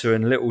Eater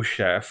and Little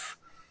Chef,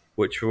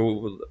 which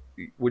were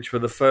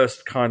the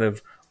first kind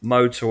of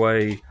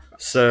motorway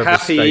service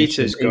Happy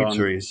station Eater's gone.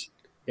 eateries.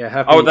 Yeah,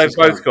 Happy They've Eater's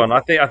both gone.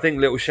 I think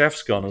Little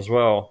Chef's gone as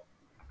well.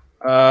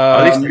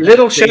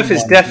 Little Chef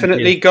is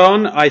definitely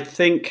gone. I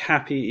think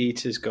Happy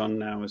Eater's gone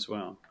now as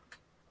well.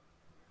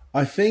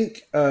 I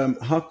think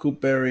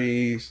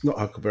Wimpy,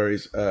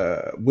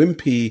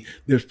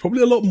 there's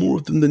probably a lot more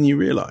of them than you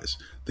realise.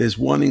 There's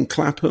one in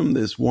Clapham,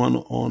 there's one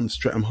on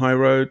Streatham High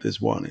Road, there's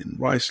one in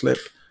Ruislip.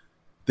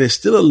 There's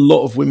still a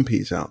lot of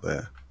Wimpys out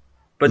there.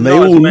 But and they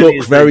all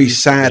look very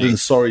sad and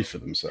sorry for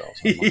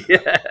themselves.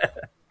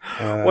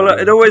 Well,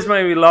 it always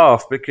made me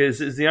laugh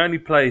because it's the only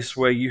place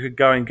where you could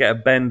go and get a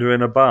bender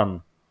in a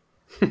bun.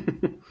 If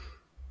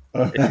you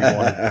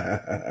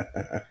wanted.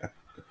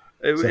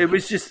 It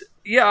was just,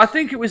 I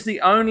think it was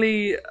the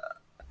only,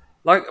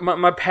 like,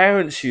 my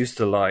parents used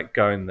to like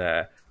going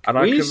there. And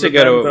we used to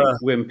go to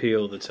Wimpy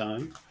all the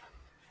time.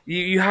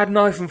 You had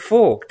knife and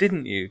fork,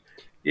 didn't you?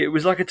 It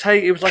was like a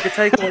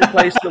takeaway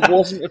place that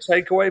wasn't a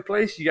takeaway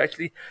place. You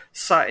actually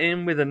sat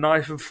in with a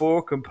knife and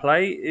fork and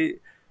plate.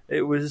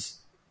 It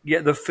was,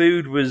 the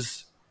food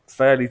was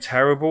fairly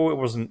terrible. It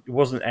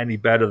wasn't any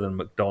better than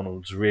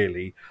McDonald's,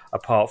 really,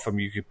 apart from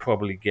you could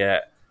probably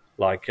get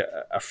like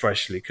a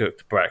freshly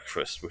cooked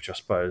breakfast, which I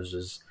suppose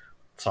is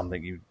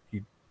something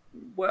a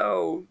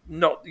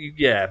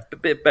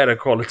bit better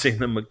quality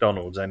than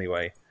McDonald's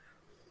anyway.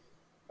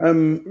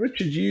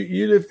 Richard,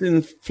 you lived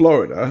in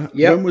Florida.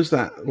 Yep. When was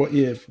that? What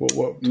year?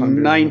 What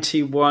time?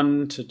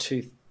 91 to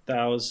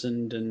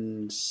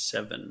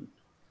 2007.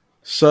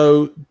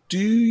 So, do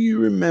you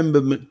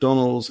remember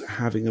McDonald's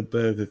having a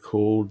burger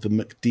called the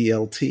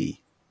McDLT?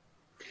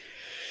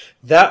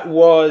 That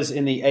was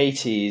in the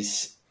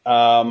 80s.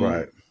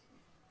 Right.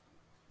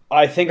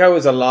 I think I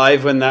was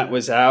alive when that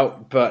was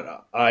out,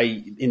 but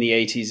in the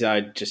 80s,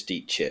 I'd just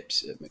eat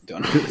chips at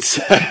McDonald's.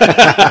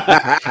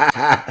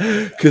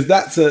 Because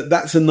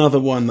that's another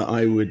one that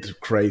I would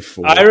crave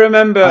for. I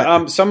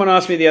remember someone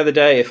asked me the other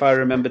day if I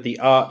remember the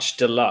Arch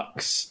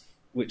Deluxe,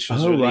 which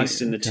was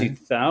released in the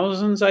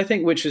 2000s, I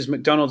think, which was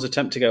McDonald's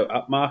attempt to go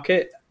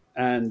upmarket.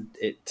 And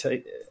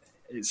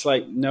it's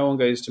like no one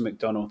goes to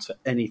McDonald's for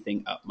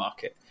anything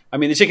upmarket. I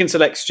mean, the chicken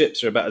select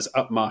strips are about as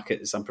upmarket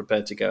as I'm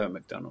prepared to go at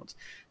McDonald's.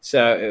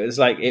 So it was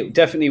like, it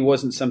definitely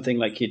wasn't something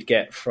like you'd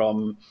get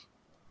from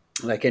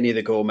like any of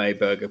the gourmet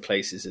burger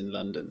places in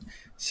London.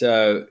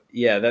 So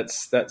yeah,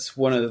 that's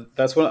one.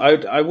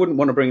 I wouldn't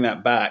want to bring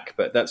that back,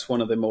 but that's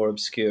one of the more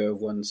obscure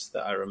ones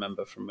that I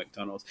remember from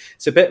McDonald's.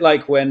 It's a bit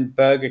like when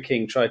Burger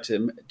King tried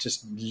to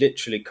just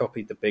literally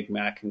copy the Big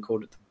Mac and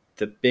called it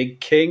the Big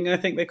King, I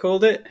think they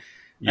called it.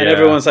 And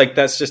everyone's like,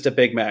 that's just a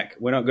Big Mac.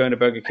 We're not going to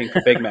Burger King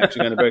for Big Macs.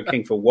 We're going to Burger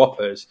King for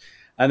Whoppers.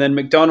 And then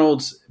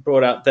McDonald's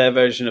brought out their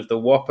version of the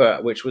Whopper,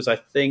 which was, I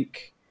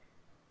think,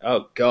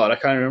 oh God, I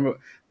can't remember.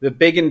 The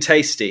Big and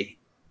Tasty.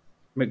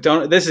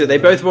 McDonald's. This is it. They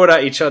both brought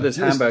out each other's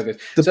hamburgers.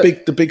 The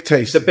Big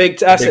Tasty.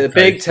 The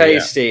Big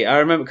Tasty. Yeah. I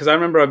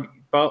remember I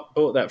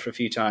bought that for a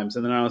few times,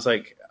 and then I was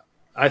like,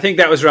 I think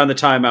that was around the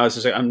time I was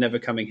just like, I'm never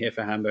coming here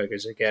for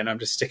hamburgers again. I'm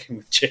just sticking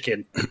with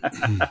chicken.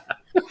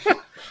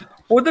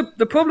 Well,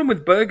 the problem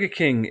with Burger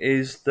King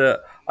is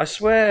that I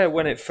swear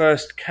when it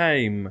first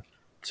came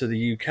to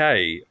the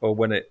UK, or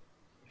when it,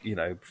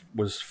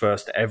 was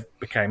first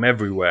became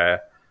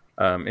everywhere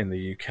in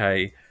the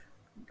UK,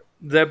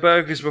 their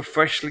burgers were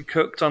freshly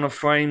cooked on a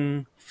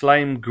flame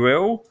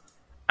grill,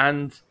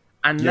 and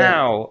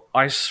now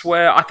I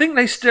swear I think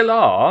they still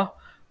are,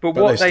 but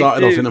what they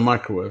started off in a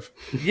microwave.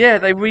 Yeah,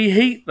 they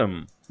reheat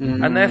them,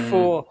 and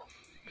therefore,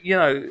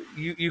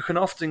 you can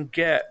often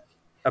get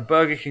a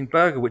Burger King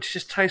burger which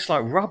just tastes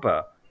like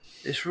rubber.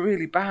 It's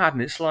really bad,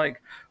 and it's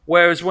like,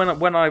 whereas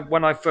when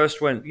I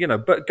first went,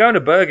 but going to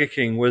Burger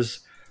King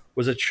was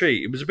a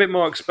treat. It was a bit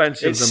more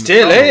expensive. It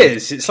still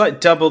is. It's like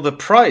double the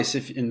price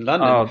in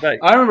London.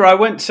 I remember I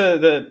went to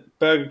the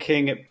Burger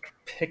King at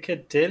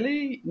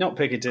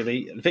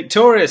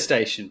Victoria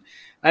Station,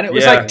 and it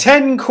was like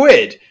 10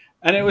 quid,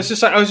 and it was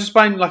just like I was just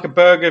buying like a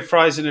burger,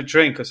 fries, and a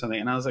drink or something,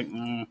 and I was like,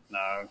 no.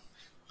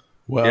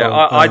 Well,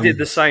 I did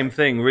the same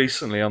thing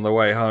recently on the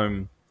way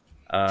home.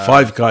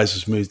 Five Guys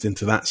has moved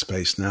into that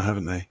space now,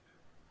 haven't they?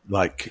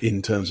 Like,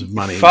 in terms of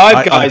money.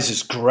 Five Guys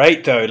is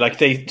great, though. Like,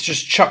 they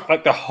just chuck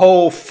like the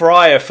whole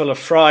fryer full of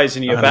fries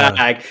in your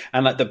bag,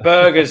 and like the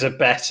burgers are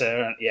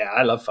better. Yeah,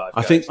 I love Five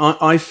Guys. I think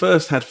I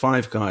first had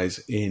Five Guys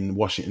in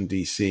Washington,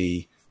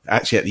 D.C.,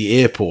 actually at the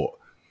airport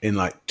in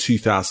like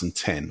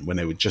 2010, when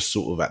they were just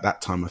sort of, at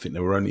that time, I think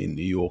they were only in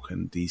New York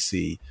and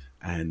D.C.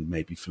 and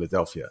maybe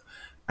Philadelphia.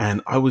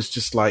 And I was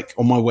just like,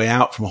 on my way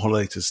out from a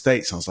holiday to the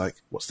States, I was like,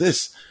 what's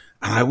this?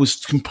 And I was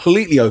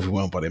completely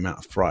overwhelmed by the amount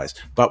of fries.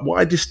 But what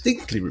I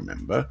distinctly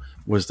remember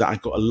was that I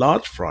got a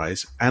large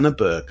fries and a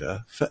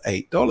burger for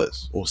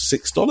 $8 or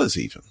 $6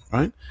 even,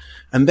 right?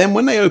 And then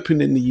when they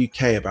opened in the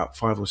UK about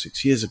 5 or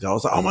 6 years ago, I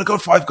was like, oh my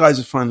God, Five Guys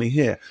are finally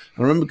here.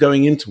 I remember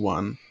going into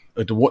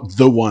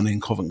the one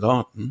in Covent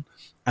Garden,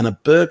 and a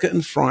burger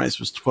and fries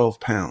was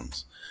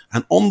 £12.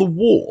 And on the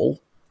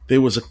wall,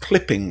 there was a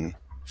clipping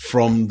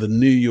from the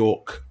New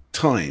York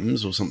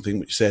Times or something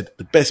which said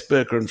the best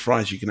burger and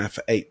fries you can have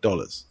for $8.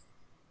 $8.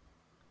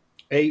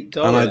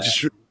 And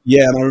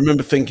and I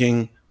remember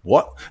thinking,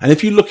 what? And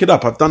if you look it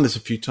up, I've done this a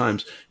few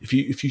times. If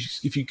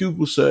you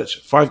Google search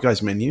Five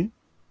Guys menu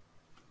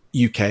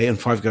UK and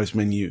Five Guys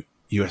menu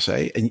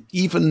USA, and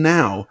even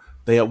now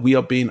we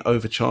are being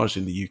overcharged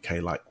in the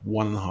UK like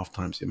 1.5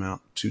 times the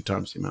amount, 2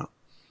 times the amount.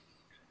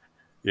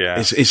 Yeah,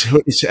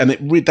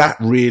 that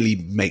really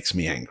makes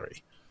me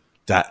angry.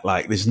 That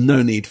like, there's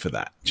no need for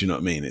that. Do you know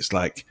what I mean? It's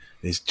like,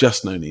 there's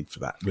just no need for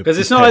that. Because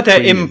it's not like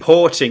they're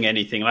importing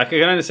anything. Like, I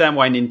can understand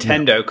why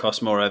Nintendo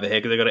costs more over here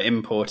because they've got to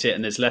import it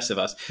and there's less of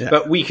us. Yeah.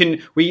 But we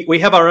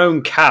have our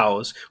own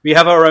cows. We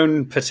have our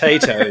own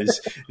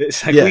potatoes.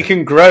 It's like we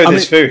can grow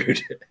this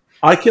food.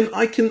 I can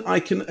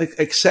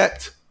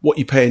accept what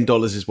you pay in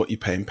dollars is what you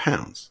pay in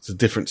pounds. So the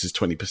difference is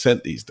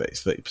 20% these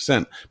days,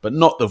 30%, but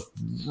not the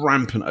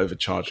rampant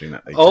overcharging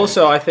that they do.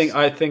 Also, I think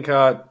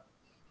no,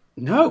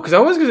 because I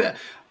was going to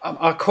say,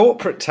 our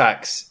corporate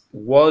tax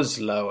was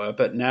lower,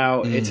 but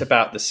now it's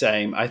about the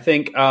same. I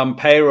think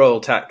payroll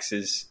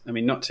taxes, I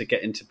mean, not to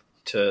get into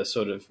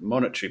sort of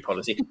monetary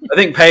policy, I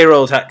think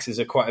payroll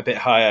taxes are quite a bit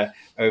higher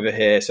over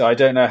here. So I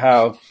don't know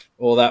how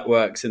all that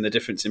works in the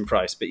difference in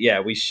price. But yeah,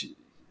 we should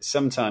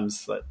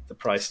sometimes let the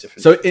price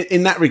difference. So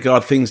in that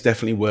regard, things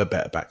definitely were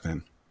better back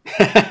then.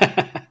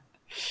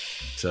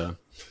 So,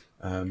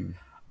 yeah.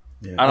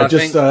 I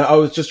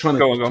was just trying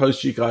to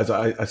post to you guys.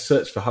 I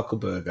searched for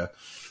Huckleburger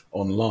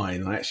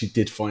online. I actually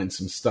did find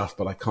some stuff,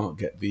 but I can't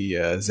get the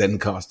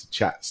Zencastr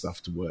chat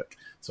stuff to work.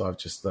 So I've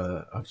just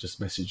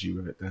messaged you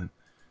with it then.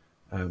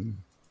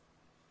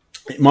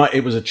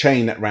 It was a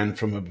chain that ran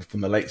from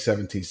the late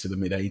 70s to the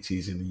mid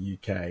 80s in the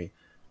UK,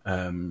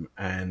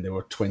 and there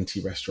were 20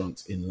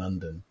 restaurants in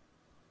London,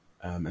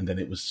 and then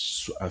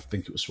I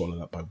think it was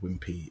swallowed up by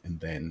Wimpy,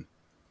 and then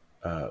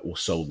or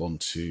sold on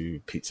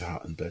to Pizza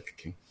Hut and Burger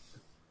King.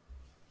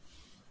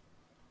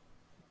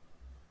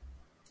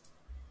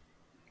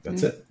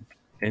 That's it.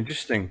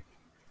 Interesting.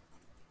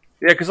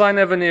 Yeah, because I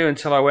never knew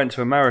until I went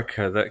to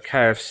America that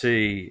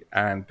KFC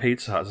and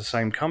Pizza Hut is the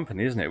same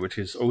company, isn't it? Which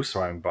is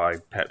also owned by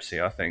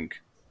Pepsi, I think.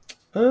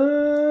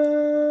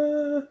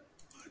 I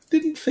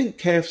didn't think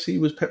KFC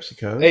was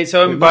PepsiCo. It's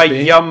owned by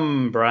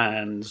Yum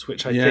Brands,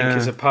 which I think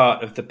is a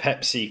part of the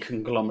Pepsi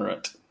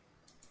conglomerate.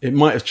 It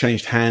might have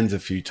changed hands a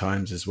few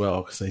times as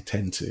well, because they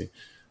tend to,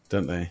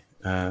 don't they?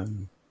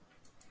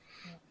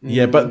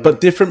 Yeah,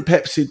 but different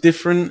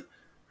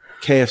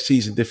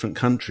KFCs in different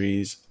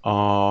countries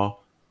are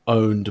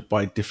owned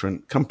by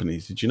different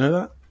companies. Did you know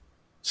that?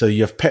 So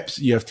you have Pepsi,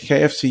 you have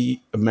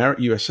KFC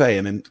USA,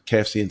 and then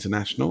KFC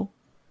International,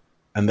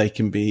 and they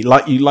can be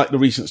like the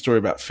recent story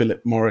about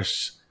Philip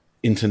Morris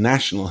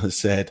International has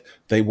said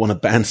they want to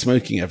ban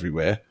smoking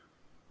everywhere,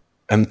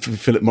 and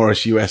Philip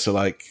Morris US are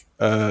like,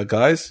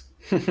 guys,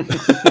 where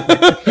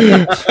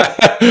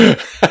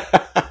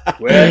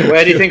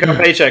do you think our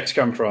paychecks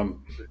come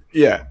from?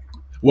 Yeah.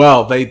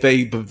 Well,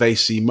 they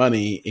see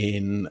money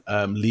in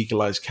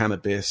legalized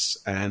cannabis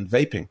and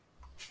vaping.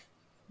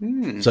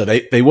 So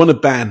they want to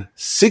ban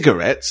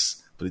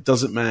cigarettes, but it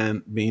doesn't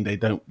mean they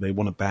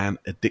want to ban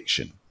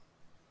addiction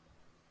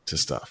to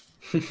stuff.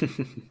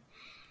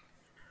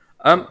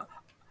 I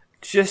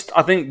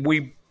think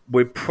we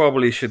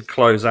probably should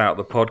close out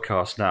the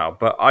podcast now,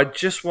 but I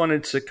just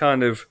wanted to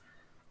kind of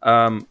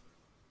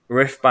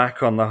riff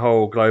back on the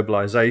whole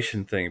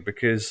globalization thing,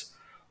 because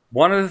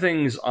one of the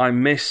things I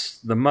miss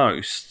the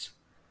most,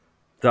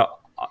 that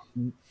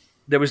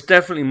there was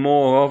definitely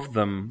more of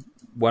them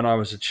when I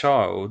was a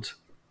child,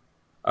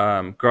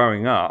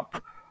 growing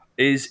up,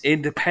 is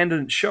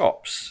independent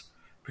shops.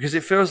 Because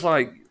it feels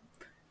like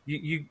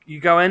you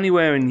go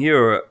anywhere in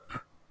Europe,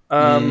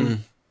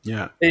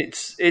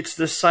 it's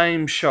the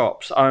same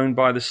shops owned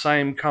by the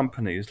same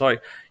companies.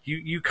 Like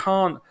you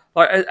can't,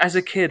 like, as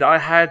a kid, I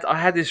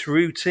had this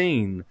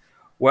routine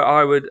where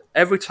I would,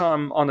 every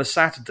time on a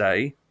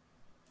Saturday,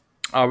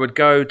 I would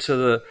go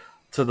to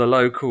the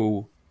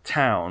local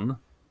town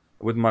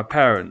with my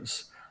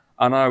parents,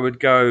 and I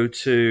would go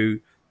to,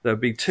 there'd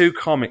be 2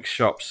 comic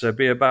shops, there'd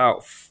be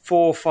about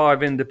 4 or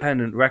 5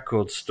 independent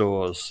record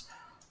stores.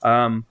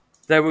 There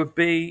would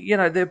be,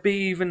 there'd be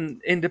even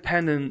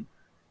independent,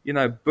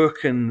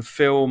 book and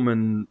film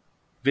and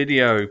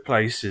video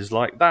places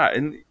like that,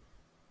 and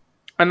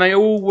they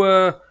all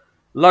were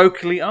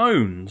locally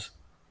owned.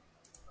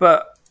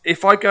 But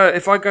if I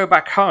go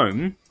back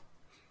home,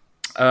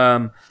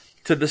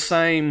 to the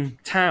same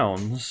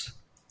towns,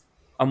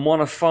 and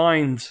want to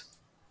find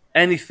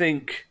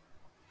anything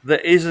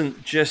that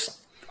isn't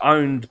just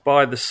owned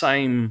by the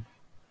same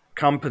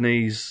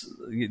companies,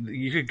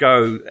 you could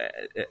go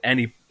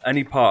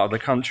any part of the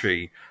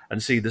country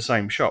and see the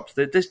same shops.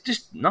 There's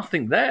just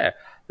nothing there.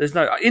 There's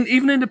no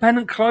even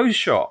independent clothes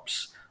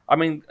shops. I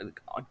mean,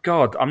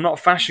 God, I'm not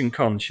fashion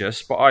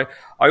conscious, but I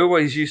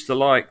always used to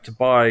like to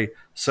buy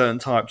certain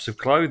types of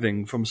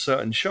clothing from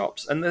certain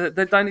shops, and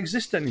they don't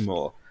exist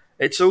anymore.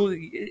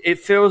 It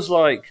feels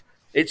like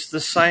it's the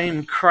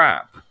same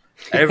crap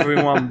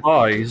everyone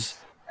buys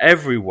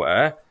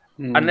everywhere,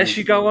 unless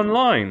you go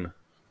online.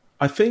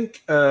 I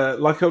think,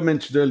 like I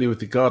mentioned earlier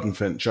with the garden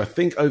furniture, I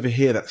think over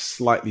here that's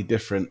slightly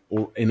different,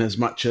 or in as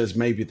much as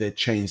maybe they're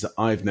chains that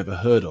I've never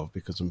heard of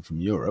because I'm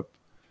from Europe.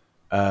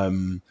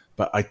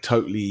 But I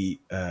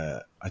totally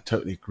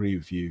agree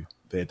with you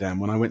there, Dan.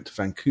 When I went to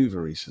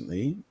Vancouver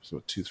recently,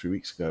 so 2-3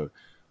 weeks ago,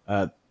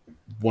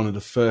 one of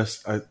the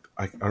first, I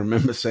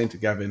remember saying to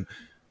Gavin,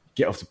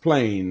 get off the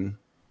plane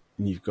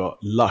and you've got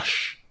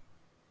Lush,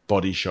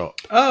 Body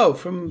Shop. Oh,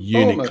 from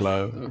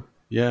Uniqlo. Oh.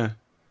 Yeah.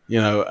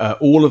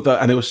 All of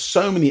that. And there were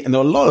so many, and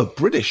there were a lot of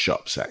British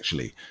shops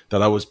actually,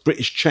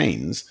 British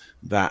chains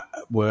that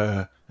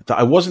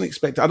I wasn't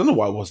expecting. I don't know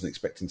why I wasn't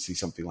expecting to see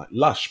something like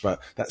Lush,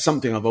 but that's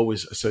something I've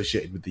always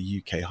associated with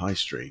the UK high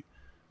street.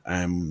 Do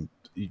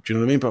you know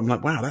what I mean? But I'm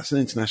like, wow, that's an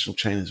international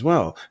chain as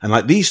well. And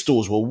like these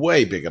stores were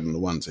way bigger than the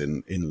ones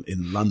in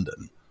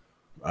London.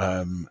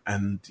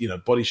 And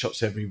body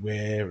shops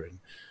everywhere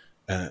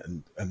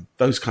and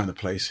those kind of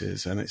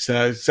places. And it's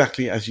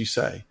exactly as you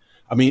say.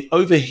 I mean,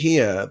 over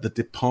here, the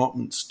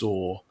department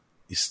store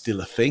is still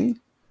a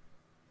thing.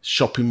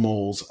 Shopping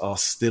malls are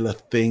still a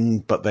thing,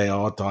 but they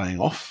are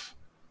dying off.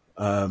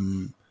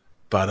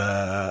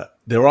 But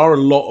there are a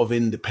lot of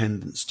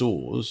independent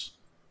stores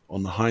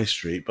on the high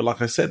street. But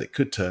like I said, it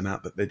could turn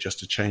out that they're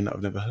just a chain that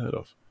I've never heard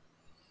of.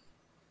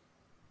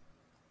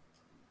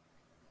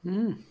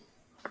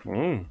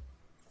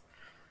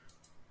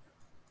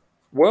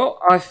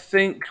 Well, I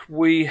think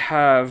we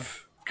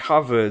have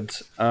covered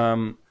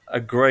a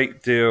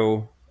great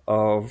deal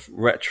of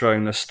retro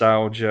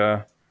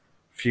nostalgia,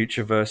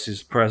 future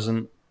versus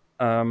present.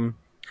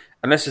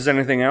 Unless there's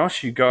anything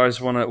else you guys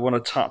want to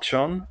touch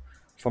on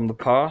from the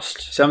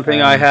past.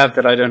 Something I have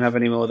that I don't have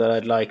anymore that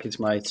I'd like is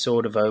my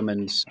Sword of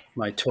Omens,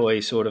 my toy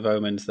Sword of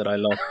Omens that I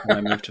lost when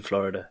I moved to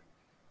Florida.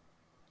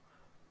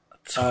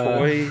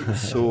 Toy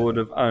Sword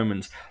of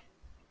Omens.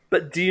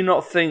 But do you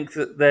not think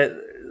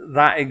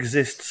that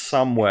exists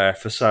somewhere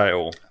for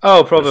sale?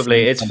 Oh,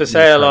 probably. It's for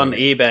sale on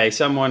eBay.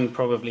 Someone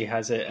probably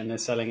has it and they're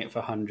selling it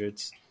for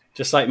hundreds.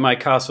 Just like my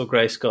Castle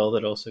Grayskull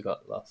that also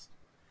got lost.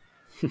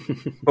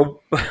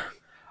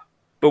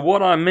 But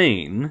what I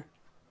mean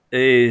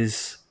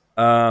is,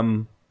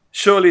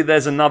 surely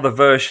there's another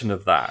version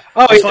of that.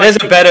 Oh, there's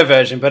a better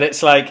version, but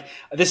it's like,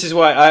 this is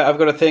why I've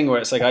got a thing where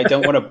it's like, I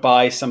don't want to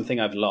buy something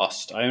I've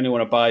lost. I only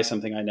want to buy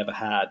something I never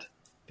had.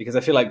 Because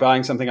I feel like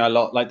buying something I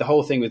lost, like the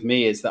whole thing with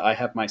me is that I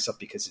have my stuff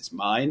because it's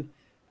mine.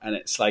 And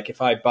it's like,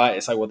 if I buy it,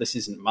 it's like, well, this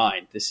isn't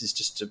mine. This is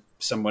just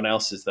someone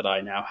else's that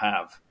I now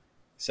have.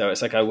 So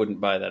it's like, I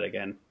wouldn't buy that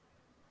again.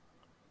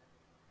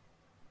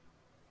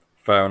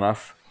 Fair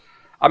enough.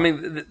 I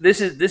mean, this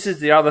is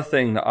the other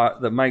thing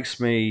that makes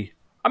me.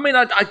 I mean,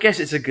 I guess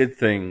it's a good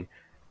thing,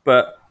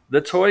 but the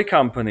toy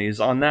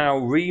companies are now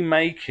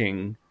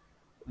remaking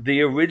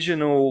the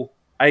original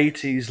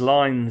 80s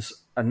lines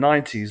and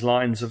 90s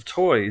lines of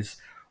toys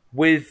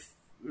with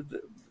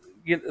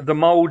the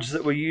molds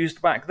that were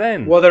used back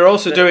then. Well, they're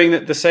also doing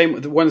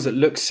the ones that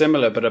look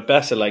similar but are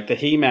better, like the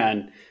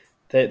He-Man.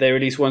 They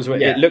released ones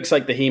where it looks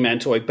like the He-Man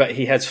toy, but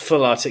he has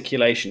full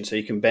articulation, so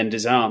you can bend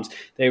his arms.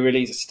 They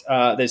released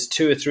there's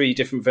 2 or 3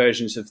 different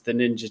versions of the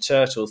Ninja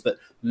Turtles that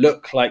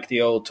look like the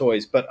old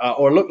toys, but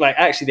or look like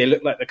they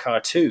look like the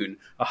cartoon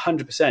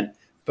 100%,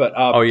 but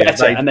are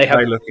better, and they have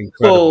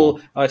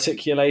full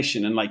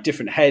articulation and like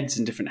different heads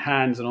and different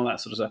hands and all that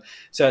sort of stuff.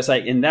 So it's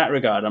like in that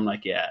regard, I'm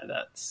like,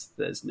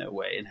 there's no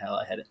way in hell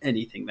I had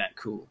anything that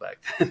cool back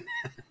then.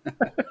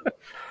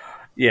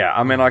 Yeah,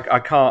 I mean, I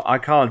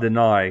can't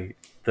deny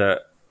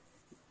that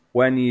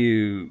when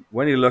you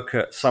look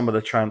at some of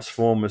the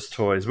Transformers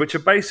toys, which are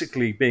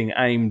basically being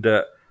aimed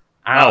at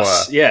our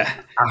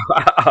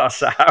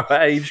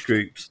age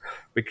groups,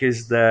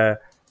 because they're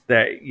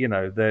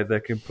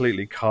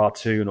completely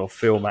cartoon or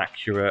film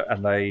accurate,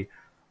 and they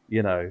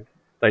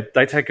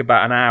take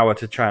about an hour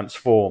to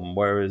transform.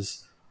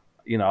 Whereas,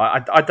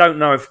 I don't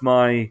know if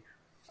my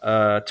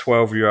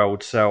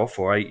 12-year-old self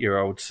or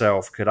 8-year-old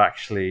self could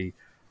actually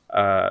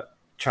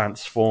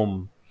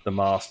transform the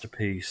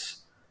masterpiece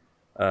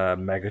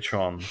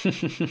Megatron.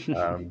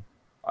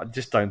 I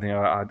just don't think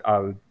I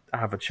would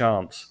have a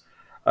chance.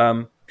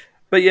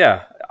 But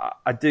yeah,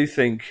 I do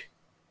think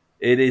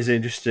it is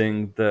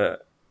interesting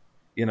that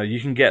you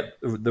can get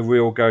the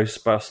real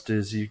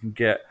Ghostbusters, you can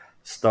get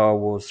Star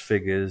Wars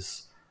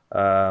figures,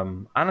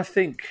 and I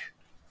think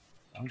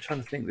I'm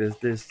trying to think.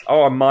 There's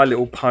My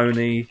Little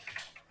Pony,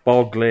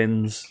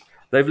 Boglins.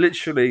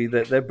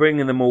 They're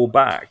bringing them all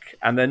back,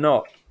 and they're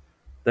not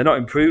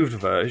improved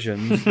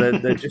versions.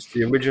 They're just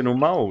the original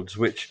molds,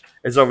 which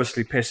is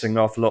obviously pissing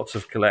off lots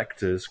of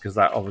collectors because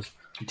that obviously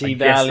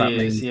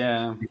devalues,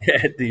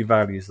 it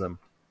devalues them.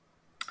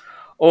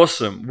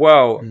 Awesome.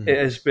 Well, it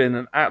has been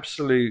an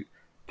absolute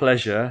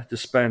pleasure to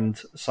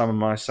spend some of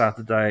my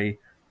Saturday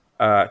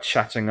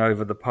chatting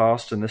over the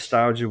past and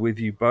nostalgia with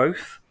you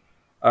both.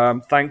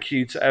 Thank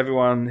you to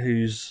everyone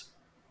who's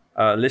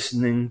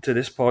listening to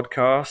this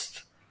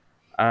podcast,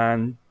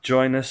 and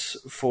join us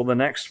for the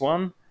next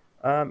one.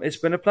 It's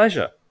been a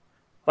pleasure.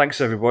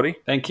 Thanks, everybody.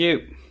 Thank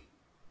you.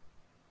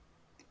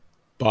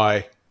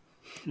 Bye.